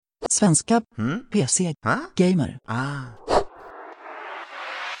Svenska PC Gamer.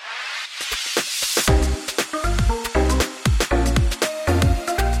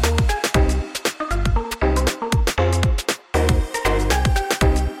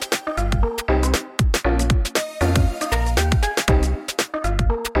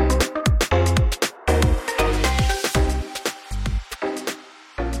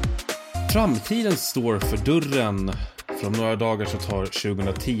 Framtiden står för dörren. Från några dagar så tar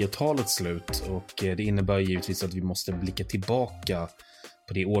 2010-talet slut och det innebär givetvis att vi måste blicka tillbaka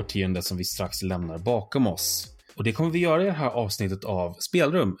på det årtionde som vi strax lämnar bakom oss. Och det kommer vi göra i det här avsnittet av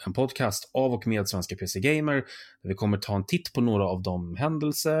Spelrum, en podcast av och med Svenska PC Gamer, där vi kommer ta en titt på några av de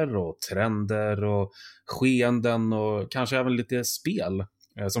händelser och trender och skeenden och kanske även lite spel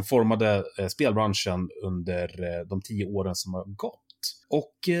som formade spelbranschen under de 10 åren som har gått.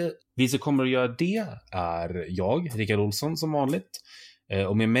 Och vi som kommer att göra det är jag, Rickard Olsson som vanligt.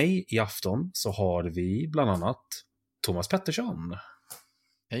 Och med mig i afton så har vi bland annat Thomas Pettersson.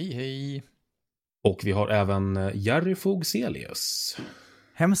 Hej hej. Och vi har även Jerry Fogselius.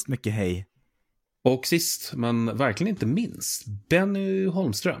 Hemskt mycket hej. Och sist, men verkligen inte minst, Benny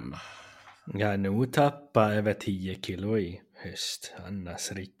Holmström. Jag nog tappar över 10 kilo i höst,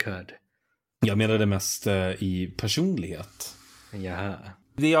 annars Rickard. Jag menar det mest i personlighet. Jaha.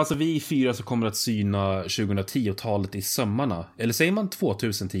 Det är alltså vi 4 som kommer att syna 2010-talet i sömmarna. Eller säger man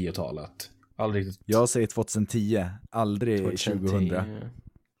 2010-talet? Aldrig riktigt. Jag säger 2010, aldrig 2000.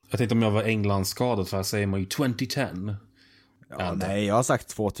 Jag tänkte om jag var Englandsskadad, för här säger man ju 2010. Ja, nej, jag har sagt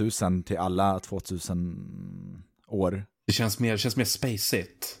 2000 till alla 2000 år. Det känns mer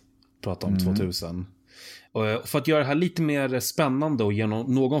spacigt att prata om 2000. Och för att göra det här lite mer spännande och ge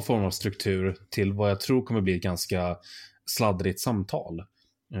någon form av struktur till vad jag tror kommer bli ett ganska sladdrigt samtal,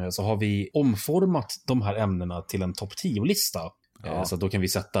 så har vi omformat de här ämnena till en topp 10-lista. Ja. Så att då kan vi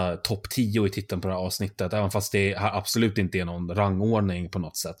sätta topp 10 i titeln på det här avsnittet, även fast det här absolut inte är någon rangordning på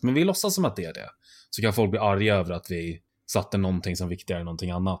något sätt. Men vi låtsas som att det är det. Så kan folk bli arga över att vi satte någonting som viktigare än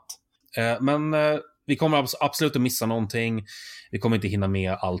någonting annat. Men vi kommer absolut att missa någonting. Vi kommer inte hinna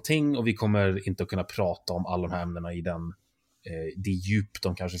med allting, och vi kommer inte att kunna prata om alla de här ämnena i det djup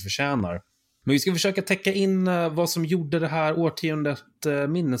de kanske förtjänar. Men vi ska försöka täcka in vad som gjorde det här årtiondet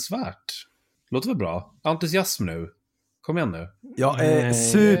minnesvärt. Låter väl bra? Entusiasm nu. Kom igen nu. Jag är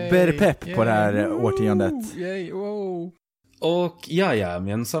superpepp på det här årtiondet. Och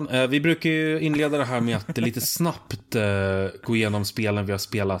jajamensan, vi brukar ju inleda det här med att lite snabbt gå igenom spelen vi har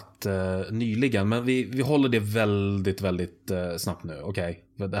spelat nyligen. Men vi håller det väldigt, väldigt snabbt nu. Okej.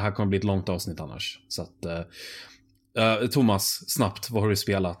 Det här kommer bli ett långt avsnitt annars. Så att, Thomas, snabbt, vad har du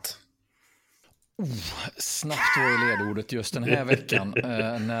spelat? Snabbt var ledordet just den här veckan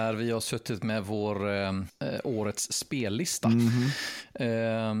när vi har suttit med vår årets spellista.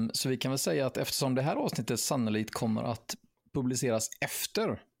 Så vi kan väl säga att eftersom det här avsnittet sannolikt kommer att publiceras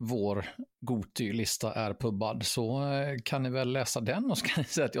efter vår Goty-lista är pubbad, så kan ni väl läsa den och så kan ni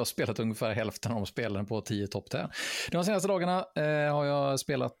säga att jag har spelat ungefär hälften av spelen på 10 topp där. De senaste dagarna har jag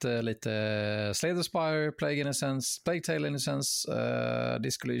spelat lite Slay the Spire, Plague Innocence, Plague Tale Innocence,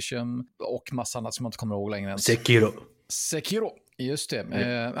 Disco Elysium och massa annat som jag inte kommer ihåg längre än. Sekiro, just det.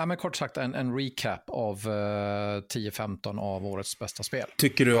 Men kort sagt en recap av 10-15 av årets bästa spel.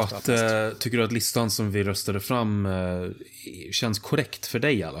 Tycker du att listan som vi röstade fram känns korrekt för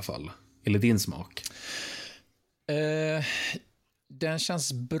dig i alla fall? Eller din smak? Den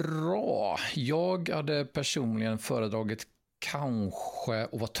känns bra. Jag hade personligen föredragit kanske,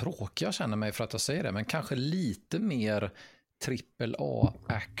 och vad tråkig jag känner mig för att jag säger det, men kanske lite mer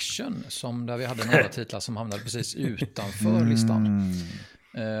AAA-action, som där vi hade några titlar som hamnade precis utanför listan.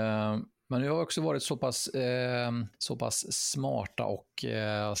 Men vi har också varit så pass smarta och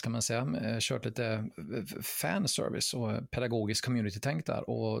vad ska man säga, kört lite fanservice och pedagogisk community-tänk där,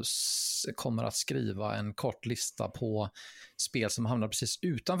 och kommer att skriva en kort lista på spel som hamnar precis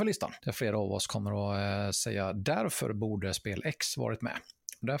utanför listan, där flera av oss kommer att säga därför borde spel X varit med.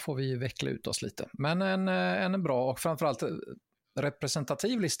 Där får vi veckla ut oss lite. Men en bra och framförallt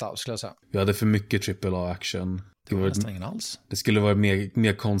representativ lista, skulle jag säga. Vi hade för mycket AAA-action. Det var nästan ingen alls. Det skulle vara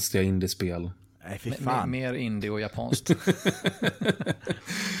mer konstiga indiespel. Nej, fy fan. Mer indie och japanskt.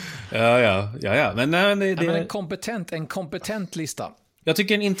 Ja. Men en kompetent lista. Jag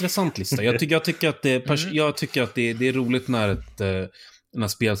tycker en intressant lista. Jag tycker att det är roligt när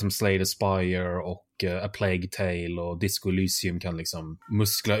spel som Slay the Spire och A Plague Tale och Disco Elysium kan liksom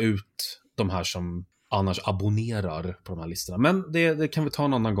muskla ut de här som annars abonnerar på de här listorna. Men det kan vi ta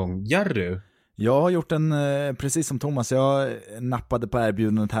en annan gång. Jerry? Jag har gjort precis som Thomas, jag nappade på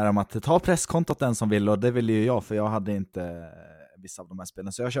erbjudandet här om att ta presskontot den som vill, och det ville ju jag, för jag hade inte vissa av de här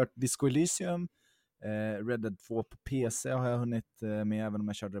spelen. Så jag har kört Disco Elysium, Red Dead 2 på PC har jag hunnit med, även om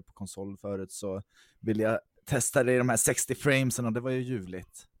jag körde det på konsol förut så ville jag testa det i de här 60 framesen och det var ju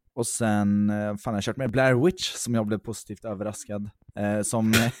ljuvligt. Och sen jag har kört med Blair Witch som jag blev positivt överraskad.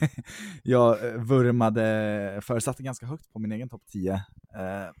 Som jag förutsatte ganska högt på min egen topp 10.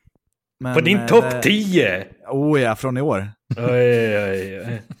 Men, på din topp 10? Ja, från i år.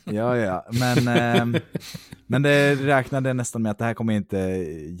 Oj. Ja. Men det räknade nästan med att det här kommer inte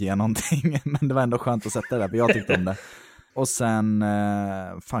ge någonting. Men det var ändå skönt att sätta det där, för jag tyckte om det. Och sen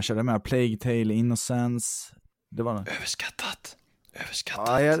körde jag med Plague Tale, Innocence. Det var Överskattat.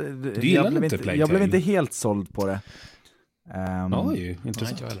 Ja, jag blev inte helt såld på det. Oj,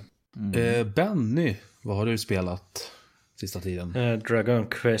 intressant. Benny, vad har du spelat sista tiden? Dragon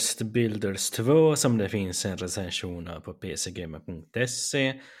Quest Builders 2 som det finns en recension av på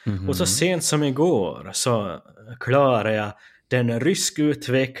pcgamer.se. Och så sent som igår så klarade jag den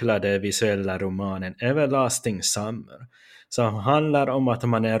ryskutvecklade visuella romanen Everlasting Summer. Som handlar om att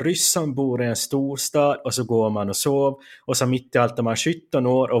man är ryss som bor i en storstad och så går man och sov. Och så mitt i allt är man 17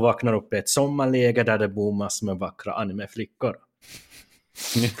 år och vaknar upp i ett sommarläge där det bor massor med vackra animeflickor.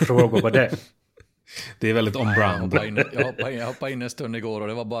 Frågor på det. Det är väldigt on-brand. Jag hoppade in en stund igår och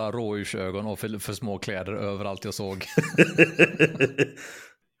det var bara rådjursögon och för små kläder överallt jag såg.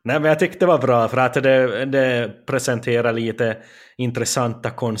 Nej, men jag tyckte det var bra för att det presenterar lite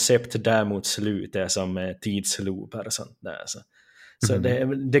intressanta koncept där mot slutet som tidsloopar och sånt där. Så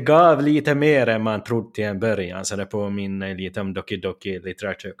det gav lite mer än man trodde i en början, så det påminner lite om Doki Doki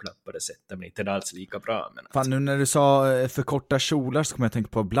Literature Club på det sättet, men inte alls lika bra. Men fan, nu när du sa förkorta kjolar så kommer jag tänka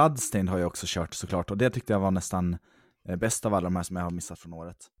på Bloodstained har jag också kört såklart, och det tyckte jag var nästan bäst av alla de här som jag har missat från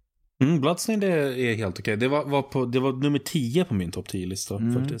året. Bloodstained är helt okej. Det var nummer 10 på min topp 10-lista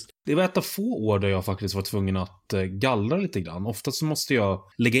faktiskt. Det var ett av få år där jag faktiskt var tvungen att gallra lite grann. Ofta så måste jag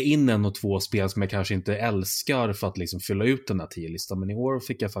lägga in 1 och 2 spel som jag kanske inte älskar för att liksom fylla ut den här 10-listan. Men i år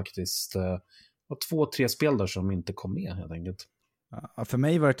fick jag faktiskt 2-3 spel där som inte kom med helt enkelt. Ja, för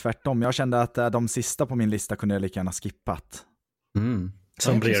mig var det tvärtom. Jag kände att de sista på min lista kunde jag lika gärna skippat.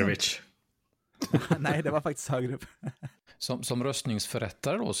 Som Blair Witch. Nej, det var faktiskt högre upp. Som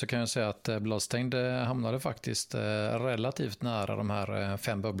röstningsförrättare då så kan jag säga att Bloodstained hamnade faktiskt relativt nära de här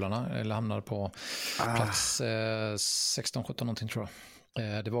 5 bubblarna. Eller hamnade på plats 16-17 någonting tror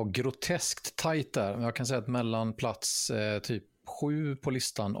jag. Det var groteskt tajt där. Men jag kan säga att mellan plats typ 7 på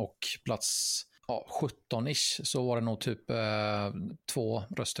listan och plats 17-ish så var det nog typ 2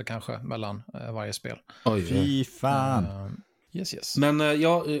 röster kanske mellan varje spel. Oj, fy fan. Yes. Men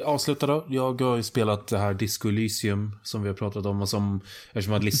jag avslutar då. Jag har ju spelat det här Disco Elysium som vi har pratat om, och som,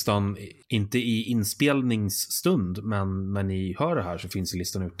 eftersom att listan inte i inspelningsstund, men när ni hör det här så finns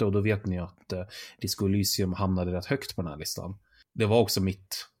listan ute, och då vet ni att Disco Elysium hamnade rätt högt på den här listan. Det var också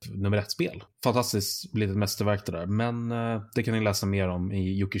mitt nummer 1-spel. Fantastiskt litet mästerverk det där, men det kan ni läsa mer om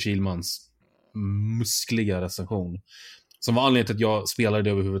i Jocke Kilmans muskliga recension. Som var anledningen till att jag spelade det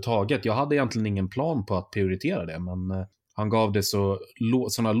överhuvudtaget. Jag hade egentligen ingen plan på att prioritera det, men han gav det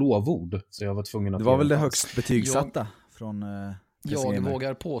sådana lovord, så jag var tvungen att... Det var väl det högst betygsatta från... Jag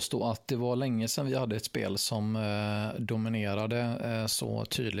vågar påstå att det var länge sedan vi hade ett spel som dominerade så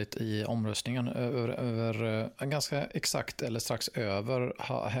tydligt i omröstningen. Över ganska exakt eller strax över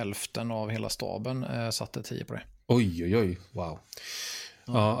hälften av hela staben satte 10 på det. Oj, wow.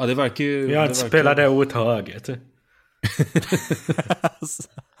 Ja, det verkar ju... Jag spelade otaget.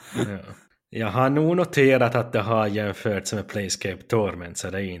 Ja. Jag har nog noterat att det har jämförts med Planescape Torment, så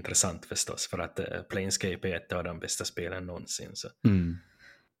det är intressant förstås, för att Planescape är ett av de bästa spelen någonsin. Så.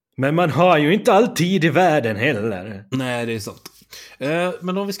 Men man har ju inte alltid i världen heller. Nej, det är sant.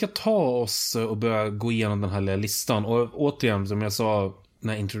 Men om vi ska ta oss och börja gå igenom den här lilla listan, och återigen, som jag sa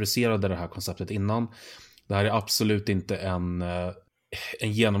när jag introducerade det här konceptet innan, det här är absolut inte en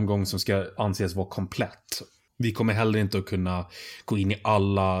genomgång som ska anses vara komplett. Vi kommer heller inte att kunna gå in i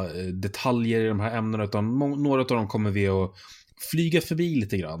alla detaljer i de här ämnena, utan några av dem kommer vi att flyga förbi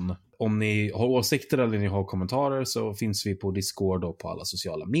lite grann. Om ni har åsikter eller ni har kommentarer så finns vi på Discord och på alla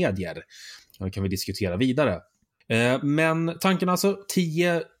sociala medier. Då kan vi diskutera vidare. Men tanken alltså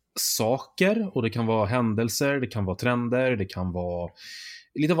 10 saker, och det kan vara händelser, det kan vara trender, det kan vara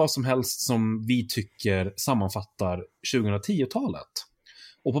lite vad som helst som vi tycker sammanfattar 2010-talet.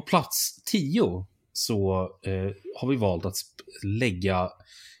 Och på plats 10 så har vi valt att lägga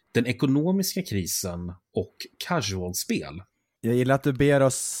den ekonomiska krisen och casual-spel. Jag gillar att du ber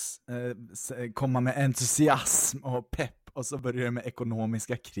oss komma med entusiasm och pepp, och så börjar det med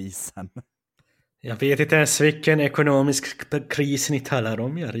ekonomiska krisen. Jag vet inte ens vilken ekonomisk kris ni talar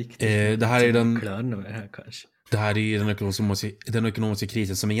om, jag riktigt. Det här är den... Här, kanske. Det här är ju den ekonomiska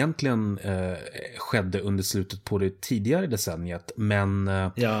krisen som egentligen skedde under slutet på det tidigare decenniet, men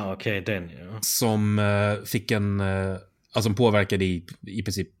som fick som påverkade i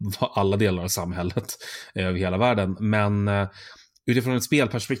princip alla delar av samhället över hela världen. Men utifrån ett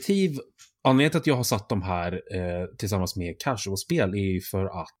spelperspektiv, anledningen till att jag har satt de här tillsammans med casual-spel är ju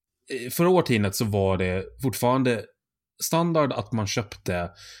för att förra årtiondet så var det fortfarande standard att man köpte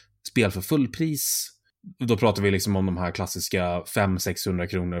spel för fullpris. Då pratar vi liksom om de här klassiska 500-600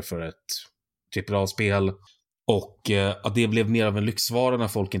 kronor för ett AAA-spel. Och att det blev mer av en lyxvara när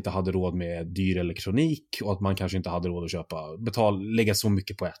folk inte hade råd med dyr elektronik. Och att man kanske inte hade råd att lägga så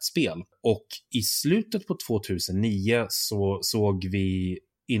mycket på ett spel. Och i slutet på 2009 så såg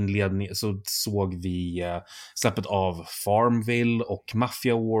vi släppet av Farmville och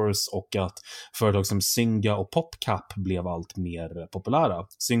Mafia Wars, och att företag som Zynga och PopCap blev allt mer populära.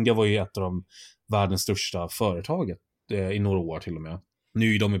 Zynga var ju ett av de världens största företag i några år till och med.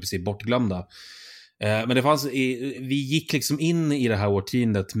 Nu är de i princip bortglömda. Men vi gick liksom in i det här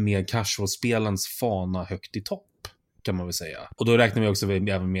årtiondet med casual-spelens fana högt i topp, kan man väl säga. Och då räknar vi också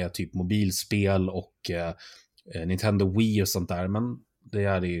även med typ mobilspel och Nintendo Wii och sånt där, men det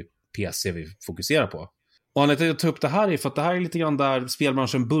är ju PC vi fokuserar på. Och anledningen till att jag tar upp det här är för att det här är lite grann där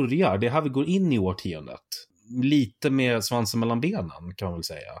spelbranschen börjar. Det är här vi går in i årtiondet. Lite med svansen mellan benen, kan man väl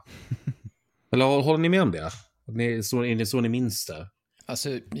säga. Eller håller ni med om det? Är det så ni minns det?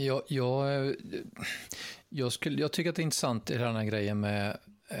 Alltså, jag tycker att det är intressant i den här grejen med...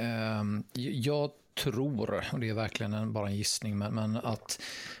 jag tror, och det är verkligen bara en gissning, men att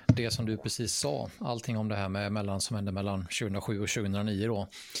det som du precis sa, allting om det här som hände mellan 2007 och 2009 då,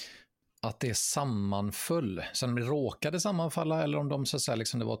 att det sammanföll. Så om det råkade sammanfalla eller om de så att säga,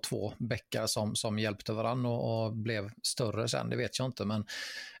 liksom, det var två bäckar som hjälpte varann och blev större sen, det vet jag inte. Men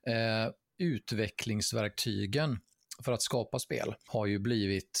utvecklingsverktygen för att skapa spel har ju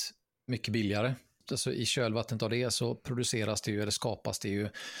blivit mycket billigare. Alltså i kölvattnet av det så produceras det ju, eller skapas det ju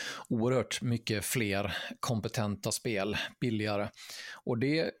oerhört mycket fler kompetenta spel billigare. Och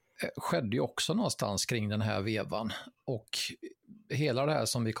det skedde ju också någonstans kring den här vevan. Och hela det här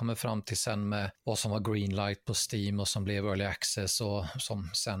som vi kommer fram till sen med vad som var greenlight på Steam och som blev early access och som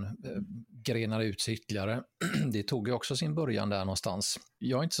sen grenade ut sig ytterligare. Det tog ju också sin början där någonstans.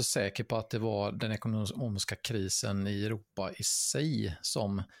 Jag är inte så säker på att det var den ekonomiska krisen i Europa i sig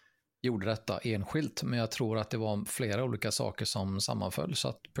som gjorde detta enskilt, men jag tror att det var flera olika saker som sammanföll, så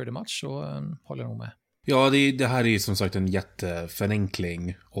att pretty much så håller jag nog med. Ja, det här är ju som sagt en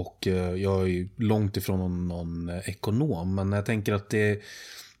jätteförenkling, och jag är ju långt ifrån någon ekonom, men jag tänker att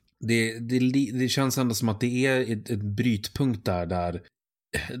det känns ändå som att det är ett brytpunkt där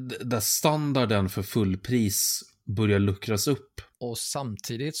standarden för fullpris börjar luckras upp. Och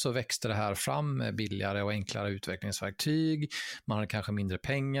samtidigt så växte det här fram med billigare och enklare utvecklingsverktyg. Man hade kanske mindre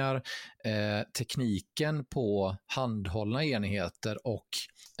pengar. Tekniken på handhållna enheter och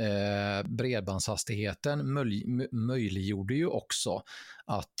bredbandshastigheten möjliggjorde ju också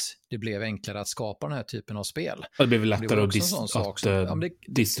att det blev enklare att skapa den här typen av spel. Det blev lättare att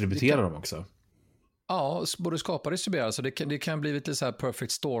distribuera dem också. Ja, både skapa och distribuera. Så det kan bli lite så här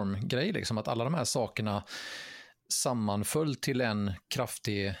perfect storm-grej, liksom, att alla de här sakerna sammanföll till en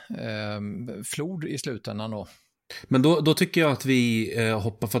kraftig flod i slutändan då. Men då tycker jag att vi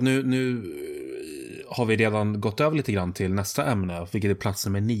hoppar, för att nu har vi redan gått över lite grann till nästa ämne, vilket är plats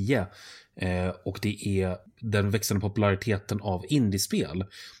nummer 9. Och det är den växande populariteten av indiespel.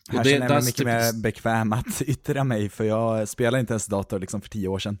 Här känner jag mig mycket mer bekväm att yttra mig, för jag spelar inte ens dator liksom för 10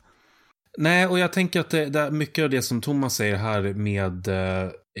 år sedan. Nej, och jag tänker att det är mycket av det som Thomas säger här med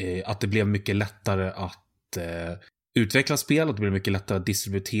att det blev mycket lättare att utveckla spel, att det blir mycket lättare att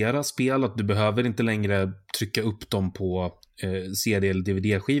distributera spel, att du behöver inte längre trycka upp dem på CD eller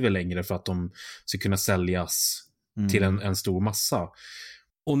DVD-skivor längre för att de ska kunna säljas till en stor massa.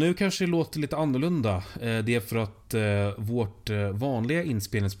 Och nu kanske det låter lite annorlunda. Det är för att vårt vanliga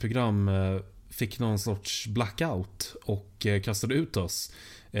inspelningsprogram fick någon sorts blackout och kastade ut oss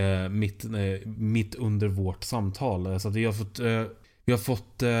mitt under vårt samtal. Så att vi har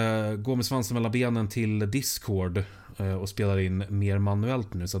fått gå med svansen mellan benen till Discord och spelar in mer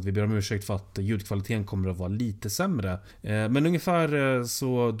manuellt nu, så att vi ber om ursäkt för att ljudkvaliteten kommer att vara lite sämre. Men ungefär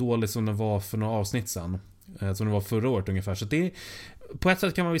så dåligt som det var för några avsnitt sedan. Som det var förra året ungefär. Så det, på ett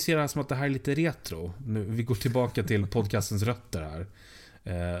sätt kan man väl se det här som att det här är lite retro. Nu, vi går tillbaka till podcastens rötter här.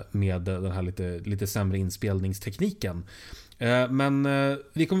 Med den här lite sämre inspelningstekniken. Men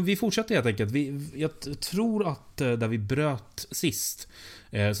vi fortsätter helt enkelt. Jag tror att där vi bröt sist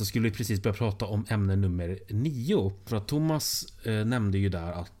så skulle vi precis börja prata om ämne nummer 9. För att Thomas nämnde ju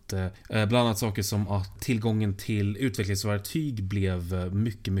där att Bland annat saker som att tillgången till utvecklingsverktyg blev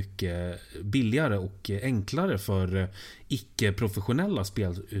mycket, mycket billigare och enklare för icke-professionella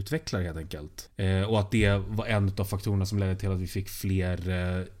spelutvecklare helt enkelt. Och att det var en av faktorerna som ledde till att vi fick fler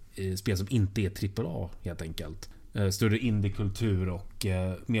spel som inte är AAA helt enkelt. Större indie-kultur och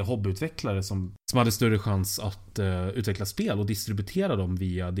mer hobbyutvecklare som hade större chans att utveckla spel och distributera dem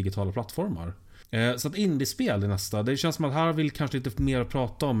via digitala plattformar. Så att indiespel är nästa. Det känns som att här vill kanske lite mer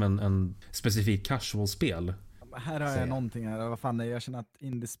prata om en specifik casual-spel. Här har jag någonting här. Vad fan, jag känner att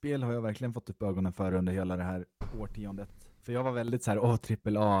indiespel har jag verkligen fått upp ögonen för under hela det här årtiondet. För jag var väldigt så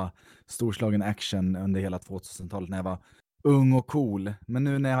här, AAA, storslagen action under hela 2000-talet när jag var ung och cool. Men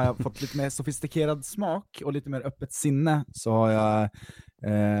nu när jag har fått lite mer sofistikerad smak och lite mer öppet sinne så har jag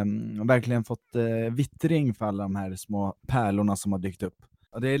verkligen fått vittring för alla de här små pärlorna som har dykt upp.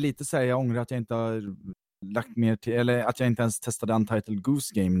 Och det är lite så här, jag ångrar att jag inte har lagt mer till, eller att jag inte ens testade Untitled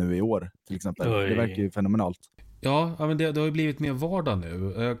Goose Game nu i år till exempel. Oj. Det verkar ju fenomenalt. Ja, men det har ju blivit mer vardag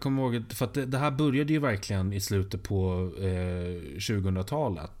nu. Jag kommer ihåg, för att det här började ju verkligen i slutet på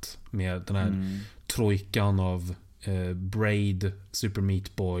 2000-talet med den här trojkan av Braid, Super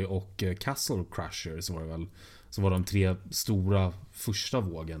Meat Boy och Castle Crasher som var det väl. Som var de 3 stora första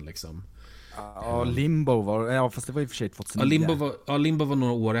vågen liksom. Ja, Limbo var, fast det var i och för sig 2009. Limbo var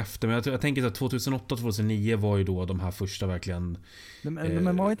några år efter, men jag tänker att 2008-2009 var ju då de här första verkligen.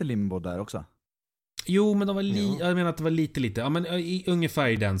 Men var inte Limbo där också? Jo, men de var jag menar att det var lite. Ja, men ungefär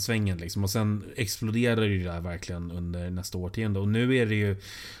i den svängen liksom. Och sen exploderade ju det där verkligen under nästa årtionde. Och nu är det ju,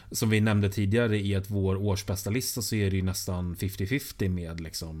 som vi nämnde tidigare i att vår årsbästa lista, så är det ju nästan 50-50 med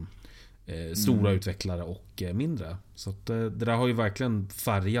liksom stora utvecklare och mindre. Så att det där har ju verkligen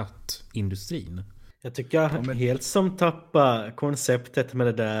färgat industrin. Jag tycker helt som tappar konceptet med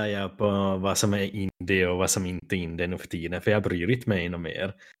det där på vad som är indie och vad som inte är indie nu för tiden. För jag bryr inte mig något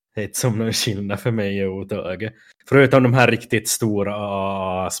mer. Det är inte som någon skillnad för mig överhuvudtaget. Förutom de här riktigt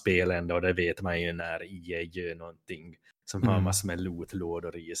stora spelen då, det vet man ju när EA gör någonting som har massor med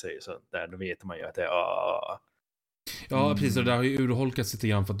lootlådor i sig. Så där, då vet man ju att det är Ja, precis. Och det har ju urholkats lite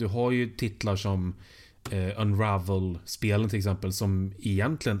grann för att du har ju titlar som Unravel-spelen till exempel som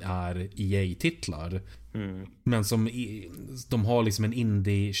egentligen är EA-titlar. Men som de har liksom en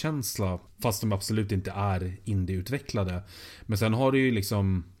indie-känsla fast de absolut inte är indie-utvecklade. Men sen har du ju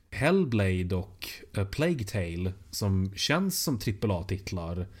liksom Hellblade och Plague Tale som känns som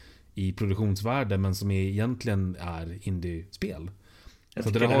AAA-titlar i produktionsvärde men som egentligen är indie-spel. Jag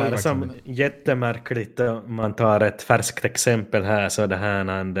tycker det här är som jättemärkligt om man tar ett färskt exempel här, så det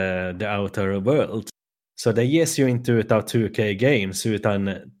här The Outer Worlds. Så det ges ju inte ut av 2K Games utan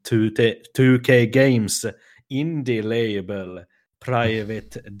 2K Games indie label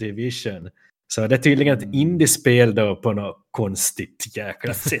Private Division. Så det är tydligen ett indiespel då på något konstigt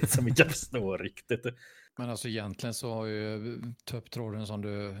jäkla sätt som jag förstår riktigt. Men alltså egentligen så har ju tupptråden som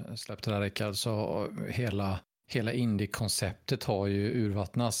du släppte där, Rickard, så hela indie-konceptet har ju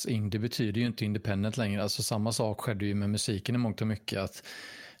urvattnats. Indie betyder ju inte independent längre. Alltså samma sak skedde ju med musiken i mångt och mycket. Att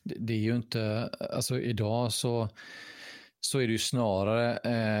det är ju inte, alltså idag så är det ju snarare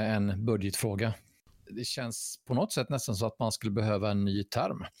en budgetfråga. Det känns på något sätt nästan så att man skulle behöva en ny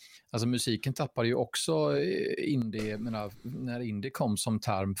term. Alltså musiken tappade ju också indie, när indie kom som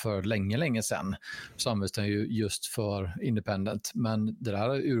term för länge sedan så används den ju just för independent. Men det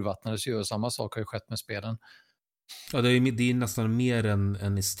där urvattnades ju och samma sak har ju skett med spelen. Ja, det är nästan mer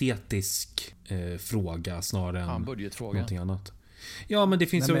en estetisk fråga snarare än budgetfråga. Någonting annat. Ja, men det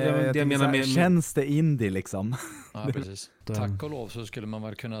finns ju jag menar med känns det indie liksom. Ja, precis. Tack och lov så skulle man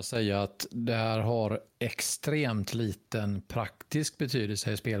väl kunna säga att det här har extremt liten praktisk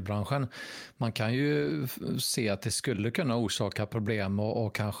betydelse i spelbranschen. Man kan ju se att det skulle kunna orsaka problem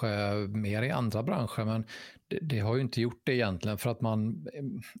och kanske mer i andra branscher, men det har ju inte gjort det egentligen för att man,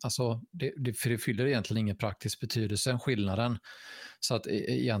 alltså det fyller egentligen ingen praktisk betydelse, skillnaden. Så att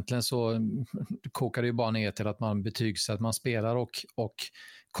egentligen så kokar det ju bara ner till att man betygsätter, man spelar och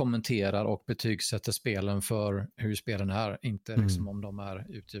kommenterar och betygsätter spelen för hur spelen är, inte liksom om de är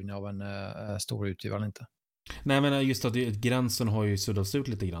utgivna av en stor utgivare eller inte. Nej, men just att gränsen har ju suddats ut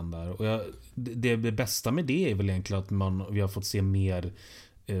lite grann där. Och det bästa med det är väl egentligen att vi har fått se mer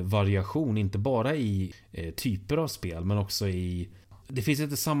variation, inte bara i typer av spel, men också i... Det finns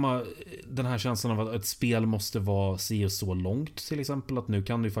inte samma den här känslan av att ett spel måste vara si och så långt till exempel, att nu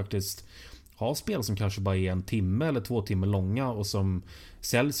kan du faktiskt ha spel som kanske bara är 1 timme eller 2 timmar långa och som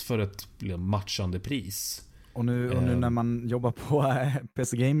säljs för ett matchande pris. Och nu när man jobbar på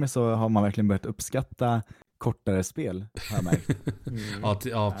PC Gamer så har man verkligen börjat uppskatta kortare spel, har jag märkt.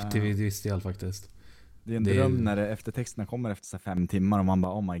 Ja, till viss del faktiskt. Det är en dröm när eftertexterna kommer efter så 5 timmar och man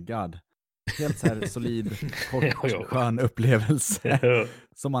bara oh my god. Helt så här solid, kort, skön upplevelse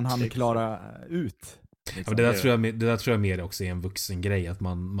som man hann klara ut. Liksom. Ja, det där tror jag mer också är en vuxen grej, att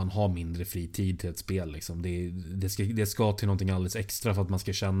man har mindre fritid till ett spel liksom. Det ska till någonting alldeles extra för att man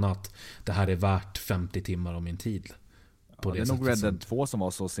ska känna att det här är värt 50 timmar av min tid. Det är nog Red Dead 2 som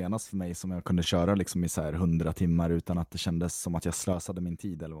var så senast för mig, som jag kunde köra liksom i så här 100 timmar utan att det kändes som att jag slösade min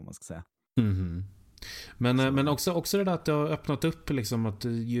tid, eller vad man ska säga. Mm-hmm. Men också det där att det har öppnat upp liksom, att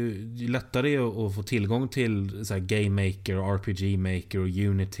ju lättare är att få tillgång till så här Game Maker och RPG Maker och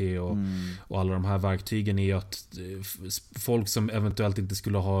Unity och alla de här verktygen, är ju att folk som eventuellt inte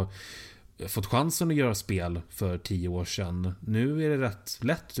skulle ha fått chansen att göra spel för 10 år sedan, nu är det rätt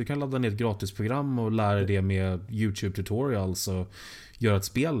lätt. Du kan ladda ner ett gratisprogram och lära det med YouTube tutorials och göra ett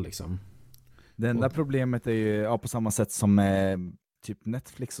spel liksom. Det enda problemet är ju på samma sätt som typ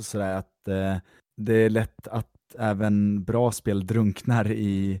Netflix och sådär, att det är lätt att även bra spel drunknar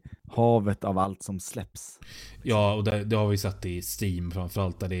i havet av allt som släpps. Ja, och det har vi sett i Steam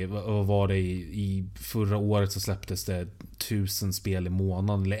framförallt, där det var det i förra året så släpptes det 1000 spel i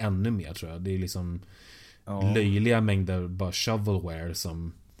månaden eller ännu mer, tror jag. Det är liksom löjliga mängder bara shovelware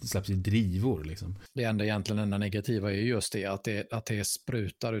som släpps i drivor liksom. Det enda negativa är just det att det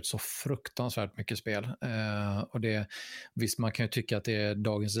sprutar ut så fruktansvärt mycket spel. Och visst, man kan ju tycka att det är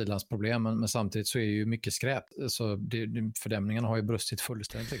dagens ilandsproblem, men samtidigt så är ju mycket skräp. Så fördämningarna har ju brustit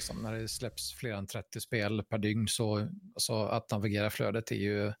fullständigt liksom. När det släpps fler än 30 spel per dygn, så att navigera flödet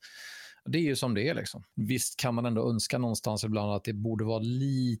är ju som det är liksom. Visst kan man ändå önska någonstans ibland att det borde vara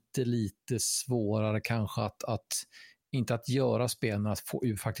lite svårare kanske att inte att göra spel, men att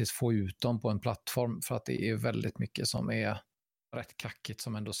faktiskt få ut dem på en plattform, för att det är väldigt mycket som är rätt kackigt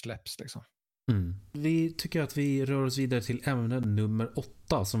som ändå släpps liksom. Vi tycker att vi rör oss vidare till ämne nummer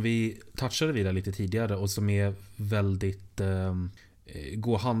 8, som vi touchade vidare lite tidigare och som är väldigt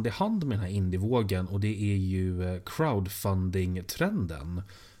går hand i hand med den här indievågen, och det är ju crowdfunding-trenden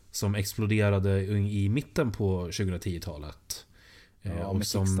som exploderade i mitten på 2010-talet. Och med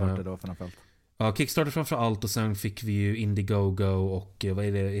Kickstarter då framförallt. Ja, Kickstarter framför allt, och sen fick vi ju Indiegogo och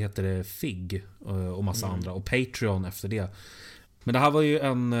heter det Fig och massa andra, och Patreon efter det. Men det här var ju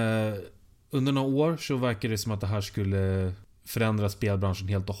under några år så verkar det som att det här skulle förändra spelbranschen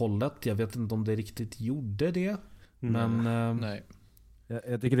helt och hållet. Jag vet inte om det riktigt gjorde det. Men nej.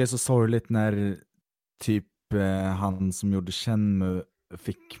 Jag tycker det är så sorgligt när typ han som gjorde Shenmue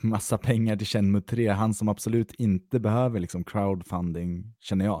fick massa pengar till Shenmue 3. Han som absolut inte behöver liksom crowdfunding,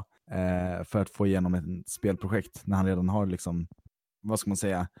 känner jag. För att få igenom ett spelprojekt när han redan har liksom, vad ska man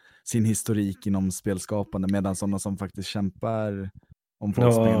säga, sin historik inom spelskapande, medan sådana som faktiskt kämpar om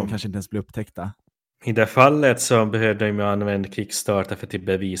forskning och kanske inte ens blir upptäckta. I det fallet så behövde de använda Kickstarter för att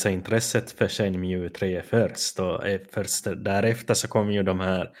bevisa intresset för Shenmue 3 först, och först därefter så kom ju de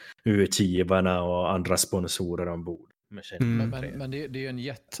här utgivarna och andra sponsorer ombord. Men det är ju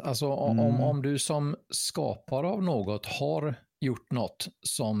en alltså om du som skapare av något har gjort något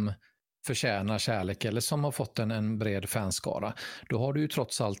som förtjänar kärlek eller som har fått en bred fanskara, då har du ju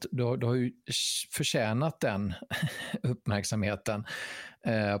trots allt du har ju förtjänat den uppmärksamheten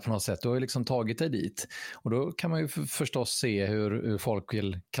på något sätt. Du har ju liksom tagit dig dit, och då kan man ju förstås se hur folk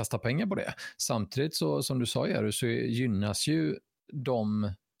vill kasta pengar på det. Samtidigt så, som du sa Jerry, så gynnas ju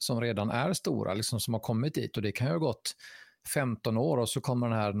de som redan är stora, liksom, som har kommit dit, och det kan ju ha gått 15 år och så kommer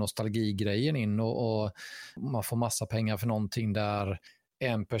den här nostalgigrejen in och man får massa pengar för någonting där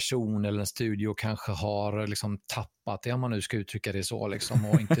en person eller en studio kanske har liksom tappat det, om man nu ska uttrycka det så liksom,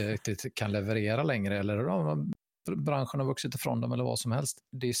 och inte kan leverera längre, eller branschen har vuxit ifrån dem eller vad som helst.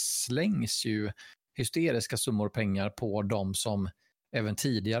 Det slängs ju hysteriska summor pengar på de som även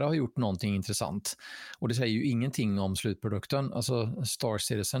tidigare har gjort någonting intressant. Och det säger ju ingenting om slutprodukten. Alltså Star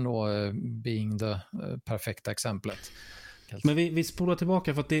Citizen då, being the perfekta exemplet. Men vi spolar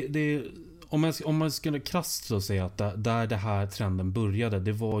tillbaka, för att om man skulle krasst säga att där det här trenden började,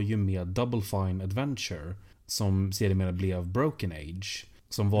 det var ju med Double Fine Adventure, som sedermera blev Broken Age,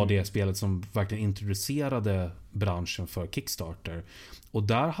 som var det spelet som verkligen introducerade branschen för Kickstarter. Och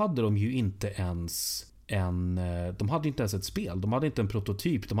där hade de ju inte ens de hade inte ens ett spel, de hade inte en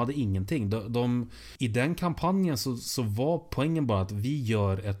prototyp, de hade ingenting. I den kampanjen så var poängen bara att vi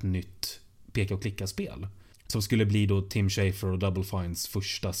gör ett nytt peka- och klicka-spel som skulle bli då Tim Schafer och Double Fines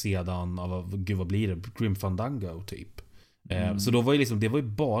första sedan av, gud vad blir det, Grim Fandango typ. Så då var ju liksom, det var ju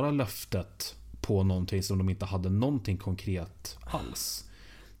bara löftet på någonting som de inte hade någonting konkret alls.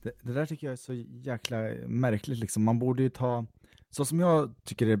 Det där tycker jag är så jäkla märkligt liksom. Man borde ju ta Så som jag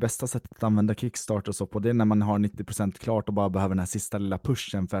tycker det bästa sättet att använda Kickstarter och så på, det är när man har 90% klart och bara behöver den här sista lilla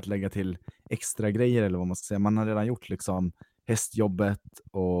pushen för att lägga till extra grejer eller vad man ska säga. Man har redan gjort liksom hästjobbet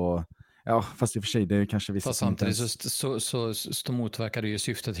och ja, fast i och för sig det är kanske vissa. Fast samtidigt så motverkar det ju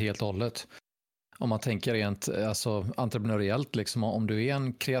syftet helt och hållet. Om man tänker rent alltså, entreprenöriellt, liksom, om du är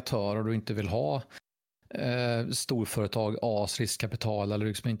en kreatör och du inte vill ha storföretag, riskkapital eller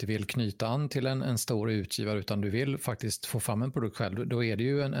liksom inte vill knyta an till en stor utgivare utan du vill faktiskt få fram en produkt själv, då är det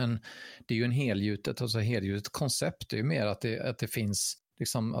ju det är ju en helgjutet koncept. Det är ju mer att det finns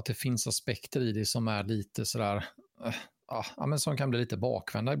liksom, att det finns aspekter i det som är lite sådär men som kan bli lite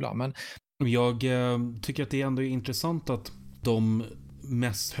bakvända ibland. Men jag tycker att det ändå är intressant att de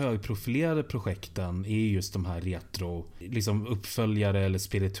mest högprofilerade projekten är just de här retro, liksom uppföljare eller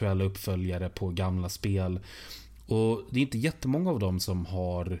spirituella uppföljare på gamla spel. Och det är inte jättemånga av dem som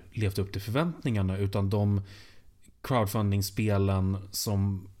har levt upp till förväntningarna, utan de crowdfunding-spelen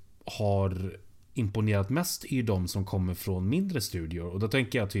som har imponerat mest är ju de som kommer från mindre studior. Och då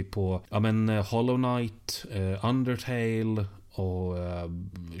tänker jag typ på Hollow Knight, Undertale och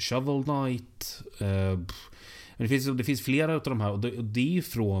Shovel Knight. Det finns flera av de här, och det är ju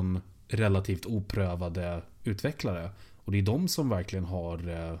från relativt oprövade utvecklare. Och det är de som verkligen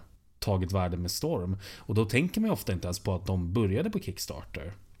har tagit världen med storm. Och då tänker man ofta inte ens på att de började på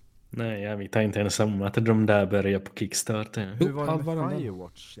Kickstarter. Nej, jag vet inte ens om att de där började på Kickstarter. Hur var det med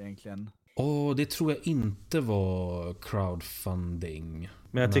Firewatch egentligen? Det tror jag inte var crowdfunding.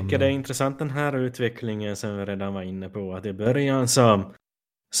 Men jag tycker det är intressant den här utvecklingen som vi redan var inne på. Att i början så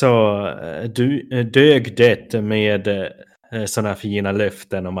dög det med sådana fina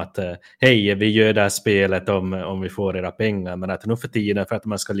löften om att hej, vi gör det här spelet om vi får era pengar. Men att nu för tiden, för att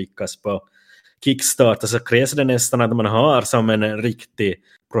man ska lyckas på Kickstarter, så krävs det nästan att man har som en riktig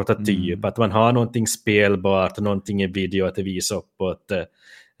prototyp. Att man har någonting spelbart, någonting i video att visa upp åt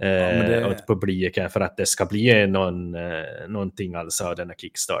publiken för att det ska bli någonting alltså av den här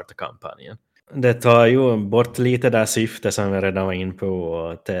Kickstarter-kampanjen. Det tar ju bort lite där syfte som vi redan var in på.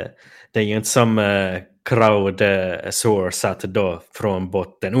 Att det är ju inte som crowdsourcat då från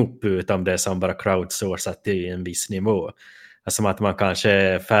botten upp, utan det är som bara crowdsourcat till en viss nivå. Alltså att man kanske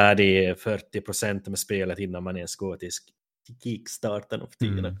är färdig 40% med spelet innan man ens går till Kickstarten och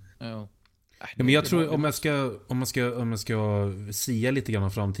tiden. Ja. Men jag tror om man ska sia lite grann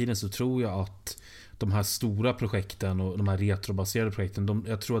om framtiden, så tror jag att de här stora projekten och de här retrobaserade projekten,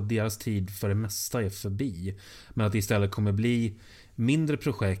 jag tror att deras tid för det mesta är förbi. Men att det istället kommer bli mindre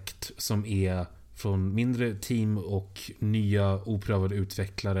projekt som är från mindre team och nya oprövade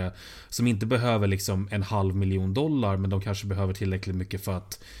utvecklare som inte behöver liksom $500,000, men de kanske behöver tillräckligt mycket för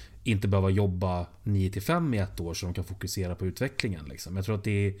att inte behöva jobba 9-5 i ett år, så de kan fokusera på utvecklingen liksom. Jag tror att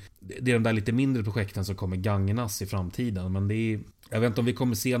det är de där lite mindre projekten som kommer gagnas i framtiden. Men jag vet inte om vi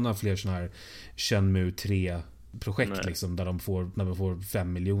kommer se några fler sådana här Shenmue 3-projekt liksom, när vi får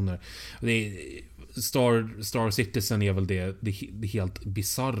 5 miljoner. Star Citizen är väl det helt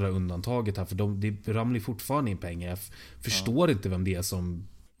bizarra undantaget här, för det ramlar fortfarande in pengar. Jag förstår inte vem det är som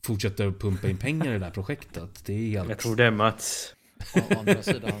fortsätter pumpa in pengar i det där projektet. Det är helt... Jag tror det är Mats. Å andra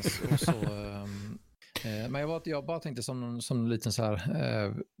sidan också, men jag bara tänkte som en liten så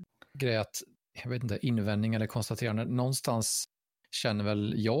här grej att, jag vet inte, invändning eller konstaterande, någonstans känner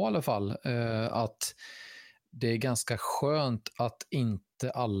väl jag i alla fall att det är ganska skönt att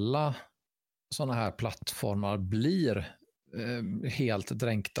inte alla sådana här plattformar blir helt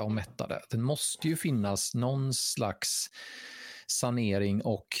dränkta och mättade. Det måste ju finnas någon slags sanering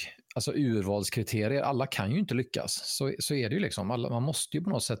och alltså urvalskriterier. Alla kan ju inte lyckas. Så är det ju liksom. Man måste ju på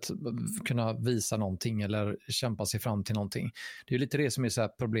något sätt kunna visa någonting eller kämpa sig fram till någonting. Det är ju lite det som är så här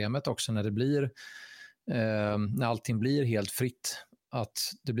problemet också när det blir när allting blir helt fritt. Att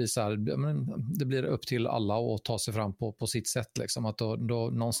det blir så här, det blir upp till alla att ta sig fram på sitt sätt liksom. Att då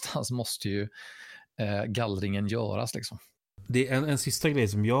någonstans måste ju gallringen göras liksom. Det är en sista grej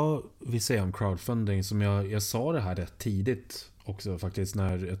som jag vill säga om crowdfunding, som jag sa det här rätt tidigt också faktiskt,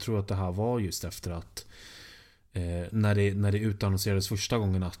 när jag tror att det här var just efter att när det utannonserades första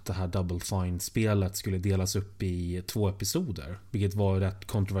gången att det här Double Fine-spelet skulle delas upp i 2 episoder, vilket var rätt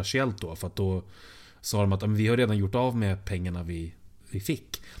kontroversiellt då, för att då sa de att vi har redan gjort av med pengarna vi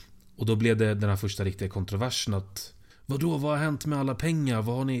fick. Och då blev det den här första riktiga kontroversen att vad har hänt med alla pengar?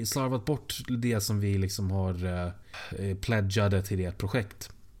 Vad har ni slarvat bort det som vi liksom har pledgade till ert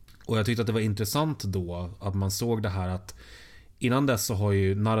projekt? Och jag tyckte att det var intressant då att man såg det här att innan dess så har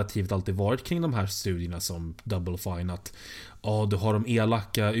ju narrativet alltid varit kring de här studierna som Double Fine, att du har de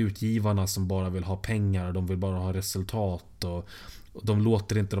elaka utgivarna som bara vill ha pengar och de vill bara ha resultat, de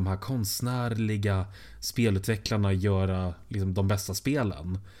låter inte de här konstnärliga spelutvecklarna göra liksom de bästa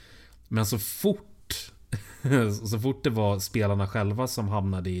spelen. Men så fort det var spelarna själva som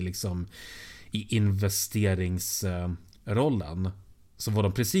hamnade i liksom i investeringsrollen, så var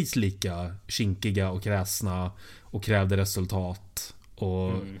de precis lika kinkiga och kräsna och krävde resultat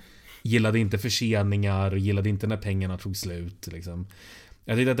och gillade inte förseningar, gillade inte när pengarna tog slut liksom.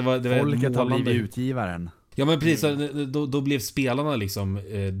 Jag tyckte att det var folket har blivit utgivaren. Ja, men precis, då blev spelarna liksom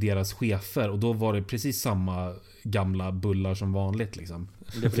deras chefer, och då var det precis samma gamla bullar som vanligt liksom.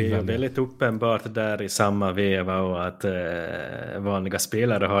 Det blir ju väldigt uppenbart där i samma veva, och att vanliga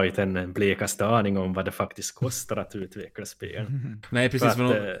spelare har inte en blekaste aning om vad det faktiskt kostar att utveckla spel. Nej, precis.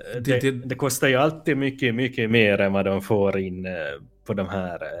 Det kostar ju alltid mycket, mycket mer än vad de får in på de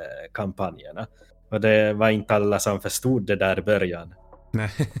här kampanjerna. Och det var inte alla som förstod det där i början. Nej,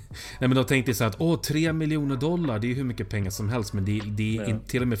 men då tänkte jag så att $3 miljoner, det är hur mycket pengar som helst, men det är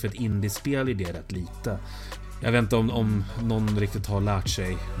till och med för ett indiespel är det rätt lite. Jag vet inte om någon riktigt har lärt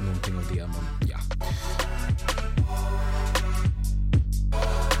sig någonting av det, men ja.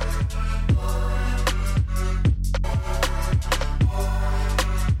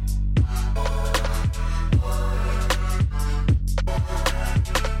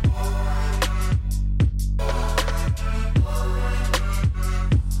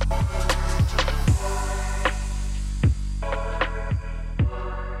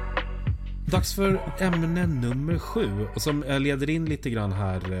 Dags för ämne nummer 7, och som jag leder in lite grann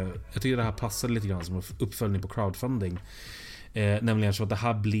här. Jag tycker det här passade lite grann som uppföljning på crowdfunding. Nämligen så att det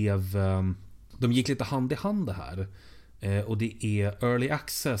här blev, de gick lite hand i hand det här. Och det är early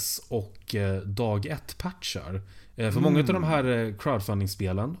access och dag 1-patchar. För många av de här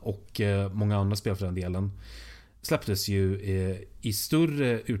crowdfunding-spelen och många andra spel för den delen släpptes ju i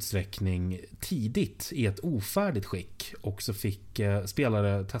större utsträckning tidigt i ett ofärdigt skick, och så fick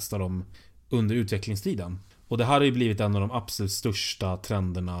spelare testa dem under utvecklingstiden. Och det här har ju blivit en av de absolut största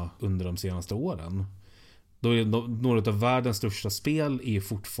trenderna under de senaste åren. Då är några av världens största spel är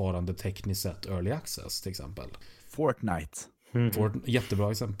fortfarande tekniskt sett early access, till exempel. Fortnite.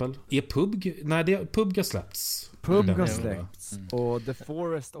 Jättebra exempel. Är PUBG? Nej, PUBG har släppts. PUBG har släppts. Och The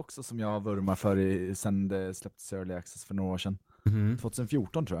Forest också, som jag vurmar för sen det släpptes early access för några år sedan.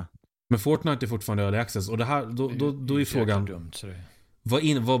 2014 tror jag. Men Fortnite är fortfarande early access. Och det här, då är frågan... Dumt, så det...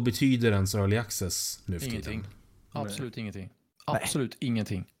 Vad betyder ens early access nu för ingenting. tiden? Absolut ingenting. Absolut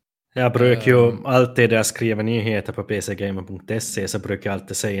ingenting. Jag brukar ju alltid, när jag skriver nyheter på pcgamer.se, så brukar jag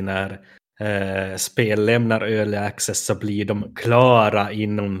alltid säga när spel lämnar early access så blir de klara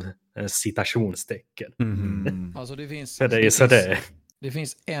inom citationstecken. Alltså det finns... För det är så det. Det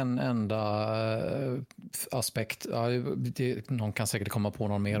finns en enda aspekt. Ja, någon kan säkert komma på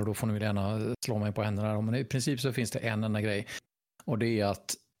någon mer, och då får ni gärna slå mig på händerna. Men i princip så finns det en enda grej. Och det är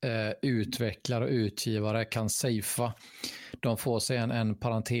att utvecklare och utgivare kan safea. De får sig en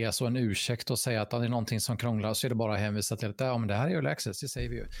parentes och en ursäkt och säga att det är någonting som krånglar, så är det bara att hänvisa till att men det här är early access, det säger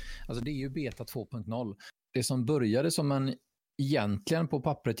vi ju. Alltså det är ju beta 2.0. Det som började som en egentligen på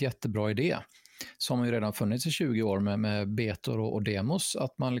pappret jättebra idé, som har ju redan funnits i 20 år med betor och demos,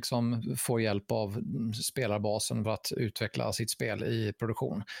 att man liksom får hjälp av spelarbasen för att utveckla sitt spel i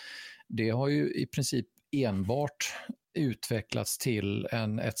produktion. Det har ju i princip enbart utvecklats till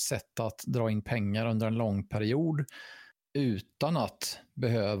ett sätt att dra in pengar under en lång period utan att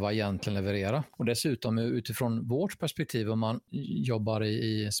behöva egentligen leverera. Och dessutom utifrån vårt perspektiv, om man jobbar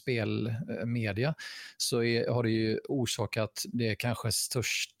i spelmedia, så har det ju orsakat det kanske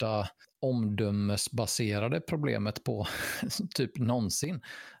största omdömesbaserade problemet på typ någonsin.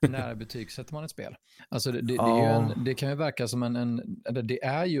 När betygsätter man ett spel? Alltså det kan ju verka som det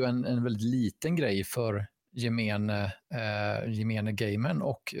är ju en väldigt liten grej för gemene gamern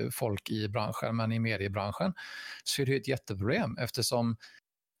och folk i branschen, men i mediebranschen så är det ett jätteproblem, eftersom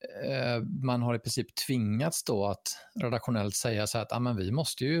man har i princip tvingats då att redaktionellt säga så att men vi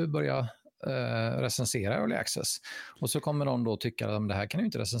måste ju börja recensera early access, och så kommer de då tycka att det här kan du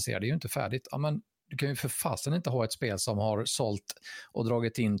inte recensera, det är ju inte färdigt. Men du kan ju för fasen inte ha ett spel som har sålt och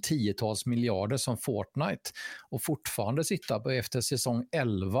dragit in 10-tals miljarder som Fortnite och fortfarande sitta på efter säsong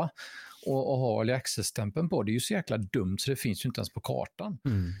 11 och ha early access-stämpeln på. Det är ju så jäkla dumt så det finns ju inte ens på kartan.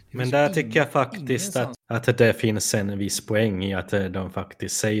 Men där tycker jag faktiskt att det finns en viss poäng i att de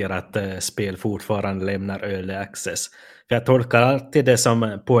faktiskt säger att spel fortfarande lämnar early access. För jag tolkar alltid det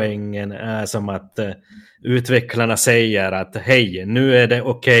som poängen är som att utvecklarna säger att hej, nu är det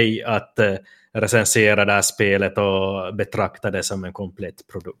okej att recensera det här spelet och betrakta det som en komplett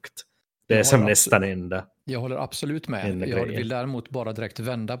produkt. Det är som nästan enda. Jag håller absolut med. Jag vill däremot bara direkt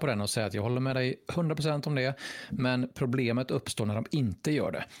vända på den och säga att jag håller med dig 100% om det. Men problemet uppstår när de inte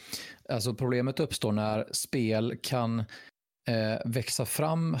gör det. Alltså problemet uppstår när spel kan växa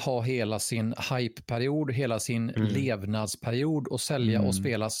fram, ha hela sin hype-period, hela sin levnadsperiod och sälja och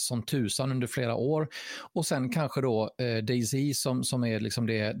spelas som tusan under flera år. Och sen kanske då DayZ som är liksom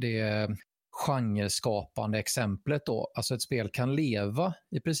det genreskapande exemplet då. Alltså ett spel kan leva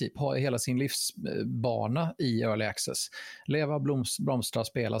i princip, ha hela sin livsbana i Early Access. Leva, blomstra,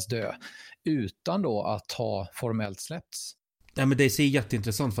 spelas, dö. Utan då att ha formellt släppts. Ja, men DayZ är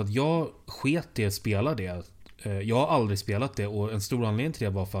jätteintressant för att jag sket i att spela det. Jag har aldrig spelat det och en stor anledning till det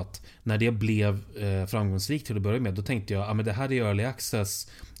var för att när det blev framgångsrikt till att börja med, då tänkte jag, men det här är Early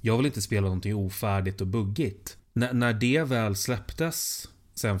Access, jag vill inte spela någonting ofärdigt och buggigt. När det väl släpptes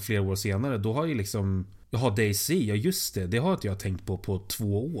sen flera år senare, då har jag liksom, jag har DayZ, ja just det har inte jag tänkt på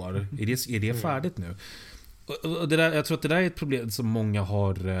 2 år. Är det färdigt nu? Och det där, jag tror att det där är ett problem som många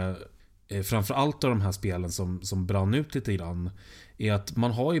har, framförallt av de här spelen som brann ut lite grann, är att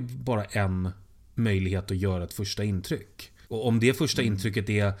man har ju bara en möjlighet att göra ett första intryck. Och om det första intrycket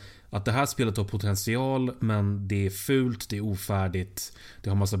är att det här spelet har potential men det är fult, det är ofärdigt, det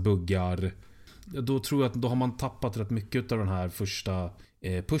har massa buggar, då tror jag att då har man tappat rätt mycket av den här första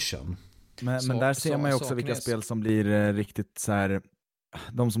pushen. Men där ser man ju också vilka spel som blir riktigt så här,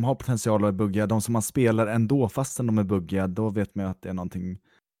 de som har potential att är buggiga, de som man spelar ändå fastän de är buggiga, då vet man ju att det är någonting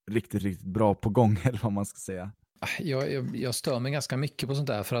riktigt, riktigt bra på gång, eller vad man ska säga. Jag stör mig ganska mycket på sånt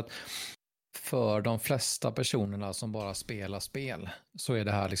där, för att för de flesta personerna som bara spelar spel så är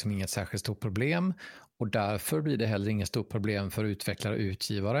det här liksom inget särskilt stort problem, och därför blir det heller inget stort problem för utvecklare och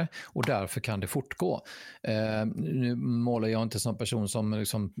utgivare, och därför kan det fortgå. Nu målar jag inte som person som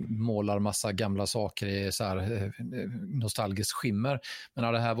liksom målar massa gamla saker i så här nostalgisk skimmer, men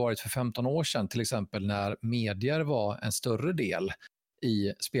har det här varit för 15 år sedan till exempel, när medier var en större del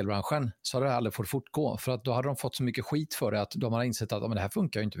i spelbranschen, så hade det aldrig fått fortgå, för att då hade de fått så mycket skit för det att de har insett att men det här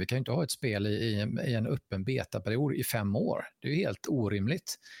funkar ju inte, vi kan ju inte ha ett spel i en öppen betaperiod i 5 år. Det är ju helt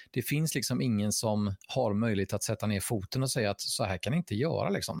orimligt. Det finns liksom ingen som har möjlighet att sätta ner foten och säga att så här kan ni inte göra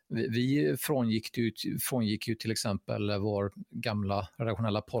liksom. Vi frångick ju till exempel vår gamla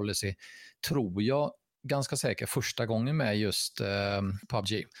redaktionella policy, tror jag, ganska säker första gången med just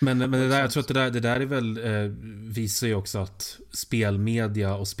PUBG. Men det där, jag tror att det där är väl visar ju också att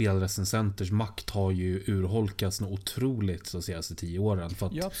spelmedia och spelrecensenters makt har ju urholkats något otroligt de senaste 10 åren. För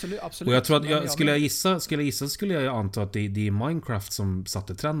att, ja, absolut. Och jag tror att skulle jag gissa skulle jag anta att det är Minecraft som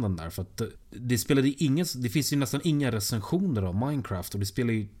satte trenden där, för att det finns ju nästan inga recensioner av Minecraft, och det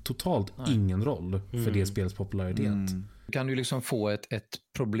spelar ju totalt ingen roll för det spelets popularitet. Kan du liksom få ett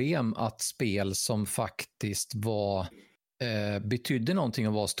problem att spel som faktiskt var betydde någonting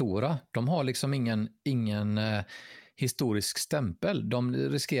och var stora, de har liksom ingen historisk stämpel. De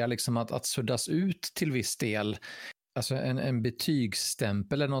riskerar liksom att suddas ut till viss del. Alltså en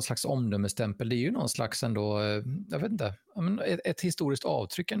betygsstämpel eller någon slags omdömestämpel, det är ju någon slags ändå, jag vet inte, ett historiskt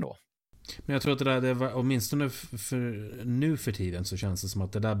avtryck ändå. Men jag tror att det där, åtminstone nu för tiden, så känns det som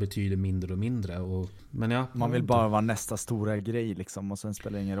att det där betyder mindre och mindre. Men ja, man vill bara vara nästa stora grej liksom, och sen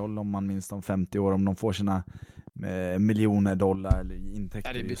spelar det ingen roll om man minst om 50 år, om de får sina miljoner dollar eller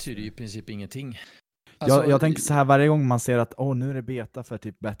intäkter. Ja, det betyder ju i princip ingenting. Alltså, jag tänker så här, varje gång man ser att nu är det beta för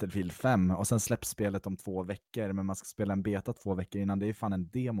typ Battlefield 5 och sen släpps spelet om 2 veckor, men man ska spela en beta 2 veckor innan, det är fan en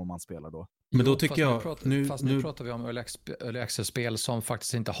demo man spelar då. Men då tycker jag... Nu pratar vi om Early Access-spel som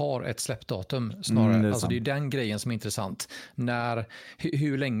faktiskt inte har ett släppdatum snarare. Det är den grejen som är intressant.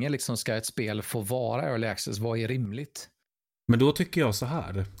 Hur länge liksom ska ett spel få vara Early Access? Vad är rimligt? Men då tycker jag så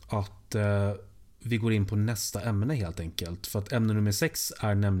här att vi går in på nästa ämne helt enkelt. För att ämne nummer 6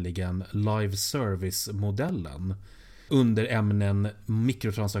 är nämligen live service-modellen under ämnen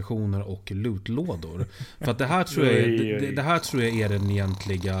mikrotransaktioner och lootlådor. För att det här tror jag är den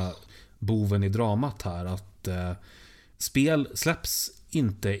egentliga boven i dramat här, att spel släpps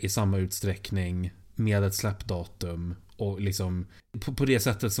inte i samma utsträckning med ett släppdatum och liksom på det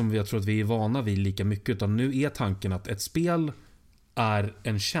sättet som jag tror att vi är vana vid lika mycket, utan nu är tanken att ett spel är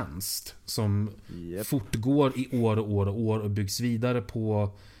en tjänst som fortgår i år och byggs vidare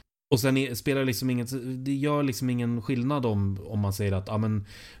på, och sen spelar liksom det gör liksom ingen skillnad om man säger att men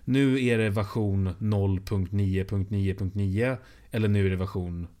nu är det version 0.9.9.9 eller nu är det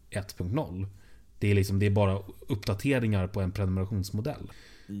version 1.0. Det är bara uppdateringar på en prenumerationsmodell.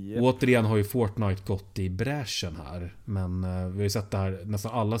 Och återigen har ju Fortnite gått i bräschen här, men vi har ju sett det här,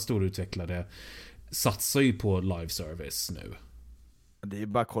 nästan alla stora utvecklare satsar ju på live service nu. Det är ju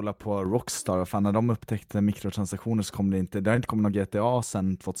bara att kolla på Rockstar. Fan, när de upptäckte mikrotransaktioner så kom det har inte kommit någon GTA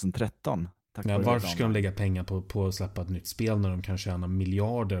sedan 2013. Ja, varför ska de lägga pengar på att släppa ett nytt spel när de kan tjäna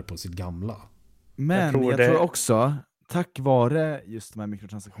miljarder på sitt gamla? Men jag tror också, tack vare just de här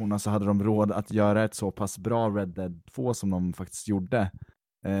mikrotransaktionerna så hade de råd att göra ett så pass bra Red Dead 2 som de faktiskt gjorde.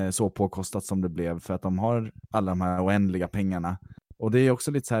 Så påkostat som det blev, för att de har alla de här oändliga pengarna. Och det är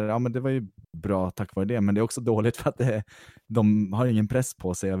också lite så här, ja men det var ju bra tack vare det, men det är också dåligt för att de har ingen press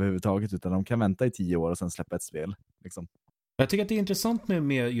på sig överhuvudtaget, utan de kan vänta i 10 år och sen släppa ett spel. Liksom. Jag tycker att det är intressant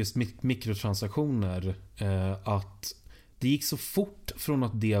med just mikrotransaktioner, att det gick så fort från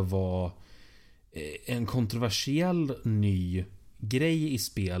att det var en kontroversiell ny grej i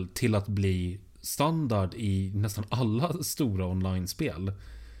spel till att bli standard i nästan alla stora online-spel.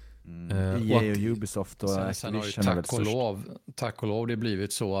 EA och Ubisoft och sen har ju tack och lov det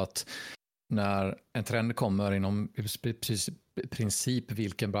blivit så att när en trend kommer inom i princip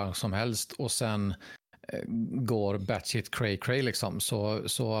vilken bransch som helst och sen går batshit cray liksom,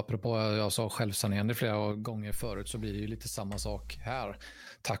 så apropå jag sa självsanerande flera gånger förut, så blir det ju lite samma sak här.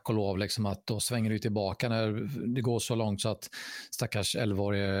 Tack och lov liksom, att då svänger det tillbaka när det går så långt så att stackars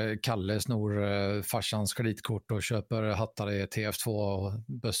 11-årige Kalle snor farsans kreditkort och köper hattar i TF2 och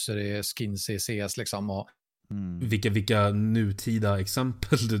bössor i skins i CS liksom. Och vilka nutida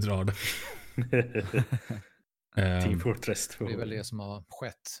exempel du drar. Team Fortress 2. Det är väl det som har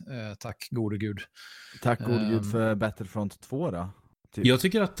skett. Tack gode gud. Tack gode gud för Battlefront 2 då. Typ. Jag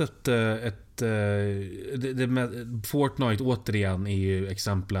tycker att Fortnite återigen är ju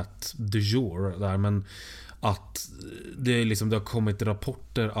exemplet du jour där, men att det har kommit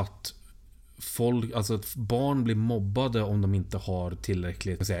rapporter att att barn blir mobbade om de inte har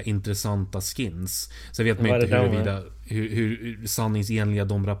tillräckligt intressanta skins. Så jag vet inte hur sanningsenliga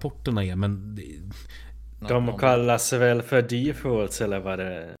de rapporterna är, men de kallas väl för defaults eller vad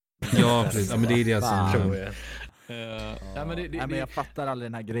det. Ja, precis. Ja, men det är det som tror jag. Men jag fattar aldrig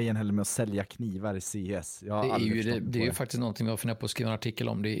den här grejen heller med att sälja knivar i CS. Det är ju faktiskt någonting vi har funderat på att skriva en artikel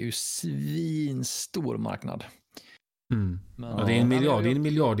om. Det är ju svinstor marknad. Men, det är en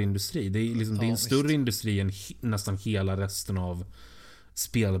miljardindustri. Det är en större industri än nästan hela resten av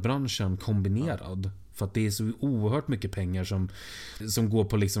spelbranschen kombinerad. För att det är så oerhört mycket pengar som går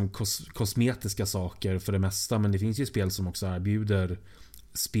på kosmetiska saker för det mesta. Men det finns ju spel som också erbjuder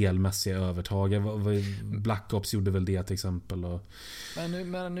spelmässiga övertag. Black Ops gjorde väl det till exempel.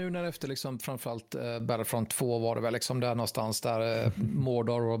 Men nu när efter framförallt Battlefront 2 var det väl där någonstans där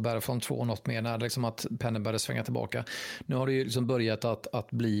Mordor och Battlefront 2 något mer när att pendeln började svänga tillbaka. Nu har det ju börjat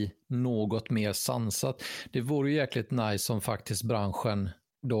att bli något mer sansat. Det vore ju jäkligt nice om faktiskt branschen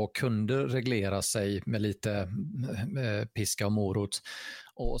då kunde reglera sig med lite piska och morot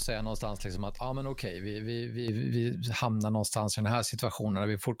och säga någonstans att men okej, vi hamnar någonstans i den här situationen där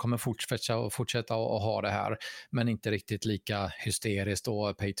vi kommer fortsätta att ha det här, men inte riktigt lika hysteriskt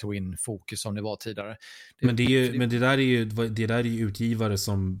och pay to win fokus som det var tidigare. Men det där är ju utgivare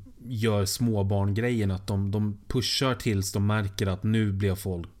som gör småbarngrejen, att de pushar tills de märker att nu blir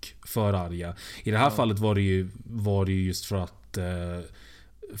folk för arga. I det här fallet var det ju just för att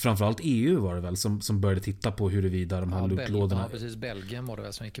framförallt EU var det väl som började titta på huruvida de här lootlådorna... Ja, precis. Belgien var det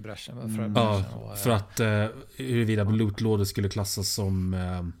väl som gick i bräschen. För att huruvida lootlådor skulle klassas som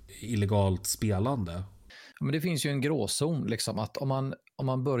illegalt spelande. Men det finns ju en gråzon att om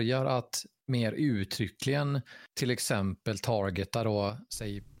man börjar att mer uttryckligen till exempel targeta då,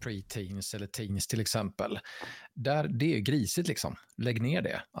 säg pre-teens eller teens till exempel. Där det är grisigt Lägg ner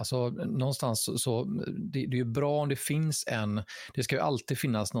det. Alltså någonstans så det är ju bra om det finns det ska ju alltid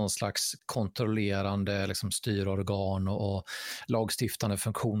finnas någon slags kontrollerande styrorgan och lagstiftande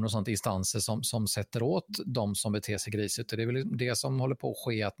funktioner och sånt instanser som sätter åt de som beter sig grisigt. Det är väl det som håller på att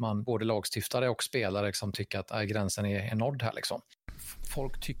ske, att man både lagstiftare och spelare tycker att gränsen är nådd här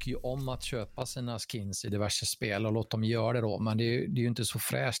Folk tycker ju om att köpa sina skins i diverse spel och låt dem göra det då, men det är ju inte så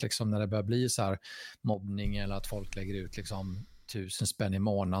fräscht när det börjar bli så här mobbning eller att folk lägger ut 1000 spänn i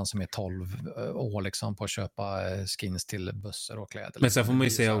månaden som är 12 år på att köpa skins till bössor och kläder. Men sen får man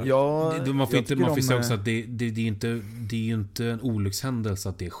ju säga man får säga också att det är ju inte en olyckshändelse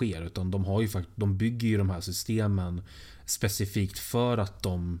att det sker, utan de bygger ju de här systemen specifikt för att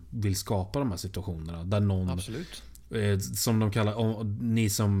de vill skapa de här situationerna där någon Absolut. Som de kallar, ni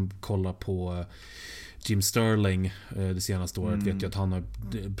som kollar på Jim Sterling det senaste året vet ju att han har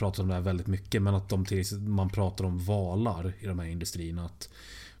pratat om det här väldigt mycket, men att man pratar om valar i de här industrierna, att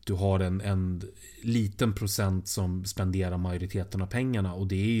du har en liten procent som spenderar majoriteten av pengarna, och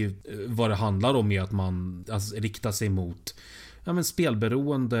det är ju vad det handlar om, är att man riktar sig mot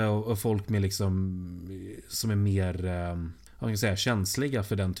spelberoende och folk med som är mer man kan säga, känsliga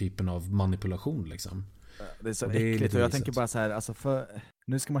för den typen av manipulation liksom. Det är så det är äckligt och jag mysigt. tänker bara så här, alltså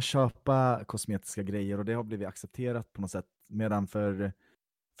nu ska man köpa kosmetiska grejer och det har blivit accepterat på något sätt, medan förr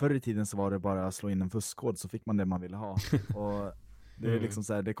i tiden så var det bara att slå in en fuskkod så fick man det man ville ha. Och det är liksom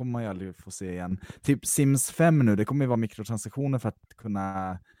så här, det kommer man ju aldrig få se igen. Typ Sims 5 nu, det kommer ju vara mikrotransaktioner för att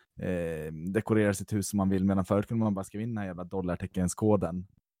kunna dekorera sitt hus som man vill, medan förut kunde man bara skriva in den här jävla dollarteckenskoden.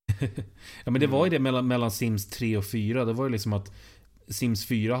 Ja, men det var ju det mellan Sims 3 och 4. Det var ju liksom att Sims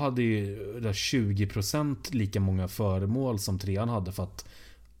 4 hade ju 20% lika många föremål som 3an hade, för att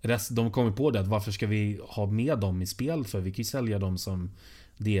de kom ju på det att varför ska vi ha med dem i spel, för vi kan ju sälja dem som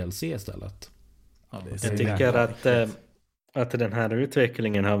DLC istället. Ja, Jag tycker att den här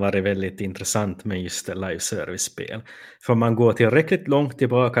utvecklingen har varit väldigt intressant med just live service-spel. För om man går tillräckligt långt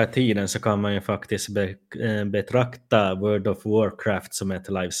tillbaka i tiden så kan man ju faktiskt betrakta World of Warcraft som ett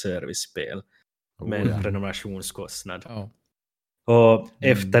live service-spel med en prenumerationskostnad. Ja. Och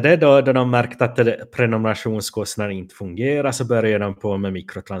efter det då de märkte att prenumerationskostnaden inte fungerar, så började de på med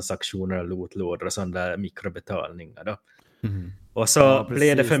mikrotransaktioner och lootlådor och sådana där mikrobetalningar då. Och så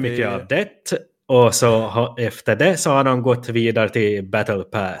blev det för mycket av det. Och så efter det så har de gått vidare till Battle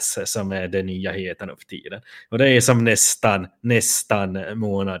Pass, som är det nya heten av tiden. Och det är som nästan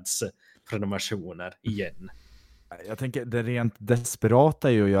månads prenumerationer igen. Jag tänker, det rent desperata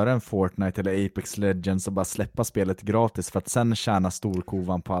är ju att göra en Fortnite eller Apex Legends och bara släppa spelet gratis för att sen tjäna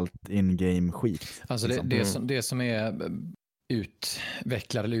storkovan på allt in-game skit. Alltså det som är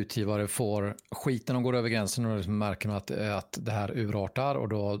utvecklare eller utgivare får skiten och går över gränsen och liksom märker man att det här urartar, och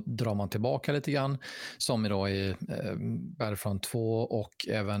då drar man tillbaka lite grann, som idag i Battlefront 2 och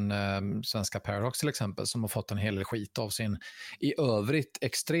även svenska Paradox till exempel, som har fått en hel del skit av sin i övrigt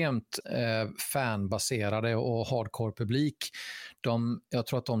extremt fanbaserade och hardcore publik. Jag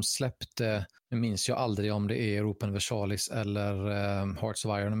tror att de släppte, nu minns jag aldrig om det är Europa Universalis eller Hearts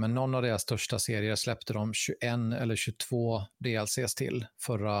of Iron, men någon av deras största serier släppte de 21 eller 22 DLCs till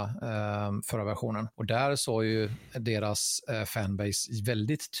förra versionen. Och där såg ju deras fanbase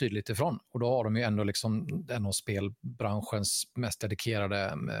väldigt tydligt ifrån. Och då har de ju ändå liksom en av spelbranschens mest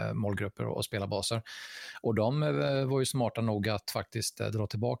dedikerade målgrupper och spelarbaser. Och de var ju smarta nog att faktiskt dra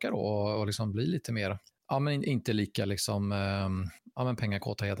tillbaka då och liksom bli lite mer, ja men inte lika liksom, men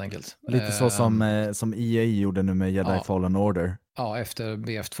pengakåta helt enkelt. Lite så som EA gjorde nu med Jedi Fallen Order. Ja, efter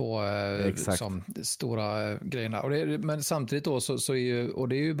BF2 som stora grejerna. Men samtidigt då så är ju, och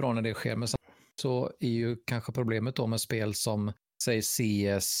det är ju bra när det sker, men så är ju kanske problemet då med spel som säg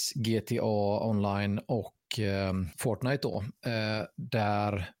CS, GTA Online och Fortnite då,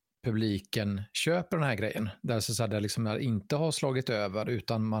 där publiken köper den här grejen, där det liksom inte har slagit över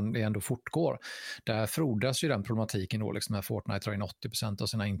utan det ändå fortgår. Där frodas ju den problematiken då, liksom när Fortnite drar in 80% av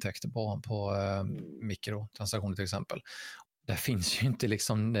sina intäkter på mikrotransaktioner till exempel. Där finns ju inte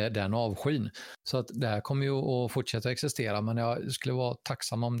liksom den avskyn. Så att det här kommer ju att fortsätta existera, men jag skulle vara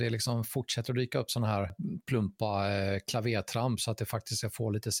tacksam om det liksom fortsätter att dyka upp sådana här plumpa klavertramp så att det faktiskt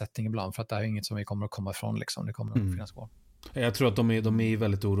får lite sättning ibland, för att det här är inget som vi kommer att komma ifrån liksom. Det kommer att finnas kvar. Jag tror att de är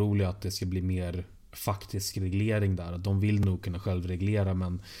väldigt oroliga att det ska bli mer faktisk reglering där. De vill nog kunna självreglera,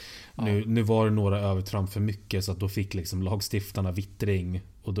 men nu var det några övertramp för mycket, så att då fick liksom lagstiftarna vittring,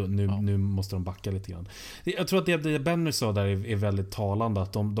 och då, nu måste de backa lite grann. Jag tror att det Benny sa där är väldigt talande,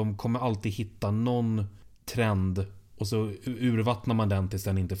 att de kommer alltid hitta någon trend och så urvattnar man den tills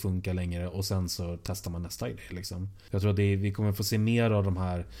den inte funkar längre, och sen så testar man nästa idé liksom. Jag tror att vi kommer få se mer av de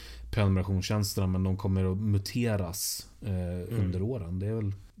här prenumerationstjänsterna, men de kommer att muteras under åren. Det är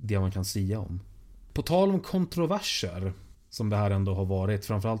väl det man kan säga om. På tal om kontroverser, som det här ändå har varit,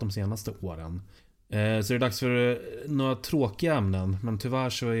 framförallt de senaste åren, så är det dags för några tråkiga ämnen. Men tyvärr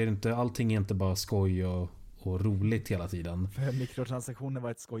så är det inte, allting är inte bara skoj och roligt hela tiden. För mikrotransaktioner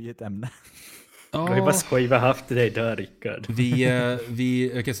var ett skojigt ämne. Ja. Vad skoj vi har haft det där, Rickard.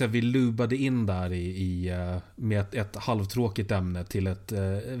 Jag kan säga vi lubade in där med ett halvtråkigt ämne till ett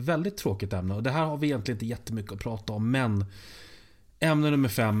väldigt tråkigt ämne. Och det här har vi egentligen inte jättemycket att prata om, men ämne nummer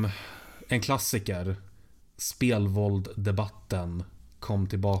 5, en klassiker, spelvålddebatten kom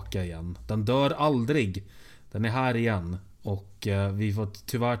tillbaka igen. Den dör aldrig. Den är här igen. Och vi var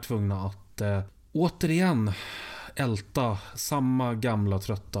tyvärr tvungna att återigen älta samma gamla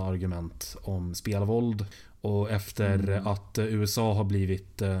trötta argument om spelvåld. Och efter att USA har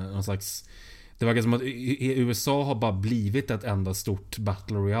blivit någon slags, det verkar som att USA har bara blivit ett enda stort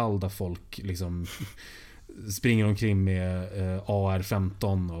battle royale där folk liksom springer omkring med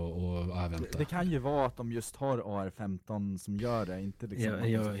AR-15 och jag vet inte. Det kan ju vara att de just har AR-15 som gör det, inte liksom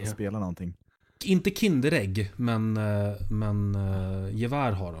att spela någonting. Inte Kinderägg, men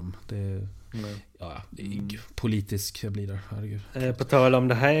gevär har de. Ja, politisk blir det, herregud. På tal om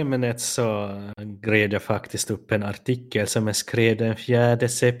det här ämnet så grävde jag faktiskt upp en artikel som jag skrev den 4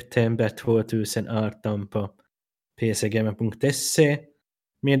 september 2018 på pcgamer.se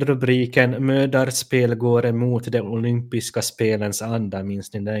med rubriken "Mördarspel går emot de olympiska spelens anda",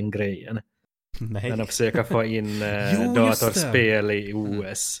 minns ni den grejen? Nej. Men att försöka få in datorspel i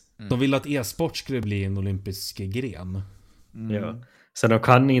OS. De vill att e-sport skulle bli en olympisk gren. Ja. Så de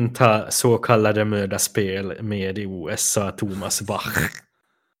kan inte ha så kallade mördarspel med i OS, sa Thomas Bach.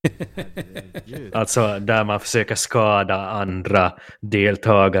 Alltså där man försöker skada andra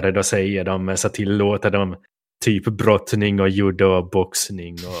deltagare, då säger de, så tillåter de typ brottning och judo och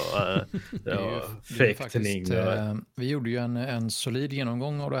boxning och fäktning. Vi gjorde ju en solid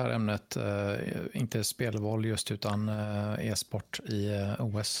genomgång av det här ämnet, inte spelval just utan e-sport i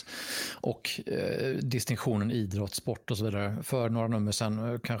OS och distinktionen idrott, sport och så vidare för några nummer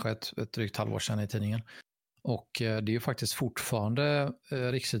sedan, kanske ett drygt halvår sedan i tidningen. Och det är ju faktiskt fortfarande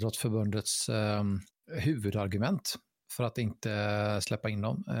Riksidrottsförbundets huvudargument för att inte släppa in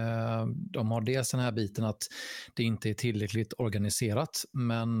dem. De har dels den här biten att det inte är tillräckligt organiserat,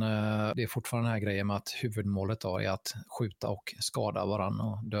 men det är fortfarande den här grejen med att huvudmålet då är att skjuta och skada varann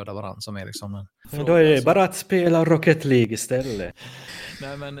och döda varann som är liksom en fråga. Då är det bara att spela Rocket League istället.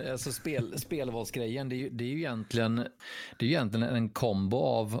 Nej, men alltså spelvalsgrejen, det är ju egentligen en kombo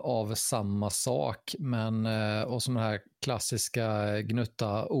av samma sak, men och som den här klassiska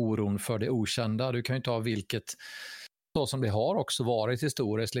gnutta oron för det okända. Du kan ju inte ha vilket, så som det har också varit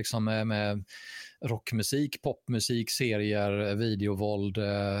historiskt liksom med rockmusik, popmusik, serier, videovåld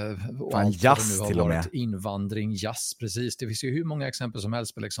och allt jazz det nu har till och med. varit, invandring, jazz, precis. Det finns ju hur många exempel som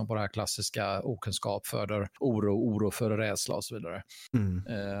helst liksom på det här klassiska okunskap föder oro föder rädsla och så vidare.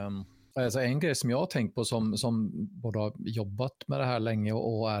 Alltså en grej som jag har tänkt på som både har jobbat med det här länge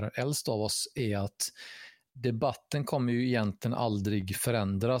och är äldst av oss är att debatten kommer ju egentligen aldrig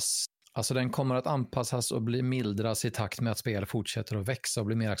förändras. Alltså den kommer att anpassas och bli mildras i takt med att spel fortsätter att växa och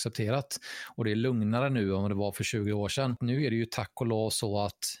bli mer accepterat. Och det är lugnare nu än vad det var för 20 år sedan. Nu är det ju tack och lov så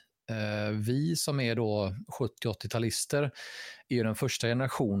att vi som är då 70-80-talister är den första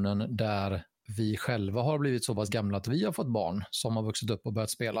generationen där vi själva har blivit så pass gamla att vi har fått barn som har vuxit upp och börjat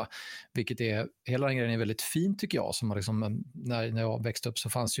spela. Vilket är, hela den grejen är väldigt fin tycker jag. Som har liksom, när jag växte upp så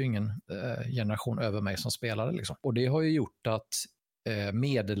fanns ju ingen generation över mig som spelade. Liksom. Och det har ju gjort att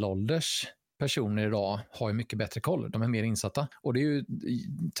medelålders personer idag har ju mycket bättre koll. De är mer insatta. Och det är ju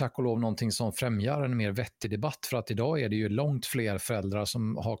tack och lov någonting som främjar en mer vettig debatt. För att idag är det ju långt fler föräldrar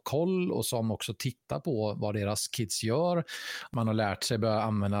som har koll och som också tittar på vad deras kids gör. Man har lärt sig börja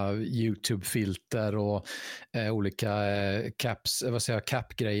använda YouTube-filter och olika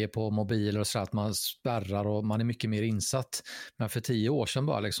cap-grejer på mobiler och så att man spärrar och man är mycket mer insatt. Men för 10 år sedan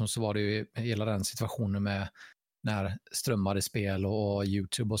bara liksom, så var det ju hela den situationen med när strömmade spel och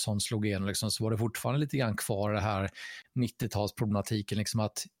YouTube och sånt slog igenom liksom, så var det fortfarande lite grann kvar det här 90-talsproblematiken liksom,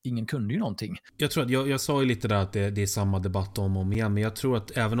 att ingen kunde ju någonting. Jag tror att jag sa ju lite där att det är samma debatt om och om igen, men jag tror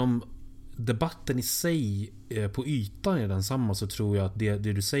att även om debatten i sig på ytan är densamma, så tror jag att det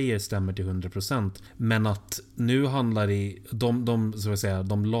du säger stämmer till 100%. Men att nu handlar det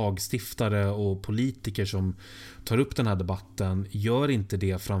de lagstiftare och politiker som tar upp den här debatten gör inte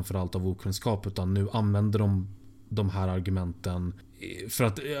det framförallt av okunskap, utan nu använder de här argumenten för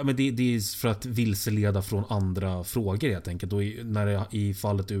att, ja, men det är för att vilseleda från andra frågor helt enkelt. Och i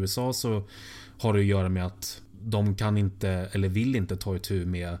fallet USA så har det att göra med att de kan inte eller vill inte ta itu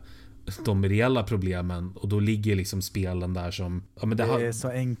med de reella problemen, och då ligger liksom spelen där som det är så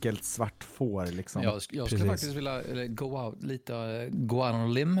enkelt svart får liksom. Jag skulle faktiskt vilja go out on a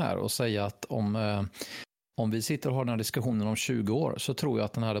limb här och säga att om vi sitter och har den här diskussionen om 20 år så tror jag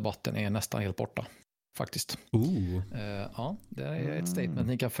att den här debatten är nästan helt borta. Faktiskt. Ja, det är ett statement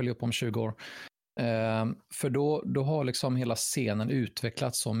ni kan följa upp om 20 år. För då har liksom hela scenen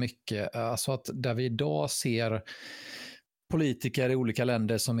utvecklats så mycket. Alltså att där vi idag ser politiker i olika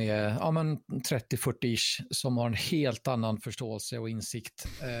länder som är 30-40-ish som har en helt annan förståelse och insikt,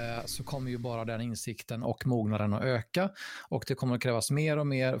 så kommer ju bara den insikten och mognaden att öka, och det kommer att krävas mer och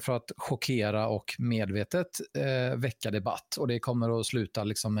mer för att chockera och medvetet väcka debatt, och det kommer att sluta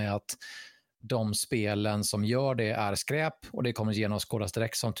liksom med att de spelen som gör det är skräp, och det kommer genomskådas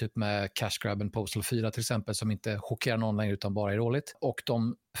direkt, som typ med Cash Grab and Postal 4 till exempel, som inte chockerar någon längre utan bara är dåligt. Och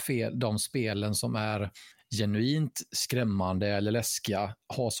de spelen som är genuint skrämmande eller läskiga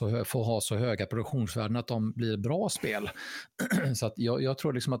får ha så höga produktionsvärden att de blir bra spel. Så att jag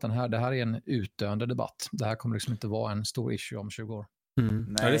tror liksom att det här är en utdöende debatt. Det här kommer liksom inte vara en stor issue om 20 år.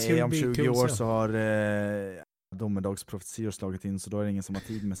 Nej, om 20 år så har domedagsprofetior har slagit in, så då är det ingen som har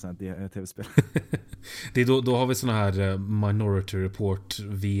tid med sådana här tv-spel. Det är då har vi såna här Minority Report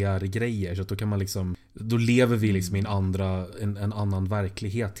VR-grejer, så att då kan man liksom, då lever vi liksom i en annan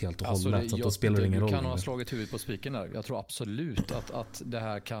verklighet helt och hållet, så att då spelar det ingen roll. Du kan ha slagit huvudet på spiken där. Jag tror absolut att det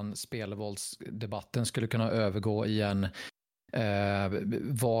här spelvåldsdebatten skulle kunna övergå i en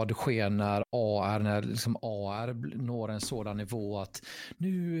vad sker när liksom AR når en sådan nivå att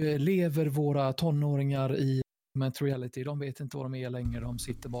nu lever våra tonåringar i augmented reality, de vet inte vad de är längre, de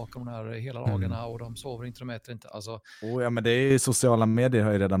sitter bakom de här hela dagarna och de sover inte, de äter inte. Alltså... ja, men det är sociala medier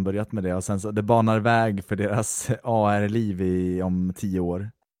har ju redan börjat med det, och sen så det banar väg för deras AR-liv om 10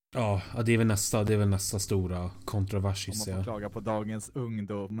 år. Ja, det är väl nästa stora kontrovers. Om man får klaga på dagens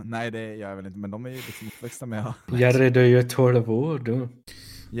ungdom. Nej, det gör jag väl inte, men de är ju liksom uppväxta med. Jerry, du är ju 12 år då.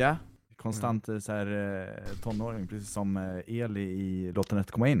 Ja, konstant så här tonåring, precis som Eli i Låt den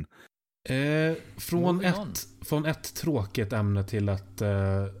ett komma in. Från ett tråkigt ämne till ett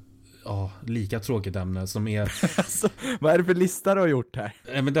lika tråkigt ämne som är... Alltså, vad är det för lista du har gjort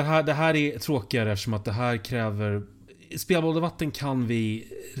här? Men det här är tråkigare eftersom att det här kräver... Spelbolldebatten kan vi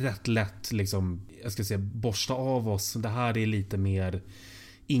rätt lätt liksom, jag ska säga, borsta av oss. Det här är lite mer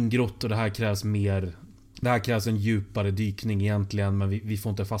ingrott och det här krävs en djupare dykning egentligen, men vi får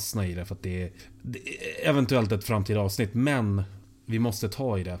inte fastna i det för att det är eventuellt ett framtida avsnitt, men vi måste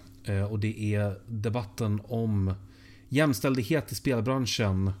ta i det. Och det är debatten om jämställdhet i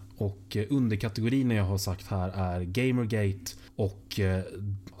spelbranschen, och underkategorierna jag har sagt här är Gamergate och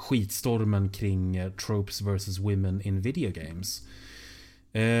skitstormen kring tropes versus women in video games,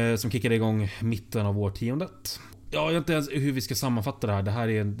 som kickade igång mitten av årtiondet. Ja, jag vet inte ens hur vi ska sammanfatta det här.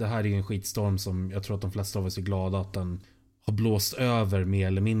 Det här är en skitstorm som jag tror att de flesta av oss är glada att den har blåst över mer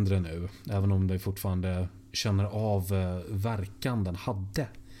eller mindre nu, även om det fortfarande känner av verkan den hade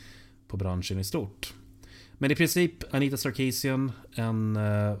på branschen i stort. Men i princip Anita Sarkeesian,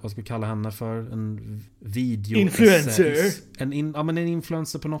 vad ska vi kalla henne för? En video... Influencer! En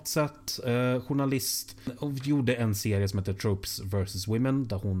influencer på något sätt. Journalist. Och gjorde en serie som heter Tropes vs. Women,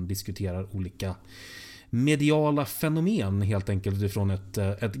 där hon diskuterar olika mediala fenomen helt enkelt utifrån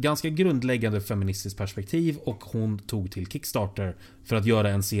ett ganska grundläggande feministiskt perspektiv, och hon tog till Kickstarter för att göra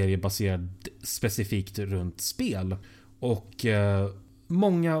en serie baserad specifikt runt spel. Och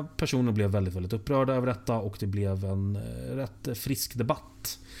många personer blev väldigt, väldigt upprörda över detta, och det blev en rätt frisk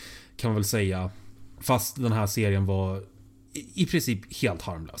debatt kan man väl säga. Fast den här serien var i princip helt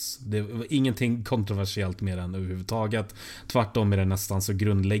harmlös. Det var ingenting kontroversiellt med den överhuvudtaget. Tvärtom är det nästan så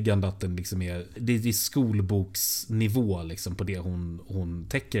grundläggande att den liksom det är skolboksnivå liksom på det hon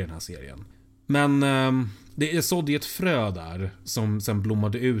täcker i den här serien. Men det sådde ett frö där som sen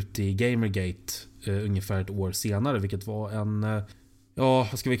blommade ut i Gamergate ungefär ett år senare, vilket var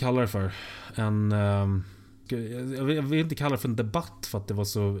vad ska vi kalla det för? Jag vill inte kalla det för en debatt för att det var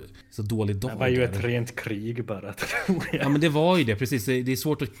så dålig dag. Det var ju ett rent krig bara. Ja, men det var ju det, precis. Det är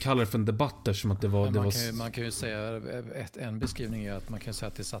svårt att kalla det för en debatt eftersom att det var... Man kan ju säga, en beskrivning är att man kan säga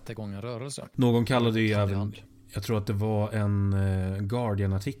att det satte igång en rörelse. Någon kallade ju även... Jag tror att det var en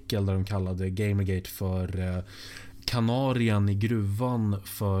Guardian-artikel där de kallade Gamergate för kanarien i gruvan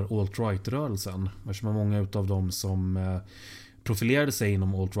för alt-right-rörelsen. Eftersom många utav dem som profilerade sig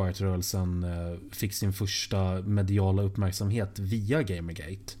inom alt-right-rörelsen fick sin första mediala uppmärksamhet via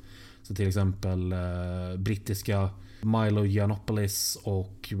Gamergate. Så till exempel brittiska Milo Yiannopoulos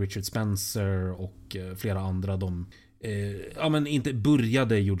och Richard Spencer och flera andra,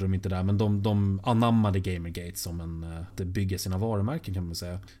 gjorde de inte där, men de anammade Gamergate som det bygger sina varumärken kan man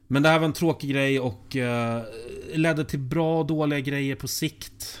säga. Men det här var en tråkig grej och ledde till bra och dåliga grejer på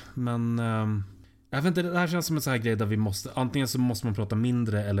sikt, men jag vet inte, det här känns som en sån här grej där vi antingen så måste man prata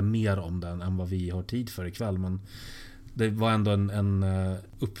mindre eller mer om den än vad vi har tid för ikväll, men det var ändå en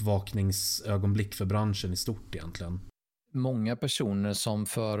uppvakningsögonblick för branschen i stort egentligen. Många personer som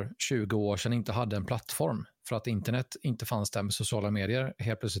för 20 år sedan inte hade en plattform för att internet inte fanns där med sociala medier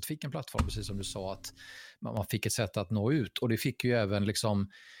helt plötsligt fick en plattform, precis som du sa, att man fick ett sätt att nå ut, och det fick ju även liksom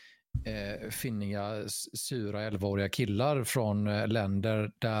finniga, sura 11-åriga killar från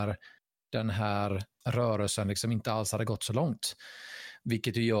länder där den här rörelsen liksom inte alls hade gått så långt.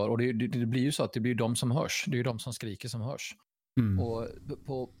 Vilket det gör, och det blir ju så att det blir de som hörs. Det är ju de som skriker som hörs. Mm. Och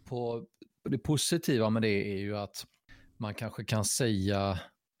på det positiva med det är ju att man kanske kan säga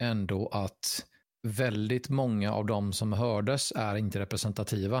ändå att väldigt många av de som hördes är inte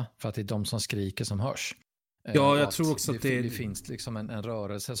representativa, för att det är de som skriker som hörs. Ja, jag tror också att det finns liksom en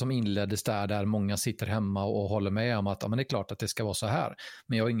rörelse som inleddes där många sitter hemma och håller med om att men det är klart att det ska vara så här.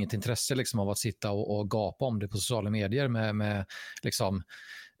 Men jag har inget intresse liksom av att sitta och gapa om det på sociala medier med liksom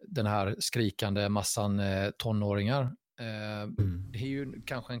den här skrikande massan tonåringar. Det är ju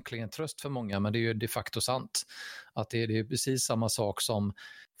kanske en klen tröst för många, men det är ju de facto sant. Att det är precis samma sak som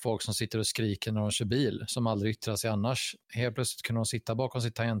folk som sitter och skriker när de kör bil, som aldrig yttrar sig annars. Helt plötsligt kunde de sitta bakom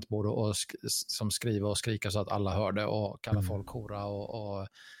sitt tangentbord och som skriva och skrika så att alla hörde och kalla folk hora och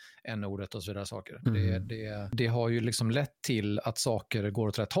n-ordet och så vidare saker. Det har ju liksom lett till att saker går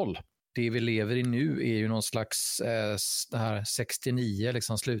åt rätt håll. Det vi lever i nu är ju någon slags det här 69,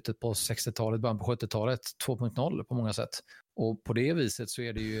 liksom slutet på 60-talet, början på 70-talet, 2.0 på många sätt. Och på det viset så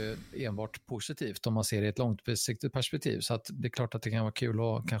är det ju enbart positivt om man ser det i ett långsiktigt perspektiv. Så att det är klart att det kan vara kul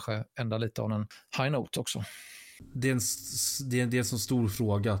att kanske ända lite av en high note också. Det är en så stor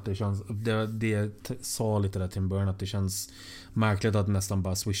fråga att det känns, det sa lite där till en början, att det känns märkligt att nästan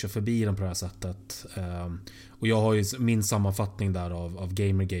bara swisha förbi den på det här sättet. Och jag har ju min sammanfattning där av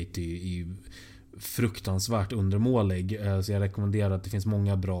Gamergate är fruktansvärt undermålig, så jag rekommenderar att det finns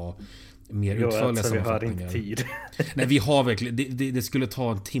många bra mer utförliga sammanfattningar. Vi har inte tid. Nej, vi har verkligen, det skulle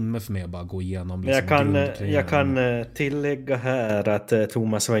ta en timme för mig att bara gå igenom liksom, jag kan tillägga här att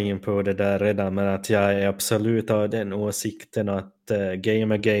Thomas var in på det där redan, men att jag är absolut av den åsikten att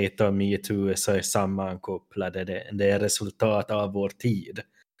Gamergate och MeToo så är sammankopplade. Det är resultat av vår tid.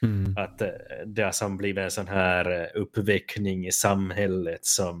 Att det har som blivit en sån här uppväckning i samhället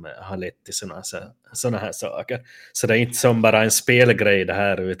som har lett till såna här saker. Så det är inte som bara en spelgrej det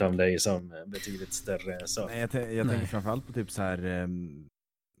här, utan det är som betydligt större så. Nej, jag tänker framförallt på typ så här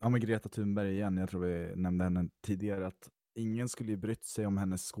med Greta Thunberg igen. Jag tror vi nämnde henne tidigare, att ingen skulle ju brytt sig om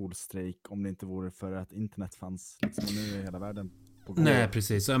hennes skolstrejk om det inte vore för att internet fanns liksom, och nu är hela världen. Nej,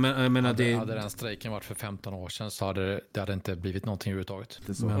 precis. Jag menar, hade den strejken varit för 15 år sedan så hade det inte blivit någonting överhuvudtaget.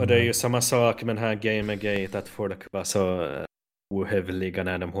 Och det är ju samma sak med den här Gamergate, att folk var så ohövliga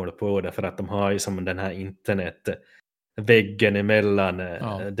när de håller på det, för att de har ju som den här internetväggen emellan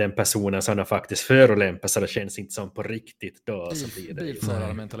den personen som de faktiskt förolämpar, så det känns inte som på riktigt då.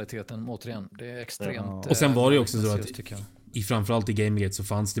 Bilförarmentaliteten, återigen, det är extremt. Och sen var det ju också så att framförallt i Gamergate så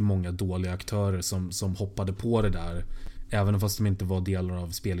fanns det många dåliga aktörer som hoppade på det där. Även fast de inte var delar av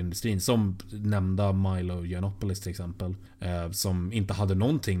spelindustrin. Som nämnda Milo Yiannopoulos till exempel. Som inte hade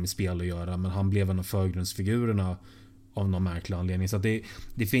någonting med spel att göra. Men han blev en av förgrundsfigurerna av någon märklig anledning. Så att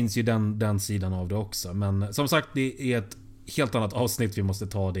det finns ju den sidan av det också. Men som sagt, det är ett helt annat avsnitt vi måste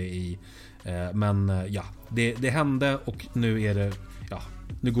ta det i. Men ja, det hände och nu är det... Ja,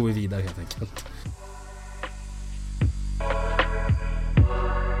 nu går vi vidare helt enkelt.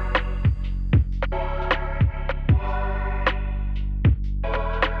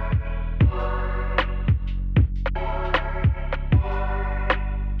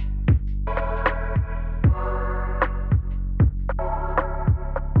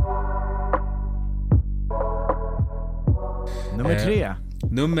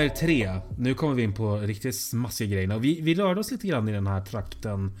 Nummer 3. Nu kommer vi in på riktigt smassiga grejerna. Vi rörde oss lite grann i den här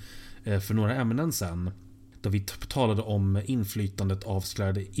trakten för några ämnen sen. Då vi talade om inflytandet av så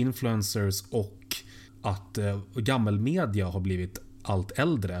kallade influencers och att gammelmedia har blivit allt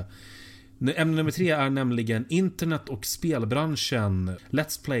äldre. Ämne nummer 3 är nämligen internet och spelbranschen,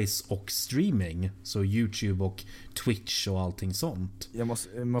 Let's Plays och streaming. Så YouTube och Twitch och allting sånt. Jag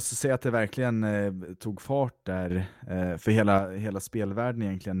måste säga att det verkligen tog fart där för hela spelvärlden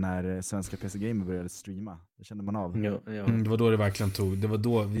egentligen när svenska PC Gamer började streama. Det kände man av. Ja. Det var då det verkligen tog. Det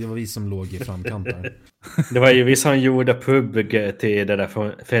var vi som låg i framkant där. Det var ju vi som gjorde PUBG till det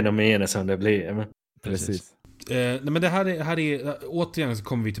där fenomenet som det blev. Precis. Nej, men det här är återigen så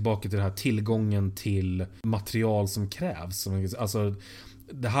kommer vi tillbaka till det här tillgången till material som krävs. Alltså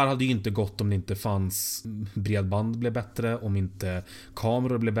det här hade ju inte gått om det inte fanns bredband blev bättre, om inte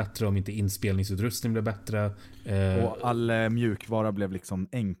kameror blev bättre, om inte inspelningsutrustning blev bättre. Och all mjukvara blev liksom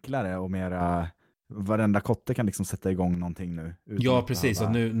enklare och mera, varenda kotte kan liksom sätta igång någonting nu. Ja, precis.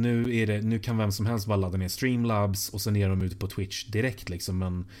 Att nu kan vem som helst bara ladda ner Streamlabs och sen är de ute på Twitch direkt liksom.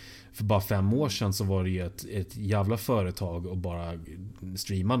 Men för bara 5 år sedan så var det ju ett jävla företag och bara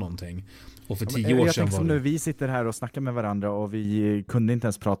streama någonting. Och för 10 år sedan var det... Nu vi sitter här och snackar med varandra och vi kunde inte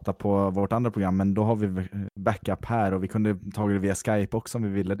ens prata på vårt andra program, men då har vi backup här och vi kunde ta det via Skype också om vi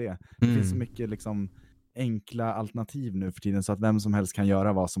ville det. Det finns så mycket liksom enkla alternativ nu för tiden så att vem som helst kan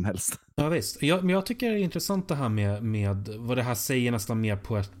göra vad som helst. Ja visst. Men jag tycker det är intressant det här med vad det här säger nästan mer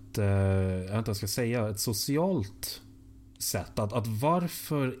på ett jag vet inte vad jag ska säga, ett socialt sätt. Att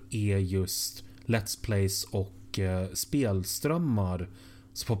varför är just Let's Plays och spelströmmar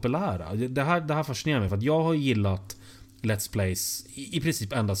så populära? Det här fascinerar mig för att jag har gillat Let's Plays i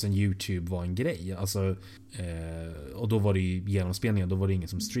princip ända sedan YouTube var en grej. Alltså, och då var det ju genomspelningar, då var det ingen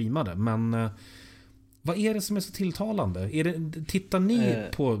som streamade. Men Vad är det som är så tilltalande? Tittar ni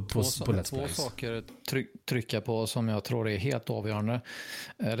på Let's Plays? Två saker trycka på som jag tror är helt avgörande.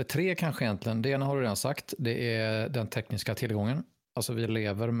 Eller 3 kanske egentligen. Det ena har du redan sagt. Det är den tekniska tillgången. Alltså vi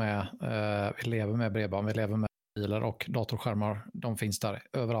lever med bredband, vi lever med bilar och datorskärmar. De finns där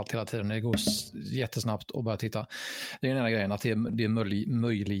överallt hela tiden. Det går jättesnabbt att börja titta. Det är den ena grejen, att det är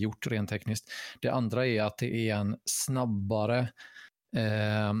möjliggjort rent tekniskt. Det andra är att det är en snabbare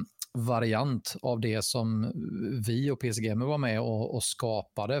variant av det som vi och PC Gamer var med och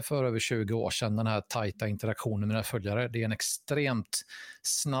skapade för över 20 år sedan, den här tajta interaktionen med mina följare. Det är en extremt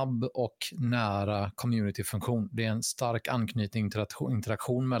snabb och nära community-funktion. Det är en stark anknytning,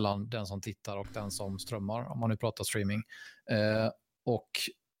 interaktion mellan den som tittar och den som strömmar, om man nu pratar streaming.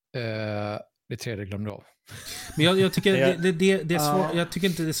 Det tredje glömde jag av. Men jag tycker jag tycker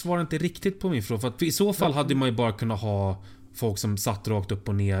inte det svarar inte riktigt på min fråga, för att i så fall hade man ju bara kunnat ha folk som satt rakt upp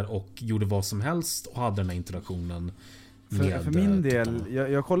och ner och gjorde vad som helst och hade den här interaktionen med för min del,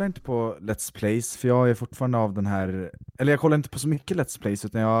 jag kollar inte på Let's Plays, för jag är fortfarande av den här, eller jag kollar inte på så mycket Let's Plays,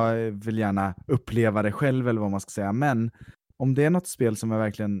 utan jag vill gärna uppleva det själv, eller vad man ska säga. Men om det är något spel som jag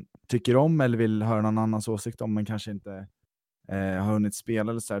verkligen tycker om eller vill höra någon annans åsikt om, men kanske inte har hunnit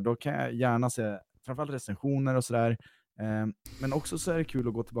spela eller så här, då kan jag gärna se framförallt recensioner och sådär. Men också så är det kul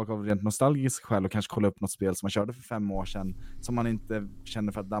att gå tillbaka av rent nostalgisk skäl och kanske kolla upp något spel som man körde för 5 år sedan, som man inte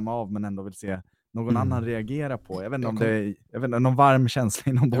känner för att damma av, men ändå vill se någon annan reagera på. Jag vet inte om det är någon varm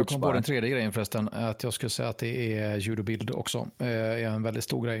känsla inombords. Jag kom på den tredje grejen förresten, att jag skulle säga att det är ljud och bild också. Är en väldigt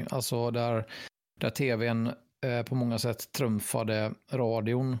stor grej. Alltså där tvn på många sätt trumfade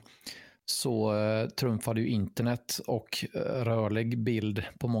radion, så trumfade ju internet och rörlig bild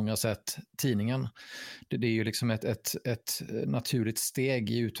på många sätt tidningen. Det är ju liksom ett naturligt steg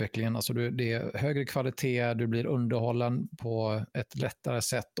i utvecklingen. Alltså det är högre kvalitet, du blir underhållen på ett lättare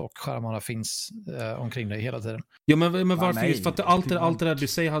sätt och skärmarna finns omkring dig hela tiden. Ja, men varför just, för att allt det där du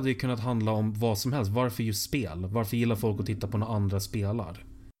säger hade ju kunnat handla om vad som helst. Varför just spel? Varför gillar folk att titta på när andra spelar?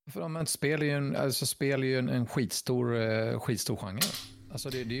 För spel är ju en skitstor genre. Alltså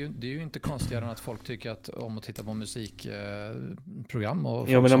det är ju inte konstigare än att folk tycker om att titta på musikprogram.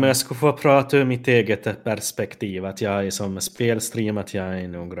 Ja, men om jag skulle få prata ur mitt eget perspektiv, att jag är som spelstream, att jag är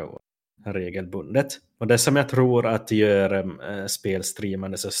några år regelbundet. Och det som jag tror att gör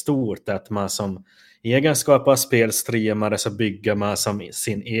spelstreamande så stort är att man som egenskap av spelstreamare så bygger man som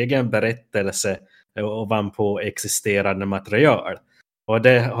sin egen berättelse ovanpå existerande material. Och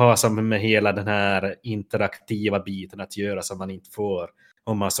det har som med hela den här interaktiva biten att göra, som man inte får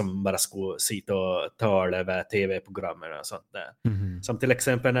om man som bara skulle sitta och tala över tv-programmen och sånt där. Som till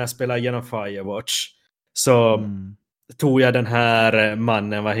exempel när jag spelar genom Firewatch, så tog jag den här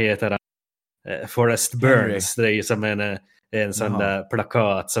mannen, vad heter han? Forrest Burns. Det är ju som en sån där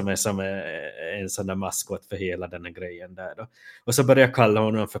plakat som är som en sån där maskot för hela den här grejen där då. Och så började jag kalla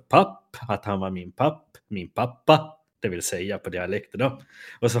honom för papp, att han var min pappa. Det vill säga på dialekt då.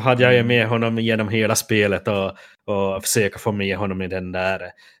 Och så hade jag ju med honom genom hela spelet och försöka få med honom i den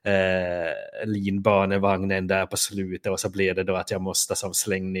där linbanevagnen där på slutet. Och så blev det då att jag måste som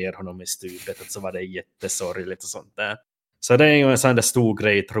slänga ner honom i stupet. Och så var det jättesorgligt och sånt där. Så det är ju en sån där stor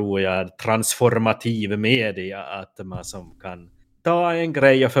grej, tror jag, transformativ media, att man som kan ta en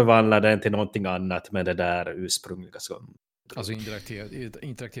grej och förvandla den till någonting annat med det där ursprungliga som. Alltså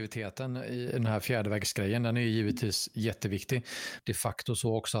interaktiviteten i den här fjärdevägsgrejen, den är ju givetvis jätteviktig. De facto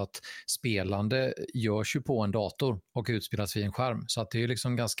så också att spelande görs ju på en dator och utspelas vid en skärm. Så att det är ju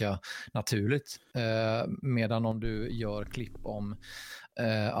liksom ganska naturligt. Medan om du gör klipp om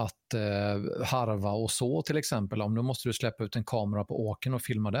att harva och så till exempel, om då måste du släppa ut en kamera på åken och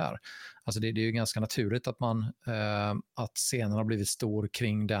filma där. Alltså det är ju ganska naturligt att att scenen har blivit stor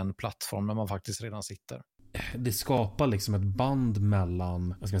kring den plattform där man faktiskt redan sitter. Det skapar liksom ett band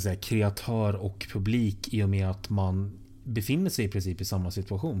mellan, vad ska jag säga, kreatör och publik, i och med att man befinner sig i princip i samma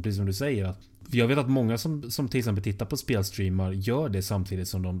situation, precis som du säger. Att, jag vet att många som till exempel tittar på spelstreamar gör det samtidigt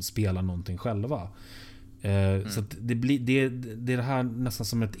som de spelar någonting själva. Så att det är det här nästan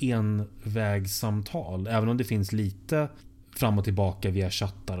som ett envägssamtal, även om det finns lite fram och tillbaka via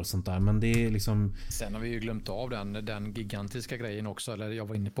chattar och sånt där, men det är liksom. Sen har vi ju glömt av den gigantiska grejen också, eller jag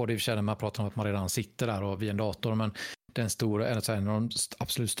var inne på det i och för sig när man pratar om att man redan sitter där och vid en dator, men den stora, en av de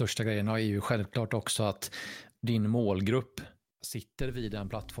absolut största grejerna är ju självklart också att din målgrupp sitter vid den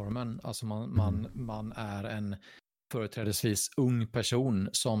plattformen. Alltså man är en företrädesvis ung person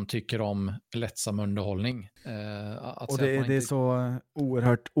som tycker om lättsam underhållning. Och det är så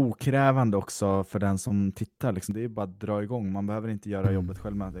oerhört okrävande också för den som tittar. Liksom. Det är bara att dra igång. Man behöver inte göra jobbet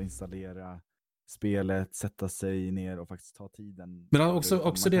själv med att installera spelet, sätta sig ner och faktiskt ta tiden. Men också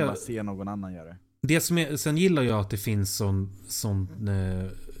man det. Kan bara se någon annan göra det. Det som är, sen gillar jag att det finns sån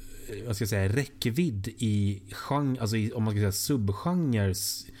vad ska jag säga, räckvidd i alltså om man ska säga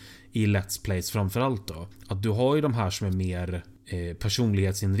subgenres i Let's Plays framförallt då. Att du har ju de här som är mer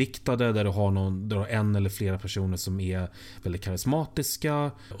personlighetsinriktade, där du har en eller flera personer som är väldigt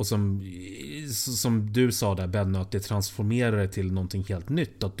karismatiska och som du sa där, Benny, att det transformerar det till någonting helt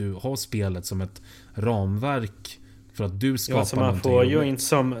nytt, att du har spelet som ett ramverk för att du skapar så man någonting. får ju inte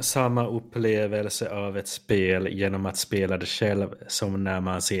som samma upplevelse av ett spel genom att spela det själv som när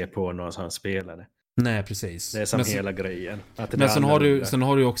man ser på någon som spelar det. Nej, precis. Det är som hela grejen. Men sen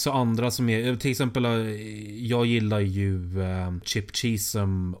har du också andra som är, till exempel, jag gillar ju Chip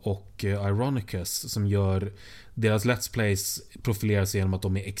Cheesem och Ironicus, som gör deras Let's Plays profilerar sig genom att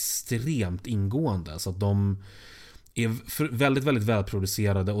de är extremt ingående, så att de är väldigt, väldigt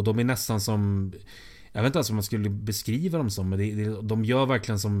välproducerade, och de är nästan som, jag vet inte ens om man skulle beskriva dem som, men de gör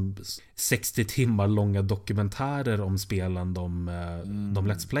verkligen som 60 timmar långa dokumentärer om spelen de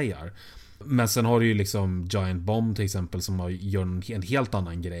Let's Playar. Men sen har du ju liksom Giant Bomb till exempel, som gör en helt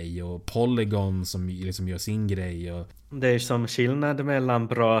annan grej, och Polygon som liksom gör sin grej. Och... Det är som skillnad mellan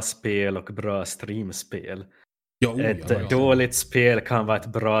bra spel och bra streamspel. Ett dåligt spel kan vara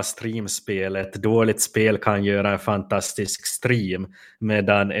ett bra streamspel. Ett dåligt spel kan göra en fantastisk stream,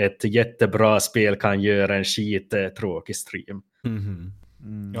 medan ett jättebra spel kan göra en tråkig stream. Mm.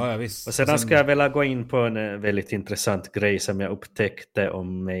 Ja, visst. Och sedan ska jag vilja gå in på en väldigt intressant grej som jag upptäckte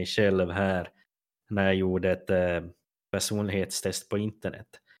om mig själv här när jag gjorde ett personlighetstest på internet.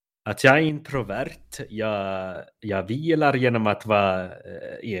 Att jag är introvert, jag vilar genom att vara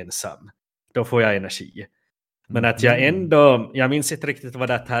ensam. Då får jag energi. Men att jag ändå, jag minns inte riktigt vad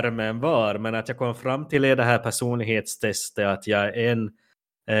det termen var, men att jag kom fram till i det här personlighetstestet att jag är en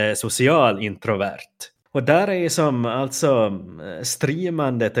social introvert. Och där är som, alltså,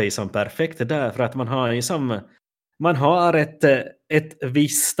 streamandet är som perfekt där, för att man har ett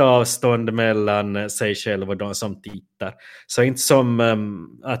visst avstånd mellan sig själv och de som tittar. Så inte som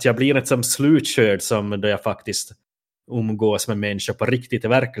att jag blir inte som slutkörd som då jag faktiskt umgås med människor på riktigt i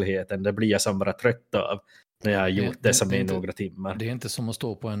verkligheten. Det blir jag som bara trött av när jag har gjort det som i några timmar. Det är inte som att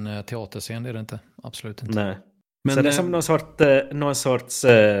stå på en teaterscen, det är det inte. Absolut inte. Nej. Men så det är som någon sorts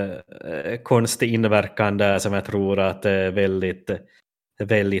konstig inverkan där, som jag tror att är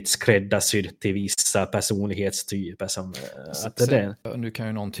väldigt skräddarsydd till vissa personlighetstyper. Nu kan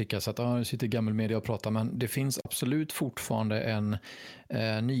ju någon tycka så att nu sitter gammal media och pratar, men det finns absolut fortfarande en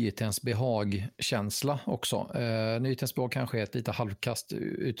nyhetens behag-känsla också. Nyhetens behag kanske är ett lite halvkast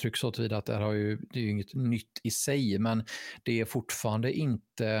uttryck så tillvida att det är ju inget nytt i sig, men det är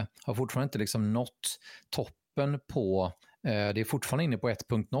har fortfarande inte liksom nått toppen på, det är fortfarande inne på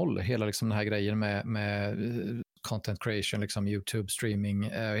 1.0, hela liksom den här grejen med content creation, liksom YouTube, streaming,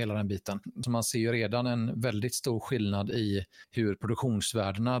 hela den biten. Så man ser ju redan en väldigt stor skillnad i hur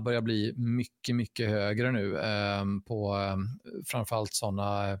produktionsvärdena börjar bli mycket, mycket högre nu på framförallt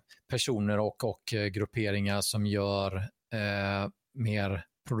sådana personer och grupperingar som gör mer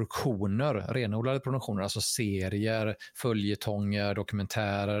produktioner, renodlade produktioner, alltså serier, följetonger,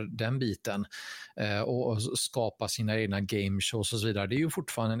 dokumentärer, den biten, och skapa sina egna gameshows och så vidare. Det är ju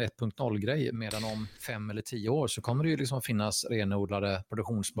fortfarande en 1.0-grej, medan om 5 eller 10 år så kommer det ju liksom finnas renodlade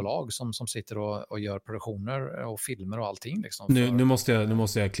produktionsbolag som sitter och gör produktioner och filmer och allting. Liksom nu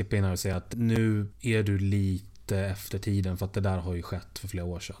måste jag klippa in här och säga att nu är du lite efter tiden, för att det där har ju skett för flera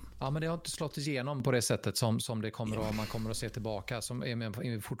år sedan. Ja, men det har inte slått igenom på det sättet som det kommer att, man kommer att se tillbaka, som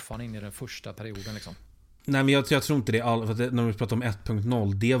är fortfarande inne i den första perioden liksom. Nej, men jag tror inte det är för när vi pratar om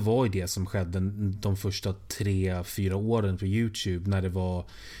 1.0, det var ju det som skedde de första 3-4 åren på YouTube, när det var,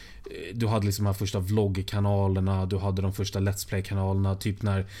 du hade liksom de här första vloggkanalerna, du hade de första Let's Play-kanalerna, typ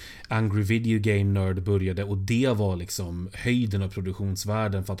när Angry Video Game Nerd började, och det var liksom höjden av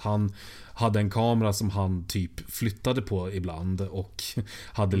produktionsvärden, för att han hade en kamera som han typ flyttade på ibland och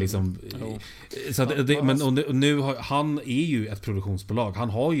hade liksom så att nu han är ju ett produktionsbolag, han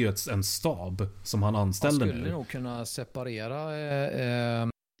har ju en stab som han anställde nu. Man skulle nog kunna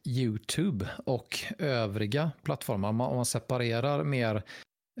separera YouTube och övriga plattformar, om man separerar mer.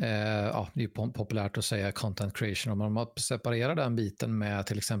 Det är ju populärt att säga content creation, om man separerar den biten med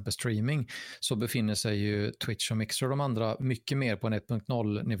till exempel streaming, så befinner sig ju Twitch och Mixer och de andra mycket mer på en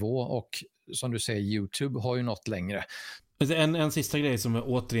 1.0 nivå, och som du säger, YouTube har ju nått längre. En sista grej som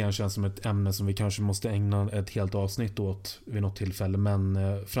återigen känns som ett ämne som vi kanske måste ägna ett helt avsnitt åt vid något tillfälle, men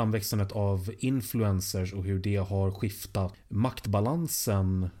framväxandet av influencers och hur det har skiftat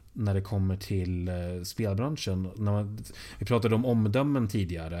maktbalansen när det kommer till spelbranschen. Vi pratade om omdömen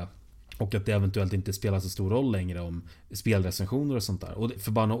tidigare, Och att det eventuellt inte spelar så stor roll längre om spelrecensioner och sånt där. Och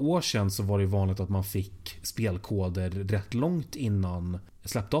för bara några år sedan så var det vanligt att man fick spelkoder rätt långt innan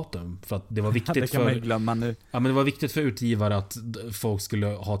släppdatum. För att det var viktigt det kan man ju glömma nu. Ja, men det var viktigt för utgivare att folk skulle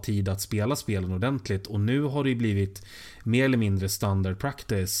ha tid att spela spelen ordentligt. Och nu har det ju blivit mer eller mindre standard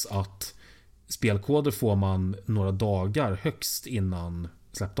practice att spelkoder får man några dagar högst innan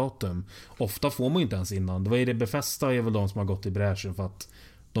släppdatum. Ofta får man ju inte ens innan. Det var ju det Bethesda är väl de som har gått i bräschen för att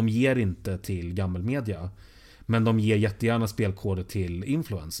de ger inte till gammelmedia. Men de ger jättegärna spelkoder till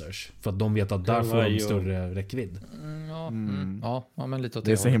influencers. För att de vet att där får de större räckvidd. Ja, men lite åt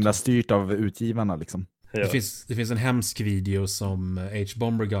det är så himla styrt av utgivarna liksom. Ja. Det finns en hemsk video som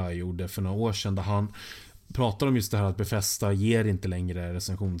H-Bomber Guy gjorde för några år sedan där han pratar om just det här att Bethesda ger inte längre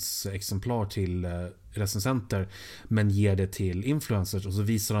recensionsexemplar till recensenter men ger det till influencers, och så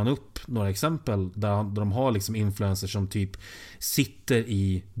visar han upp några exempel där de har liksom influencers som typ sitter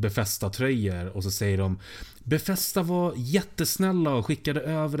i Bethesda-tröjor och så säger de: Bethesda var jättesnälla och skickade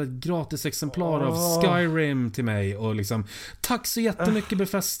över ett gratis exemplar av Skyrim till mig, och liksom tack så jättemycket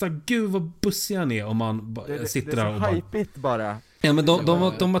Bethesda, gud vad bussiga ni är. Och man sitter där och bara hypigt bara. Ja, men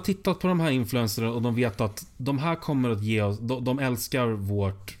de har tittat på de här influencerna och de vet att de här kommer att ge oss, de älskar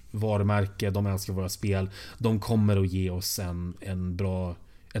vårt varumärke, de älskar våra spel, de kommer att ge oss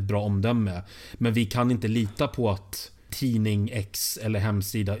ett bra omdöme. Men vi kan inte lita på att tidning X eller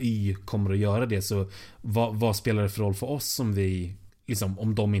hemsida Y kommer att göra det, så vad spelar det för roll för oss om vi liksom,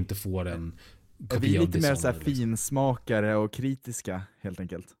 om de inte får en kopia? Vi är lite mer så här liksom finsmakare och kritiska helt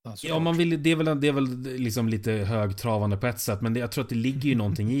enkelt. Ja, man vill, det är väl liksom lite högtravande på ett sätt, men jag tror att det ligger ju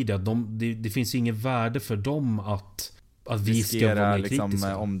någonting i det att det finns ju inget värde för dem att vi ska vara mer liksom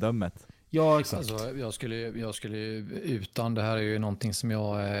kritiska. Omdömet. Ja, exakt. Alltså, jag skulle utan, det här är ju någonting som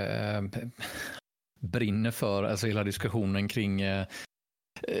jag brinner för, alltså hela diskussionen kring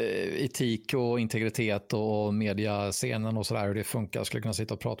etik och integritet och mediascenen och sådär, hur det funkar. Jag skulle kunna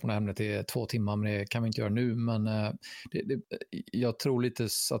sitta och prata om det här ämnet i 2 timmar, men det kan vi inte göra nu. Men jag tror lite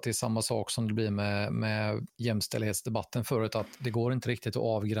att det är samma sak som det blir med jämställdhetsdebatten förut, att det går inte riktigt att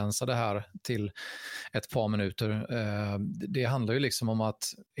avgränsa det här till ett par minuter. Det handlar ju liksom om att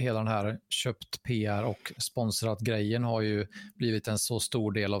hela den här köpt PR och sponsrat grejen har ju blivit en så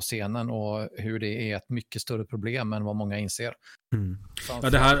stor del av scenen, och hur det är ett mycket större problem än vad många inser. Ja,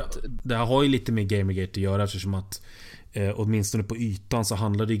 det här har ju lite med Gamergate att göra, eftersom att åtminstone på ytan så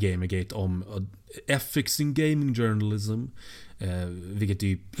handlade ju Gamergate om ethics in gaming journalism, vilket det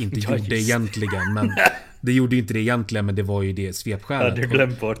ju inte gjorde egentligen, men det gjorde ju inte det egentligen, men det var ju det svepskälet. Ja, du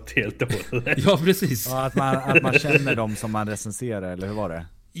glömt bort helt och hållet. Ja, precis. Ja, att man känner dem som man recenserar, eller hur var det?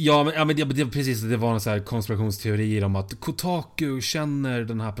 Ja, men det precis, det var en så här konspirationsteorier om att Kotaku känner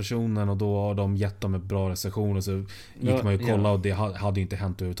den här personen och då har de gett dem ett bra recension, och så gick man ju kolla och det hade ju inte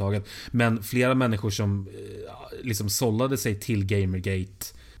hänt överhuvudtaget. Men flera människor som liksom sållade sig till Gamergate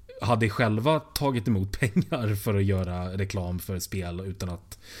hade själva tagit emot pengar för att göra reklam för spel utan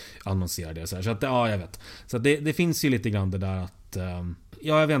att annonsera det. Så att ja, jag vet. Så det finns ju lite grann det där att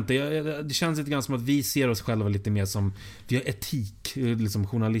ja, jag vet inte. Det känns lite grann som att vi ser oss själva lite mer som vi har etik, liksom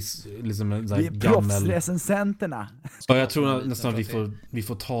journalist, liksom vi är proffsrecensenterna. Ja, jag tror nästan att vi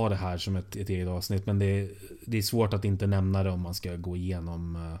får ta det här som ett eget avsnitt, men det är svårt att inte nämna det om man ska gå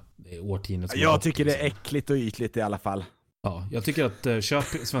igenom årtiondet. Jag tycker det är äckligt och ytligt i alla fall. Ja, jag tycker att köp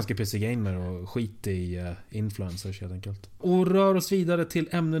svenska PC Gamer och skit i influencers helt enkelt. Och rör oss vidare till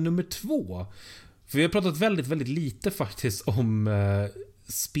ämne nummer 2. För vi har pratat väldigt, väldigt lite faktiskt om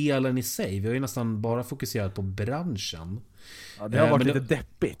spelen i sig. Vi har ju nästan bara fokuserat på branschen. Ja, det har varit lite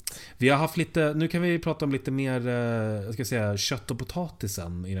deppigt. Vi har haft lite, nu kan vi prata om lite mer, jag ska säga, kött och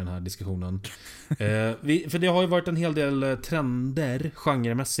potatisen i den här diskussionen. För det har ju varit en hel del trender,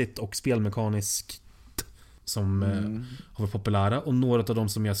 genremässigt och spelmekaniskt, som har varit populära. Och några av dem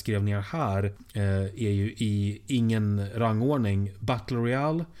som jag skrev ner här är ju i ingen rangordning: Battle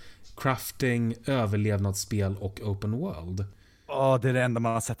Royale, crafting, överlevnadsspel och open world. Ja, det är det enda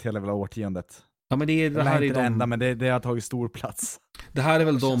man har sett hela årtiondet. Ja, men det här är inte det enda, men det har tagit stor plats. Det här är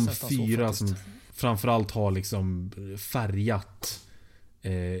väl de 4 som framförallt har liksom färgat.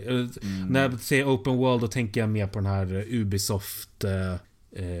 När jag säger open world, då tänker jag mer på den här Ubisoft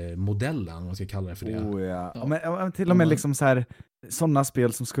modellen, om man ska kalla det för det. Ja. Men till och med liksom så här, sådana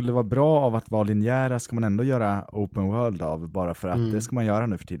spel som skulle vara bra av att vara linjära ska man ändå göra open world av, bara för att det ska man göra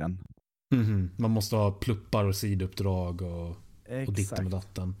nu för tiden. Man måste ha pluppar och sidouppdrag och ditten med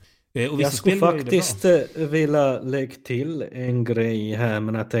datten. Och jag skulle faktiskt vilja lägga till en grej här,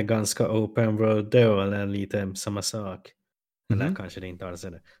 men att det är ganska open world då, eller lite samma sak. Eller kanske det inte alls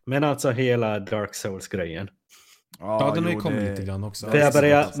är det. Men alltså hela Dark Souls-grejen. Ja, den har ju kommit lite grann också. För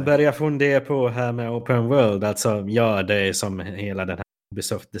jag börjar fundera på här med Open World. Alltså, ja, det är som hela den här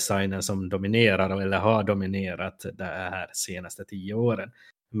Ubisoft-designen som dominerar eller har dominerat det här senaste 10 åren.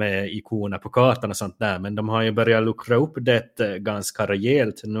 Med ikoner på kartan och sånt där. Men de har ju börjat luckra upp det ganska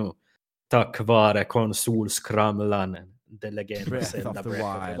rejält nu. Tack vare konsolskramlan The Legend of Zelda Breath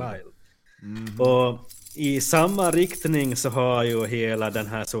of the Wild. Och i samma riktning så har ju hela den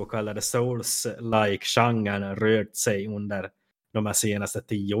här så kallade Souls-like-genren rört sig under de här senaste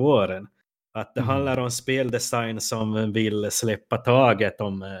 10 åren. Att det handlar om speldesign som vill släppa taget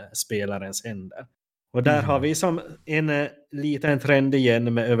om spelarens händer. Och där har vi som en liten trend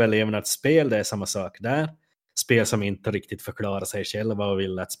igen med överlevnadsspel. Det är samma sak där. Spel som inte riktigt förklarar sig själva och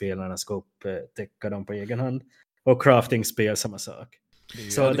vill att spelarna ska upptäcka dem på egen hand. Och crafting-spel samma sak.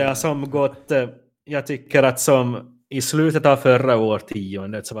 Så det har som gått... Jag tycker att som i slutet av förra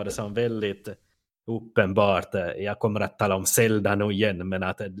årtiondet så var det som väldigt uppenbart. Jag kommer att tala om Zelda nu igen, men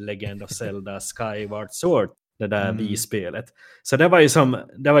att Legend of Zelda Skyward Sword, det där Wii-spelet. Så det var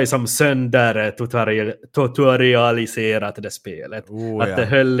ju som sönder tutorialiserat det spelet. Att det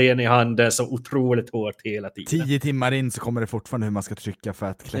höll en i handen så otroligt hårt hela tiden. 10 timmar in så kommer det fortfarande hur man ska trycka för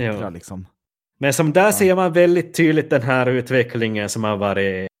att klättra liksom. Men som där ser man väldigt tydligt den här utvecklingen som har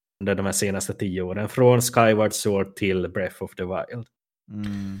varit under de här senaste 10 åren. Från Skyward Sword till Breath of the Wild.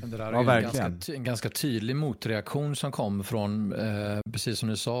 Det där är en ganska tydlig motreaktion som kom från, precis som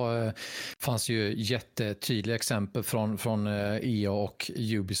du sa, fanns ju jättetydliga exempel från EA och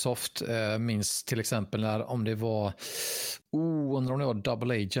Ubisoft. Minns till exempel om det var undrar om det var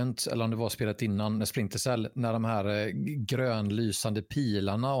Double Agent eller om det var spelet innan Splinter Cell, när de här grönlysande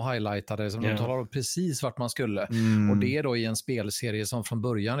pilarna och highlightade som de talade precis vart man skulle. Och det är då i en spelserie som från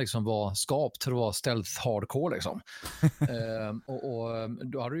början liksom var skapt för att vara stealth hardcore liksom. och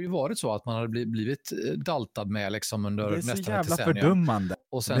då hade det ju varit så att man hade blivit daltad med liksom under nästan ett decennium. Det är så jävla fördummande.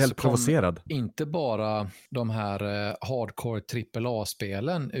 Och sen helt provocerad. Inte bara de här hardcore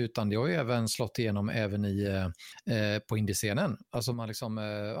AAA-spelen, utan det har ju även slått igenom även på indiescenen. Alltså man liksom,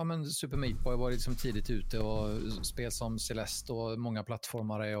 Super Meat Boy var liksom tidigt ute och spel som Celeste och många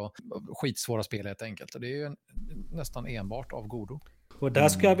plattformar och skitsvåra spel helt enkelt. Och det är ju nästan enbart av godo. Och där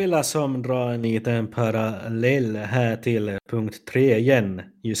ska jag vilja som dra en liten parallell här till punkt 3 igen.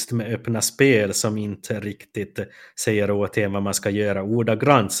 Just med öppna spel som inte riktigt säger åt en vad man ska göra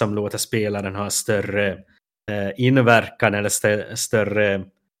ordagrant, som låter spelaren ha större inverkan eller större...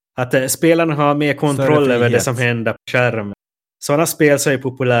 Att spelarna har mer kontroll över det som händer på skärmen. Sådana spel så är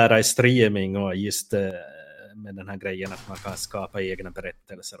populära i streaming och just med den här grejen att man kan skapa egna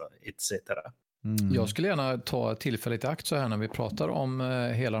berättelser etc. Jag skulle gärna ta tillfället i akt så här när vi pratar om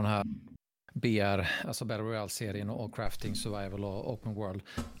hela den här BR, alltså Battle Royale-serien och Crafting, Survival och Open World,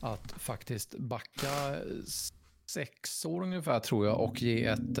 att faktiskt backa 6 år ungefär tror jag och ge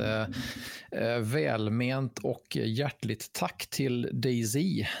ett välment och hjärtligt tack till DayZ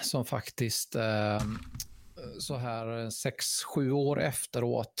som faktiskt så här 6-7 år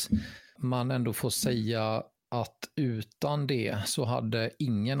efteråt man ändå får säga att utan det så hade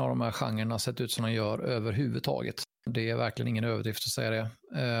ingen av de här genrerna sett ut som de gör överhuvudtaget. Det är verkligen ingen överdrift att säga det.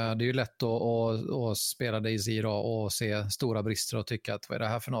 Det är ju lätt att spela DayZ idag och se stora brister och tycka att vad är det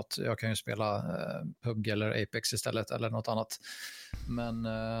här för något? Jag kan ju spela PUBG eller Apex istället eller något annat. Men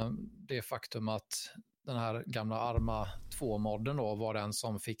det faktum att den här gamla Arma 2-modden då var den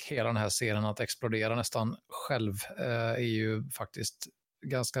som fick hela den här serien att explodera nästan själv är ju faktiskt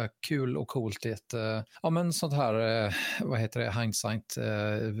ganska kul och coolt i ett sånt här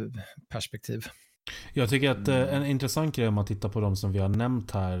hindsight-perspektiv. Jag tycker att en intressant grej om man tittar på de som vi har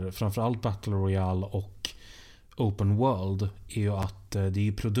nämnt här, framförallt Battle Royale och Open World, är ju att det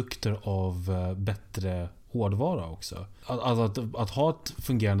är produkter av bättre hårdvara också. Att ha ett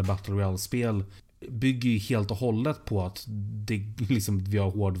fungerande Battle Royale-spel bygger ju helt och hållet på att liksom, vi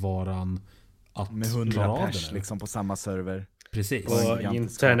har hårdvaran att med 100 pers liksom på samma server. Precis. Och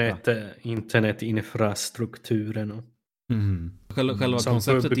internetinfrastrukturen. Själva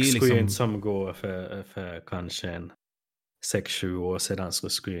konceptet är ju liksom... inte som går för kanske en 6-7 år sedan så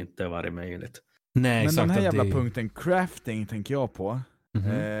skulle inte vara möjligt. Nej, men exakt, den här jävla punkten crafting tänker jag på.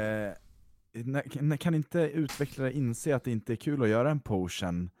 Kan inte utvecklare inse att det inte är kul att göra en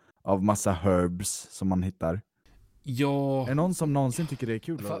potion av massa herbs som man hittar? Ja. Är det någon som någonsin tycker det är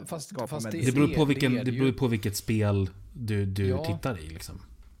kul att skapa medicin? Det beror på vilket spel du tittar i liksom.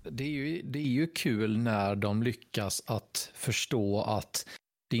 Det är ju kul när de lyckas att förstå att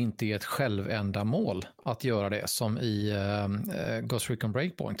det inte är ett självändamål att göra det, som i Ghost Recon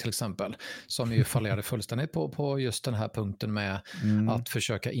Breakpoint till exempel, som ju fallerade fullständigt på just den här punkten med att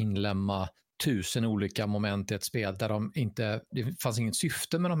försöka inlämna 1000 olika moment i ett spel där det fanns inget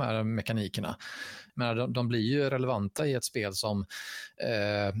syfte med de här mekanikerna. Men de blir ju relevanta i ett spel som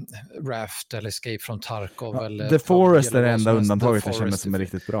Raft eller Escape from Tarkov. Ja, eller The Forest är det eller enda undantaget jag The känner Forest. som är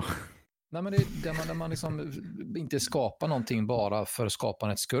riktigt bra. Nej, men det är där man liksom inte skapar någonting bara för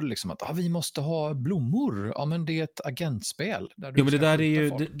skapandets skull. Liksom att vi måste ha blommor. Ja, men det är ett agentspel. Där Jo, men det där är ju...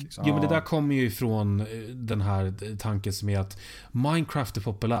 folk, liksom. Jo, men det där kommer ju ifrån den här tanken som är att Minecraft är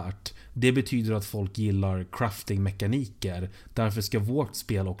populärt. Det betyder att folk gillar crafting-mekaniker. Därför ska vårt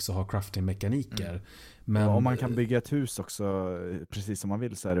spel också ha crafting-mekaniker. Men om man kan bygga ett hus också precis som man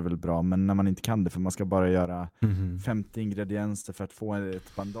vill så är det väl bra, men när man inte kan det för man ska bara göra 50 ingredienser för att få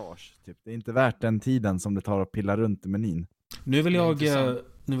ett bandage typ. Det är inte värt den tiden som det tar att pilla runt i menyn. Nu vill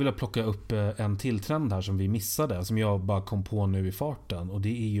jag plocka upp en till trend här som vi missade, som jag bara kom på nu i farten, och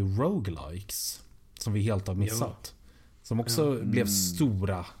det är ju roguelikes som vi helt har missat. Som också blev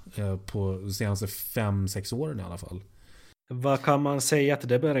stora på de senaste 5-6 åren i alla fall. Vad kan man säga att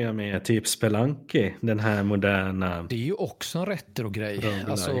det börjar med? Typ Spelunky, den här moderna... Det är ju också en retro-grej.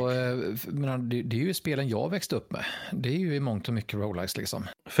 Alltså, det är ju spelen jag växte upp med. Det är ju i mångt och mycket roguelikes liksom.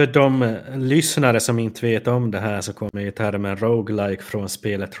 För de lyssnare som inte vet om det här så kommer ju termen roguelike från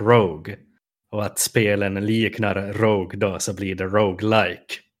spelet Rogue. Och att spelen liknar Rogue då så blir det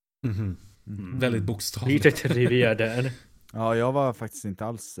roguelike. Väldigt bokstavligt. Lite trivia där. Ja, jag var faktiskt inte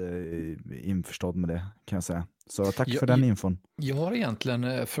alls införstådd med det kan jag säga. Så tack för den infon. Jag har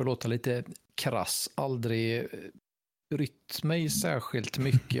egentligen, för att låta lite krass, aldrig brytt mig särskilt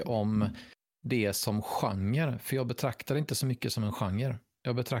mycket om det som genre. För jag betraktar inte så mycket som en genre.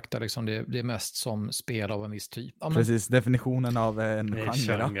 Jag betraktar liksom det mest som spel av en viss typ. Ja, men... Precis, definitionen av en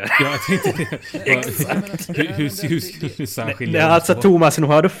genre. Ja, jag tänkte hur särskilt. Nej, alltså Thomas, nu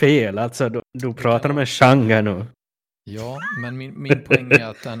har du fel. Alltså, du pratar om en genre nu. Ja, men min poäng är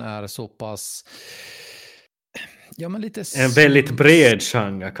att den är så pass... Ja, men lite... En väldigt bred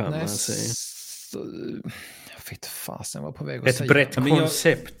genre kan man säga. Fitt fasen var på väg att ett säga. brett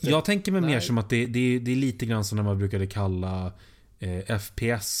koncept. Jag tänker mig mer som att det är lite grann som när man brukade kalla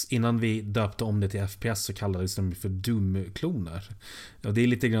FPS. Innan vi döpte om det till FPS så kallades de för Doom-kloner. Och det är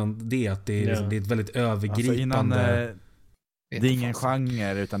lite grann det att det är ett väldigt övergripande... Alltså innan, det är ingen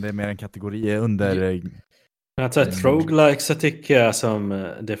genre utan det är mer en kategori under... Alltså ett roguelike så tycker jag som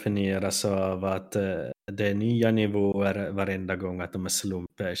definieras av att det är nya nivåer varenda gång, att de är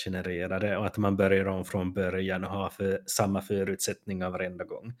slumpgenererade och att man börjar om från början och har samma förutsättningar varenda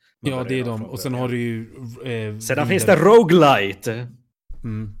gång. Ja, det är de. Och sen har du ju... Sedan finns det roguelite.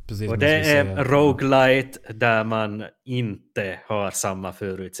 Precis, och det är roguelite där man inte har samma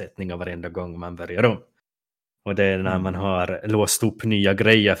förutsättningar varenda gång man börjar om. Och det är när man har låst upp nya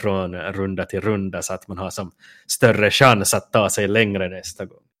grejer från runda till runda så att man har som större chans att ta sig längre nästa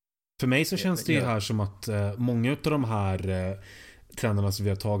gång. För mig så känns det ju här som att många av de här trenderna som vi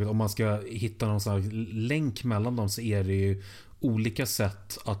har tagit, om man ska hitta någon sån här länk mellan dem, så är det ju olika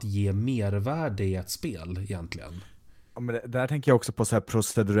sätt att ge mervärde i ett spel egentligen. Ja, men där tänker jag också på så här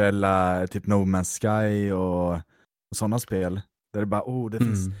procedurella typ No Man's Sky och sådana spel. Där det bara, det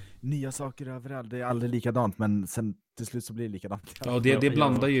finns nya saker överallt. Det är aldrig likadant, men sen till slut så blir det likadant. Ja, det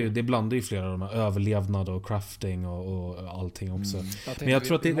blandar ju flera av de här, överlevnad och crafting och allting också. Men jag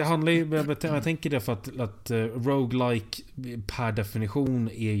tror att det handlar ju, jag tänker det för att roguelike per definition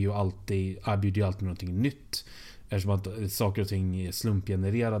är ju alltid, erbjuder ju alltid någonting nytt. Eftersom att saker och ting är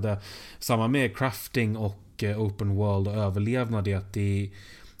slumpgenererade. Samma med crafting och open world och överlevnad är att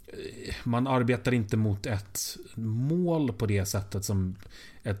man arbetar inte mot ett mål på det sättet som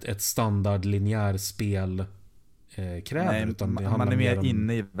ett standard linjär spel kräver. Nej, utan man är mer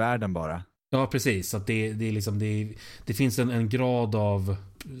inne i världen bara. Ja, precis. Att det är liksom, det finns en grad av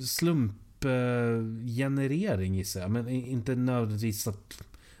slumpgenerering i sig. Men inte nödvändigtvis att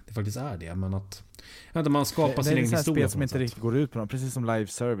det faktiskt är det. Men att man skapar sin egen historia. Det är spel som inte riktigt går ut på något. Precis som live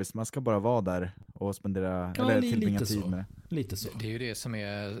service. Man ska bara vara där och spendera eller tillbringa tid med. Lite så. Det är ju det som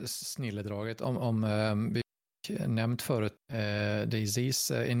är snilledraget. Om vi nämnt förut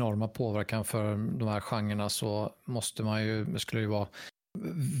DayZs enorma påverkan för de här genrerna, så måste man ju, skulle det vara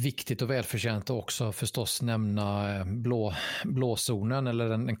viktigt och välförtjänt att också förstås nämna blåzonen eller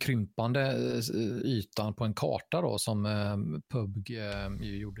den krympande ytan på en karta då, som PUBG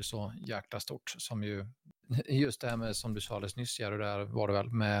ju gjorde så jäkla stort, som ju just det här med, som du sa alldeles nyss, och där var det väl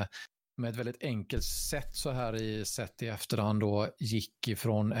med ett väldigt enkelt sätt så här sett i efterhand då gick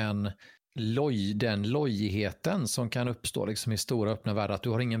ifrån den lojigheten som kan uppstå liksom i stora öppna världar, att du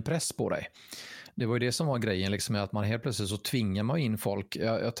har ingen press på dig. Det var ju det som var grejen, liksom, att man helt plötsligt så tvingar man in folk.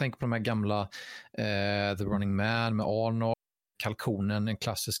 Jag tänker på de här gamla The Running Man med Arnold, kalkonen, den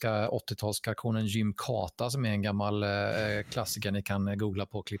klassiska 80-talskalkonen Jim Kata som är en gammal klassiker ni kan googla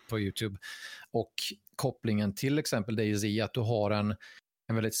på, klipp på YouTube. Och kopplingen till exempel DayZ, att du har en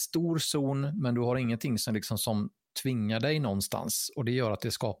väldigt stor zon, men du har ingenting som liksom som tvingar dig någonstans, och det gör att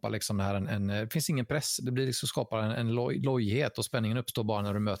det skapar liksom här det finns ingen press, det blir liksom skapar en lojhet, och spänningen uppstår bara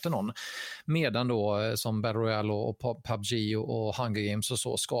när du möter någon. Medan då som Battle Royale och PUBG och Hunger Games och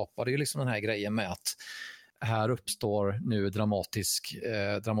så skapar det ju liksom den här grejen med att här uppstår nu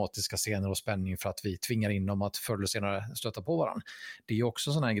dramatiska scener och spänning för att vi tvingar in dem att förr eller senare stöta på varandra. Det är ju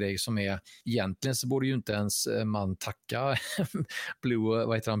också sån här grej som är, egentligen så borde ju inte ens man tacka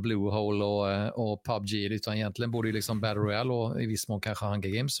Bluehole och PUBG, utan egentligen borde ju liksom Battle Royale och i viss mån kanske Hunger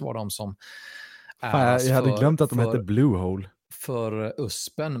Games var de som jag hade glömt att de hette Bluehole. För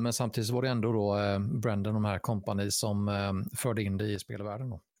USPen, men samtidigt var det ändå då Brendan och de här kompani som förde in det i spelvärlden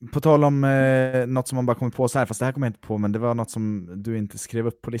då. På tal om något som man bara kommer på så här, fast det här kommer jag inte på, men det var något som du inte skrev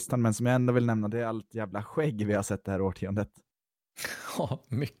upp på listan, men som jag ändå vill nämna, det är allt jävla skägg vi har sett det här årtiondet. Ja,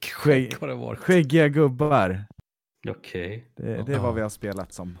 mycket skägg har det varit. Skäggiga gubbar. Okej. Det är vad vi har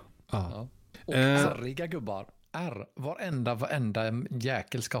spelat som. Ja. Och arga gubbar. Varenda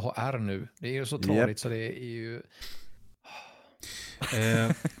jäkel ska ha R nu. Det är ju så tråkigt så det är ju...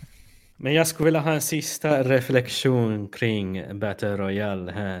 Men jag skulle vilja ha en sista reflektion kring Battle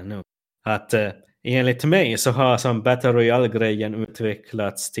Royale här nu. Att enligt mig så har som Battle Royale-grejen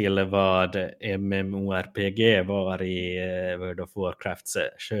utvecklats till vad MMORPG var i World of Warcrafts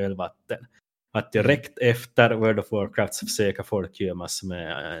kölvatten. Att direkt efter World of Warcraft försöker folk göra massor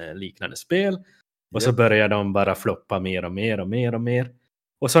med liknande spel. Och så börjar de bara floppa mer och mer och mer och mer.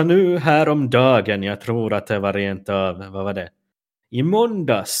 Och så nu här om dagen, jag tror att det var rent av, vad var det? I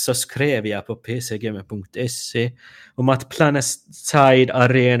måndags så skrev jag på pcgamer.se om att Planetside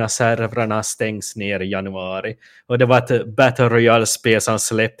Arena-servrarna stängs ner i januari. Och det var ett Battle Royale-spel som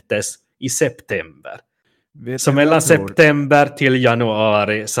släpptes i september. Så mellan september till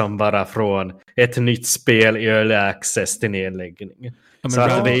januari som bara från ett nytt spel i Early Access till nedläggning. Ja, så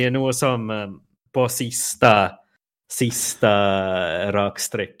att det är nog som på sista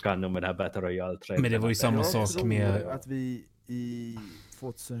raksträckan med det här Battle Royale. Men det var ju samma sak med... Att vi i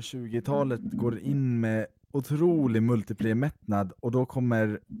 2020-talet går in med otrolig multiplayer-mättnad, och då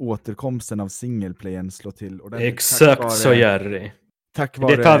kommer återkomsten av singleplayern slå till. Exakt så, Jerry. Tack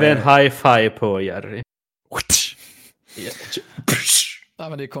vare... Det tar vi en high-five på, Jerry. Ja,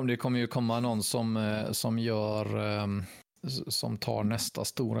 men det kommer ju komma någon som gör... som tar nästa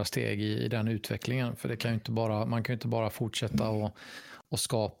stora steg i den utvecklingen. För det kan ju inte bara, man kan ju inte bara fortsätta och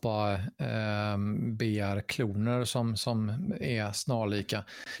skapa BR-kloner som är snarlika.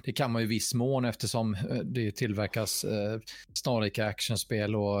 Det kan man ju viss mån, eftersom det tillverkas snarlika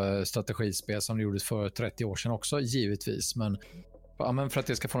actionspel och strategispel som det gjordes för 30 år sedan också, givetvis. Men för att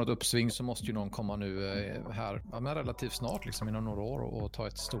det ska få något uppsving så måste ju någon komma nu här relativt snart, liksom inom några år, och ta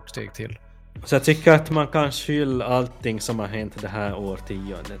ett stort steg till. Så jag tycker att man kan skylla allting som har hänt det här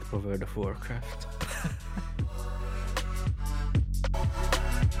årtiondet på World of Warcraft.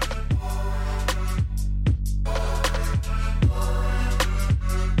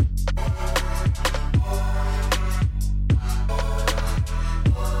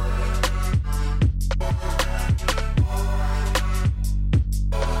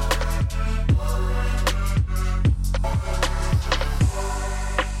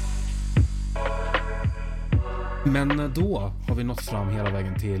 Men då har vi nått fram hela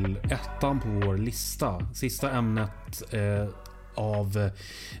vägen till ettan på vår lista. Sista ämnet av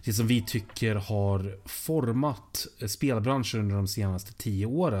det som vi tycker har format spelbranschen under de senaste 10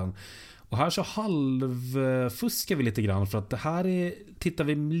 åren. Och här så halvfuskar vi lite grann, för att det här tittar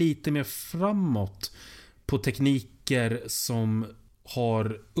vi lite mer framåt på tekniker som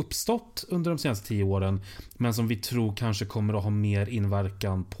har uppstått under de senaste 10 åren, men som vi tror kanske kommer att ha mer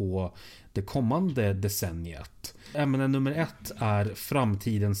inverkan på det kommande decenniet. Ämne nummer 1 är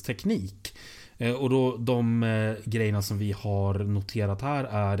framtidens teknik. Och då de grejerna som vi har noterat här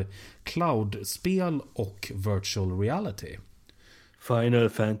är cloud-spel och virtual reality. Final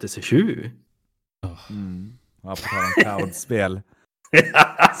Fantasy 7. Ja, på tal om cloud-spel.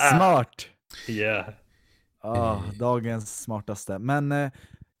 Smart! Ja. Dagens smartaste. Men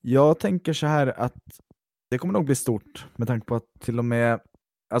jag tänker så här att det kommer nog bli stort, med tanke på att till och med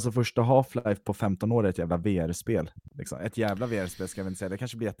första Half-Life på 15 år är ett jävla VR-spel. Liksom. Ett jävla VR-spel ska vi inte säga. Det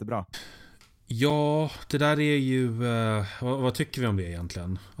kanske blir jättebra. Ja, det där är ju... vad tycker vi om det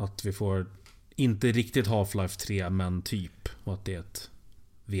egentligen? Att vi får inte riktigt Half-Life 3, men typ. Och att det är ett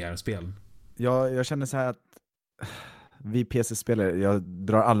VR-spel. Ja, jag känner så här att vi PC-spelare, jag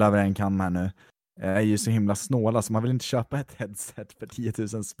drar alla över en kam här nu. är ju så himla snåla, så man vill inte köpa ett headset för 10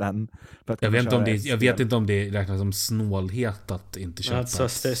 000 spänn. För att jag vet inte om det räknas som snålhet att inte köpa. Alltså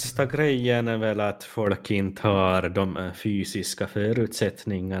största grejen är väl att folk inte har de fysiska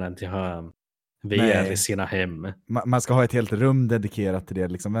förutsättningarna att ha VR i sina hem. Man ska ha ett helt rum dedikerat till det.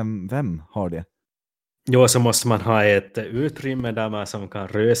 Liksom. Vem har det? Jo, så måste man ha ett utrymme där man som kan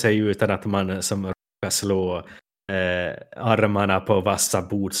röra sig utan att man som råkar slå armarna på vassa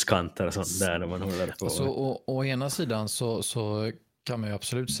bordskanter och sånt där när man håller på. Alltså, å ena sidan så kan man ju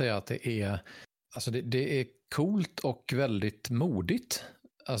absolut säga att det är coolt och väldigt modigt.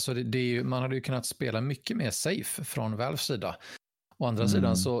 Alltså man hade ju kunnat spela mycket mer safe från Valves sida. Å andra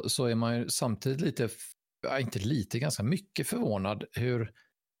sidan så är man ju samtidigt ganska mycket förvånad hur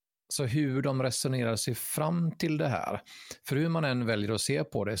de resonerar sig fram till det här. För hur man än väljer att se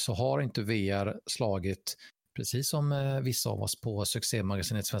på det så har inte VR slagit, precis som vissa av oss på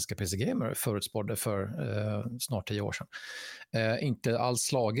succémagasinet Svenska PC Gamer förutspådde för snart 10 år sedan. Inte alls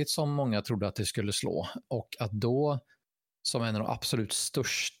slagit som många trodde att det skulle slå. Och att då, som en av de absolut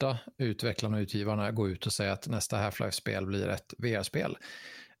största utvecklarna och utgivarna, gå ut och säga att nästa Half-Life-spel blir ett VR-spel.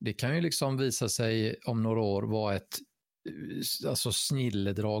 Det kan ju liksom visa sig om några år vara ett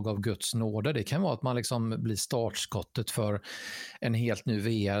snilledrag av Guds nåde. Det kan vara att man liksom blir startskottet för en helt ny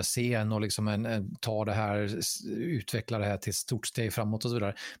VR-scen och liksom utvecklar det här till ett stort steg framåt och så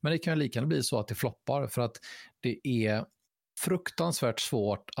vidare. Men det kan ju lika gärna bli så att det floppar, för att det är fruktansvärt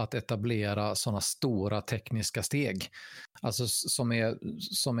svårt att etablera sådana stora tekniska steg. Alltså som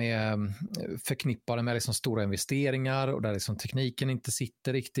är förknippade med liksom stora investeringar och där liksom tekniken inte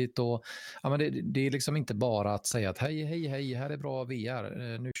sitter riktigt. Och, men det är liksom inte bara att säga att hej, här är bra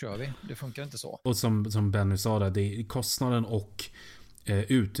VR, nu kör vi. Det funkar inte så. Och som Benny sa där, det är kostnaden och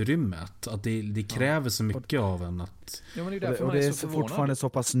utrymmet. Att det kräver så mycket av en att... Ja, men det är så fortfarande så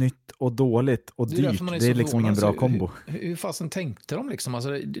pass nytt och dåligt och dyrt. Det är liksom ingen bra kombo. Hur fasen tänkte de liksom? Alltså,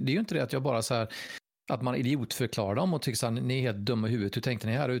 det är ju inte det att jag bara så här, att man idiotförklarar dem och tycker att ni är helt dumma i huvudet, hur tänkte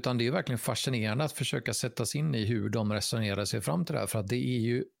ni här? Utan det är ju verkligen fascinerande att försöka sätta sig in i hur de resonerar sig fram till det här. För att det är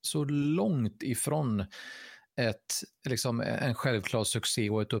ju så långt ifrån en självklar succé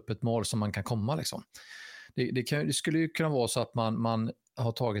och ett öppet mål som man kan komma liksom. Det skulle ju kunna vara så att man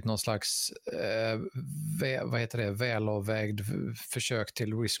har tagit någon slags välavvägd försök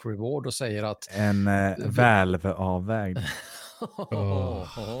till risk-reward och säger att... En välavvägd.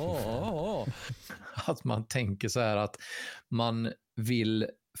 Att man tänker så här att man vill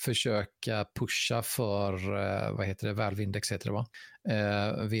försöka pusha för Valve Index heter det va?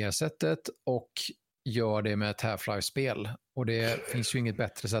 VR-sättet och gör det med ett Half-Life-spel. Och det finns ju inget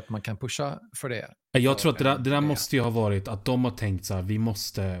bättre sätt man kan pusha för det. Jag tror att det där måste ju ha varit att de har tänkt så här, vi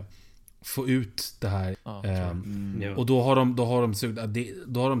måste få ut det här. Och då har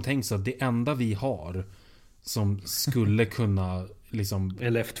de tänkt så att det enda vi har som skulle kunna liksom...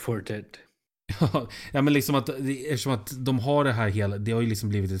 Left 4 Dead. Ja, men liksom eftersom att de har det här det har ju liksom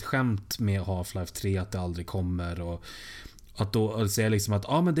blivit ett skämt med Half-Life 3 att det aldrig kommer, och att då säga liksom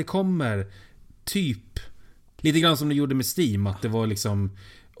att men det kommer typ lite grann som de gjorde med Steam, att det var liksom,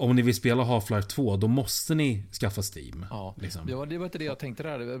 om ni vill spela Half-Life 2 då måste ni skaffa Steam. Ja, liksom. det var inte det jag tänkte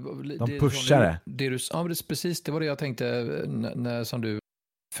där. De pushar det. Precis, det var det jag tänkte när som du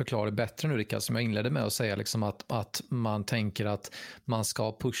förklarade bättre nu, Rickard, som jag inledde med att säga liksom att man tänker att man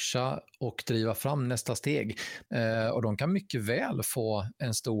ska pusha och driva fram nästa steg. Och de kan mycket väl få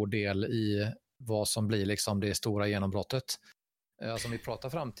en stor del i vad som blir liksom det stora genombrottet. Alltså om vi pratar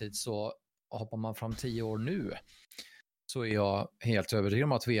framtid, så hoppar man fram 10 år nu, så är jag helt övertygad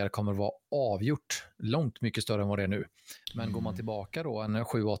om att VR kommer vara avgjort långt mycket större än vad det är nu. Men går man tillbaka då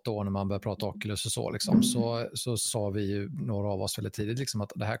 7-8 år när man börjar prata Oculus och så liksom, så sa vi ju, några av oss väldigt tidigt liksom,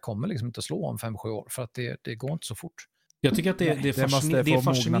 att det här kommer liksom inte slå om 5-7 år, för att det går inte så fort. Jag tycker att det är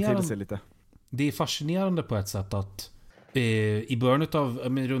fascinerande. Sig lite. Det är fascinerande på ett sätt att i början av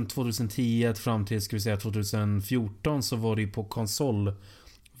runt 2010 fram till 2014 så var det ju på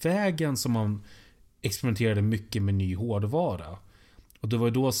konsolvägen som man experimenterade mycket med ny hårdvara. Och det var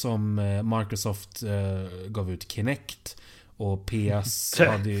ju då som Microsoft gav ut Kinect, och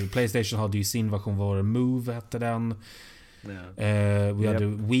PlayStation hade ju sin version, var Move hette den. Vi hade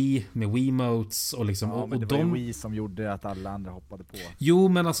Wii med Wiimotes och liksom, men det var ju Wii som gjorde att alla andra hoppade på. Jo,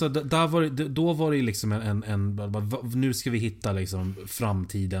 men alltså då var det liksom nu ska vi hitta liksom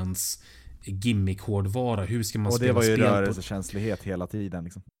framtidens gimmick-hårdvara. Hur ska man spela spel? Och det var ju rörelsekänslighet hela tiden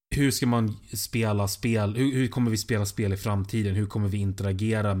liksom. Hur ska man spela spel? Hur kommer vi spela spel i framtiden? Hur kommer vi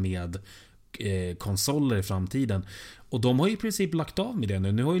interagera med konsoler i framtiden. Och de har ju i princip lagt av med det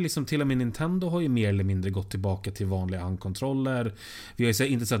nu. Nu har ju liksom till och med Nintendo har ju mer eller mindre gått tillbaka till vanliga handkontroller. Vi har ju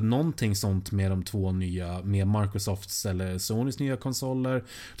inte sett någonting sånt med de 2 nya, med Microsofts eller Sonys nya konsoler.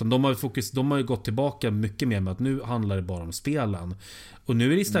 Utan de har ju gått tillbaka mycket mer med att nu handlar det bara om spelen. Och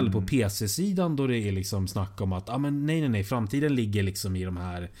nu är det istället på PC-sidan då det är liksom snack om att men nej, framtiden ligger liksom i de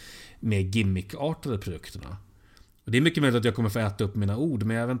här med gimmick-artade produkterna. Och det är mycket möjligt att jag kommer få äta upp mina ord,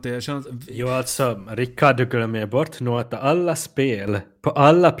 men jag vet inte, jag känner... Jo, alltså, Rickard, du glömmer bort nu att alla spel på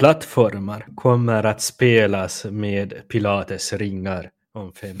alla plattformar kommer att spelas med Pilates ringar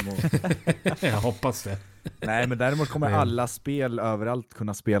om 5 år. Jag hoppas det. Nej, men däremot kommer alla spel överallt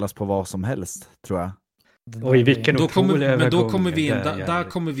kunna spelas på vad som helst, tror jag. Oj, vilken då kommer vi in, där, där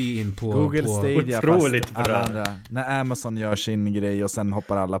kommer vi in på Google Stadia, otroligt fast bra. alla andra. När Amazon gör sin grej och sen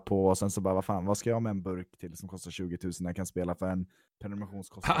hoppar alla på och sen så bara, vad ska jag med en burk till som kostar 20 000 när jag kan spela för en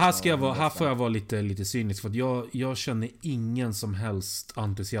prenumerationskostnad? Här får jag vara lite cynisk, för att jag känner ingen som helst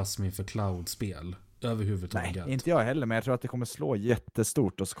entusiasm inför cloud-spel överhuvudtaget. Nej, inte jag heller, men jag tror att det kommer slå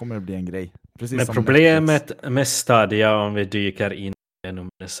jättestort och så kommer det bli en grej. Precis men som problemet Netflix. med Stadia, om vi dyker in genom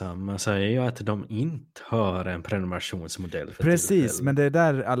detsamma, så är ju att de inte har en prenumerationsmodell för Precis, tillfället. men det är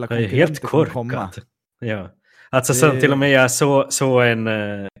där alla Det är helt konkurrenter kommer komma. korkat. Ja. Alltså som till och med jag så en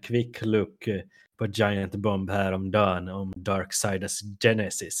quick look på Giant Bomb här om dagen om Darksiders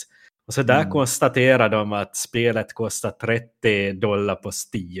Genesis. Och så där konstaterar de att spelet kostar $30 på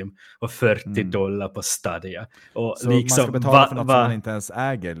Steam och $40 på Stadia. Och så liksom, man ska betala för något som man inte ens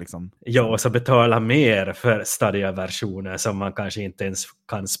äger liksom. Ja, och så betala mer för Stadia-versioner som man kanske inte ens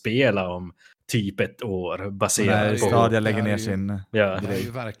kan spela om typ ett år baserat på... Stadia lägger ner sin Det är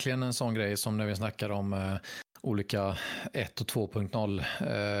ju verkligen en sån grej som när vi snackar om olika 1 och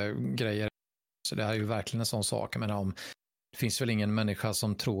 2.0 grejer. Så det här är ju verkligen en sån sak. Men det finns väl ingen människa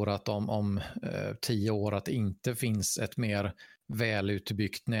som tror att om 10 år att det inte finns ett mer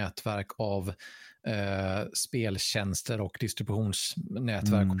välutbyggt nätverk av speltjänster och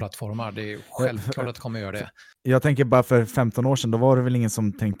distributionsnätverk och plattformar. Det är självklart att det kommer göra det. Jag tänker bara för 15 år sedan, då var det väl ingen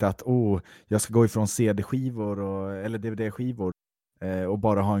som tänkte att jag ska gå ifrån CD-skivor eller DVD-skivor och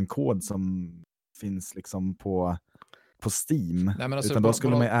bara ha en kod som finns liksom på Steam. Nej, men alltså, utan då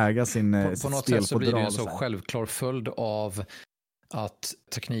skulle man äga sin på något sätt så blir det en så självklar följd av att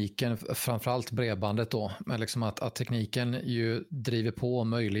tekniken, framförallt bredbandet då, men liksom att tekniken ju driver på och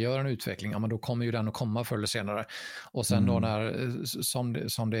möjliggör en utveckling, men då kommer ju den att komma förr eller senare. Och sen då när,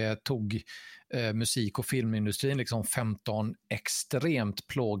 som det tog musik- och filmindustrin liksom 15 extremt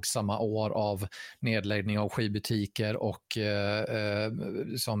plågsamma år av nedläggning av skivbutiker och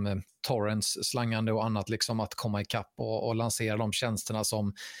som torrents slangande och annat, liksom att komma ikapp och lansera de tjänsterna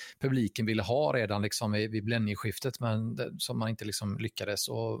som publiken ville ha redan liksom vid millennieskiftet, men som man inte liksom lyckades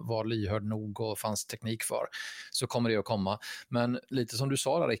och var lyhörd nog och fanns teknik för, så kommer det att komma. Men lite som du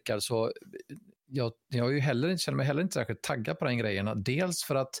sa där, Rickard, så jag känner mig heller inte särskilt taggad på den grejen. Dels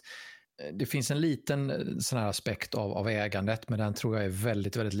för att det finns en liten sån här aspekt av ägandet, men den tror jag är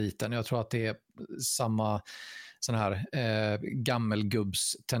väldigt, väldigt liten. Jag tror att det är samma sån här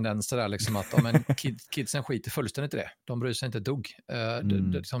gammelgubbs-tendenser där, liksom att kidsen skiter fullständigt i det. De bryr sig inte ett dugg.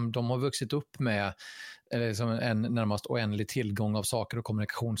 De har vuxit upp med liksom en närmast oändlig tillgång av saker och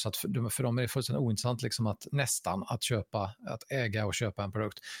kommunikation, så att för dem är det fullständigt ointressant liksom att äga och köpa en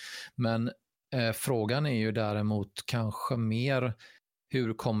produkt. Men frågan är ju däremot kanske mer,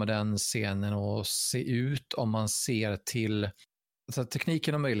 hur kommer den scenen att se ut om man ser till så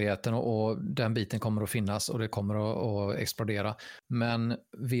tekniken och möjligheten, och den biten kommer att finnas och det kommer att explodera. Men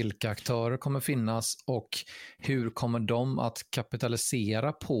vilka aktörer kommer finnas och hur kommer de att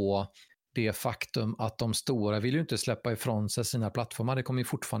kapitalisera på det faktum att de stora vill ju inte släppa ifrån sig sina plattformar. Det kommer ju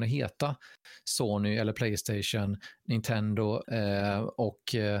fortfarande heta Sony eller PlayStation, Nintendo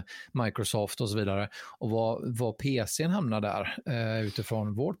och Microsoft och så vidare. Och vad PC:n hamnar där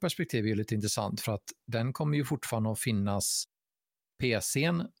utifrån vårt perspektiv är ju lite intressant, för att den kommer ju fortfarande att finnas,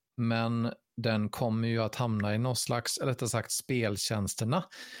 PC:n, men den kommer ju att hamna i någon slags, eller rättare sagt speltjänsterna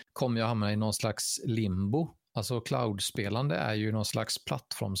kommer ju att hamna i någon slags limbo. Alltså cloud-spelande är ju någon slags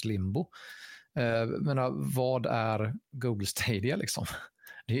plattformslimbo. Men vad är Google Stadia liksom?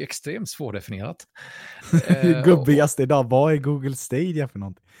 Det är extremt svårdefinierat. Gubbigast idag, vad är Google Stadia för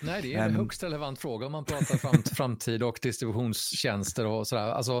någonting? Nej, det är en högst relevant fråga om man pratar framtid och distributionstjänster och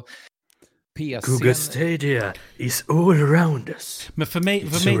sådär. Alltså, Google Stadia is all around us. Men för mig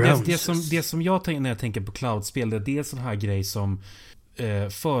det som jag tänker när jag tänker på cloudspel, det är en sån här grej som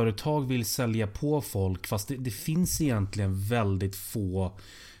företag vill sälja på folk, fast det finns egentligen väldigt få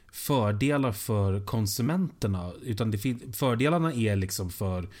fördelar för konsumenterna, utan fördelarna är liksom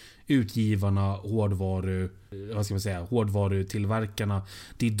för utgivarna, hårdvarutillverkarna.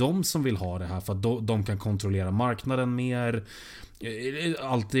 Det är de som vill ha det här för att de kan kontrollera marknaden mer.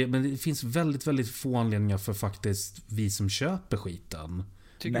 Men det finns väldigt, väldigt få anledningar för faktiskt vi som köper skiten.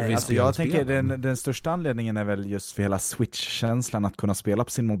 Nej, alltså jag tänker den största anledningen är väl just för hela Switch-känslan att kunna spela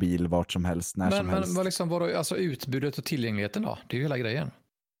på sin mobil vart som helst, när som helst. Men liksom alltså utbudet och tillgängligheten då? Det är ju hela grejen.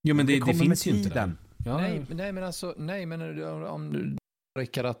 Jo, men det finns ju inte där. Ja. Nej, men om du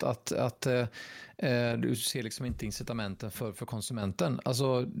Rickard, att du ser liksom inte incitamenten för konsumenten.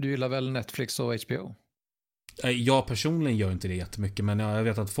 Alltså, du gillar väl Netflix och HBO? Jag personligen gör inte det jättemycket, men jag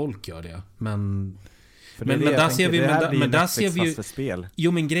vet att folk gör det. Men där ser vi ju spel.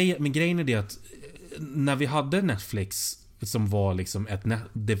 Jo, men grejen är det att när vi hade Netflix som var liksom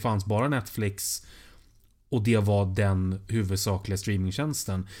det fanns bara Netflix och det var den huvudsakliga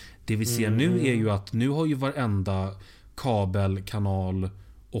streamingtjänsten. Det vi ser nu är ju att nu har ju varenda kabelkanal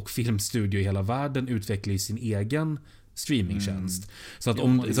och filmstudio i hela världen utvecklar sin egen streamingtjänst. Så att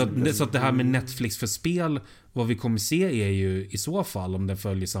det här med Netflix för spel, vad vi kommer se är ju i så fall, om den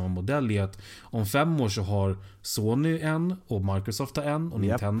följer samma modell, är att om 5 år så har Sony en och Microsoft har en och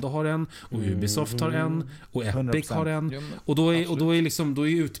Nintendo har en och Ubisoft har en och Epic 100%. Har en. Och då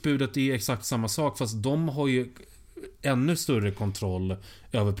är utbudet i exakt samma sak, fast de har ju ännu större kontroll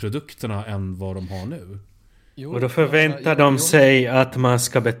över produkterna än vad de har nu. Och då förväntar de sig att man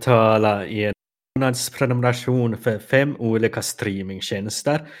ska betala i en månadsprenumeration för 5 olika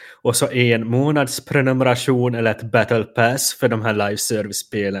streamingtjänster och så 1 månadsprenumeration eller ett battle pass för de här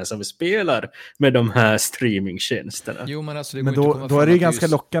live-service-spelen som vi spelar med de här streamingtjänsterna. Jo, men alltså, men då är det ju ganska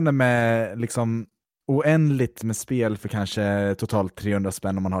lockande med liksom oändligt med spel för kanske totalt 300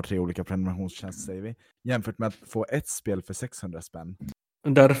 spänn om man har 3 olika prenumerationstjänster, säger vi, jämfört med att få ett spel för 600 spänn.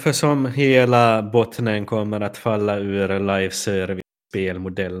 Därför som hela bottnen kommer att falla ur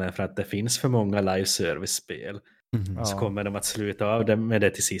live-service-spelmodellen, för att det finns för många live-service-spel. Så kommer de att sluta av det med det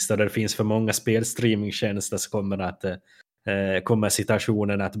till sist. Och där det finns för många spelstreamingtjänster så kommer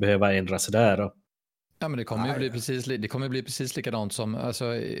situationen att behöva ändras där. Ja, men det kommer ju bli precis likadant som, alltså,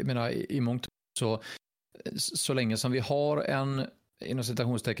 jag menar, i mångt så länge som vi har en, inom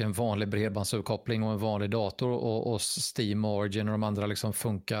citationstecken, vanlig bredbandsuppkoppling och en vanlig dator och Steam och Origin och de andra liksom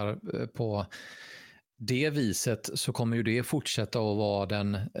funkar på det viset, så kommer ju det fortsätta att vara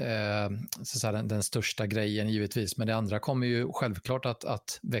den största grejen givetvis. Men det andra kommer ju självklart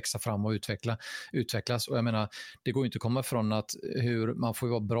att växa fram och utvecklas. Och jag menar, det går ju inte att komma från att man får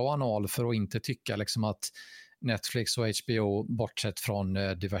ju vara bra anal för att inte tycka liksom att Netflix och HBO, bortsett från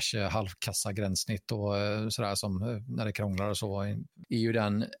diverse halvkassa gränssnitt och sådär som när det krånglar och så, är ju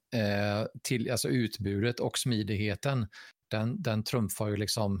den alltså utbudet och smidigheten, den trumfar ju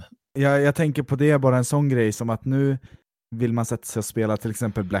liksom. Jag tänker på det, bara en sån grej som att nu vill man sätta sig och spela till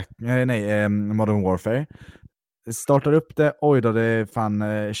exempel Modern Warfare. Startar upp det, oj då, det är fan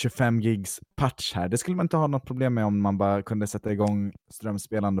 25 gigs patch här. Det skulle man inte ha något problem med om man bara kunde sätta igång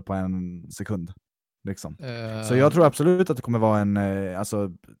strömspelande på 1 sekund. Liksom. Så jag tror absolut att det kommer vara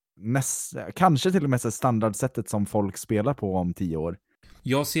kanske till och med standardsättet som folk spelar på om 10 år.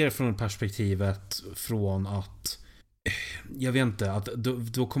 Jag ser från perspektivet från att jag vet inte, att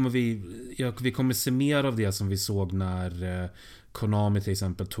då kommer vi kommer se mer av det som vi såg när Konami till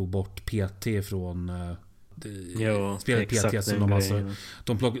exempel tog bort PT från spelet PT som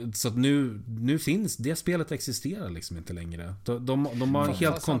så att nu finns det spelet, existerar liksom inte längre. De har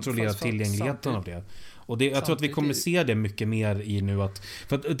helt kontrollerat tillgängligheten av det. Och jag tror att vi kommer se det mycket mer i nu att,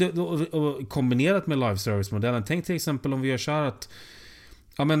 för att kombinerat med live service-modellen. Tänk till exempel om vi gör så här att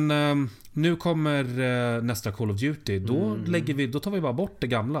nu kommer nästa Call of Duty, då tar vi bara bort det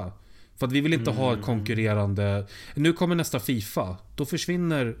gamla. För att vi vill inte ha konkurrerande. Nu kommer nästa FIFA, då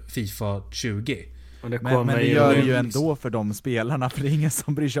försvinner FIFA 20. Men det gör ju ändå för de spelarna, för det är ingen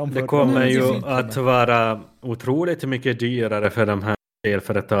som bryr sig om. Det kommer ju att vara otroligt mycket dyrare för de här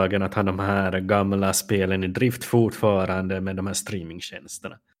spelföretagen att ha de här gamla spelen i drift fortfarande med de här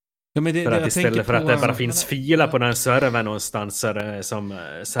streamingtjänsterna. Ja, men för att istället för att det bara finns filer på den servern någonstans som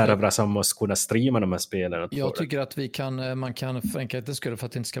servrar som måste kunna streama de här spelen. Jag tycker att man kan för enkelhetens skull, för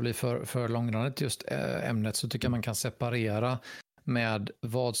att det inte ska bli för långrandigt just ämnet, så tycker jag man kan separera med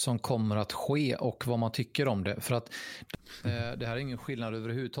vad som kommer att ske och vad man tycker om det. För att det här är ingen skillnad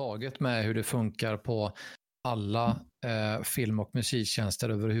överhuvudtaget med hur det funkar på alla film- och musiktjänster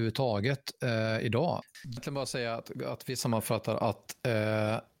överhuvudtaget idag. Jag kan bara säga att vi sammanfattar att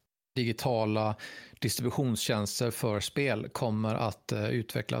digitala distributionstjänster för spel kommer att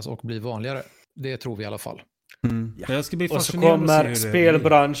utvecklas och bli vanligare. Det tror vi i alla fall. Ja. Jag ska bli Och så fascinerad att kommer se hur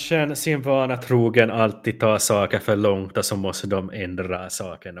spelbranschen sin vana trogen alltid ta saker för långt och så måste de ändra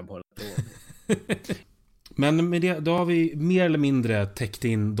saker de håller på med. Men med det, då har vi mer eller mindre täckt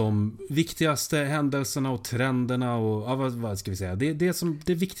in de viktigaste händelserna och trenderna och vad ska vi säga?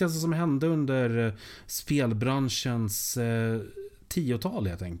 Det viktigaste som hände under spelbranschens 10-tal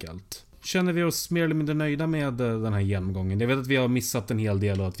helt enkelt. Känner vi oss mer eller mindre nöjda med den här genomgången? Jag vet att vi har missat en hel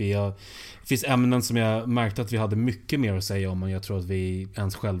del och att det finns ämnen som jag märkte att vi hade mycket mer att säga om än jag tror att vi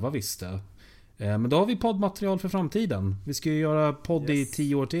ens själva visste. Men då har vi poddmaterial för framtiden. Vi ska ju göra podd i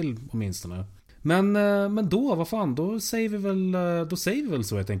 10 år till åtminstone. Men då, vad fan, då säger vi väl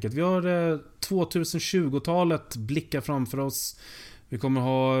så helt enkelt. Vi har 2020-talet blickar framför oss. Vi kommer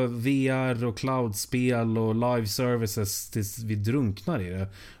ha VR och cloudspel och live services tills vi drunknar i det.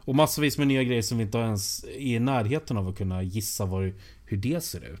 Och massvis med nya grejer som vi inte ens är i närheten av att kunna gissa hur det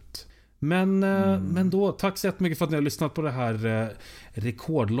ser ut. Men då, tack så jättemycket för att ni har lyssnat på det här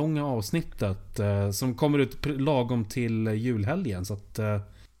rekordlånga avsnittet som kommer ut lagom till julhelgen. Så att,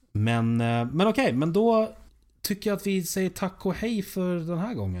 men okej, men då tycker jag att vi säger tack och hej för den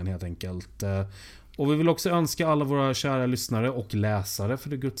här gången helt enkelt. Och vi vill också önska alla våra kära lyssnare och läsare för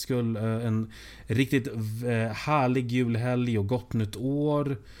det guds skull en riktigt härlig julhelg och gott nytt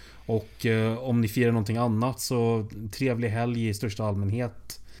år. Och om ni firar någonting annat så trevlig helg i största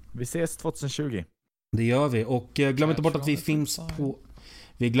allmänhet. Vi ses 2020. Det gör vi. Och glöm inte bort att vi finns på...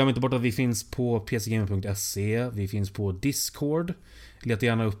 Vi glömmer inte bort att vi finns på pcgamer.se. Vi finns på Discord. Leta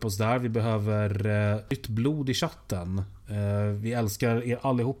gärna upp oss där. Vi behöver nytt blod i chatten. Vi älskar er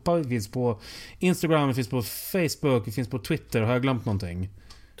allihopa. Vi finns på Instagram, vi finns på Facebook, vi finns på Twitter. Har jag glömt någonting?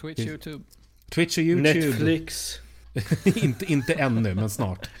 Twitch och YouTube. Netflix. inte ännu, men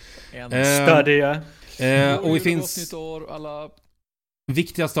snart. Stadia. Och vi finns... Nytt år, alla...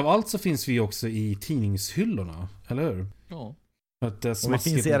 Viktigast av allt så finns vi också i tidningshyllorna. Eller hur? Ja. Och vi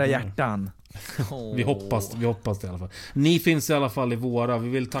finns i era hjärtan. Vi hoppas det i alla fall. Ni finns i alla fall i våra. Vi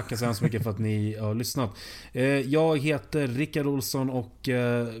vill tacka så hemskt mycket för att ni har lyssnat. Jag heter Rickard Olsson och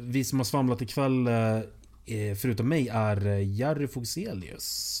vi som har svamlat ikväll förutom mig är Jerry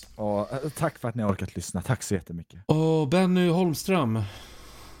Foxelius. Och tack för att ni har orkat lyssna. Tack så jättemycket. Och Benny Holmström.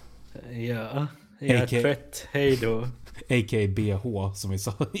 Ja, jag är trött. Hej då. A.k.a. BH som vi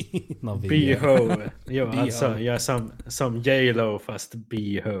sa innan vi... BH. Ja, alltså jag är som J-Lo fast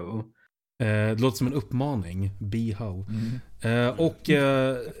BH. Det låter som en uppmaning. BH. Och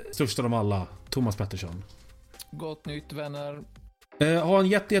största av alla, Thomas Pettersson. Gott nytt, vänner. Ha en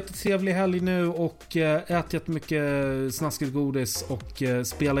jättetrevlig helg nu och ät jättemycket snaskigt godis och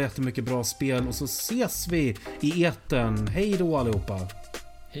spela jättemycket bra spel och så ses vi i etern. Hej då allihopa.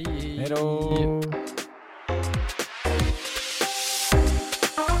 Hej då.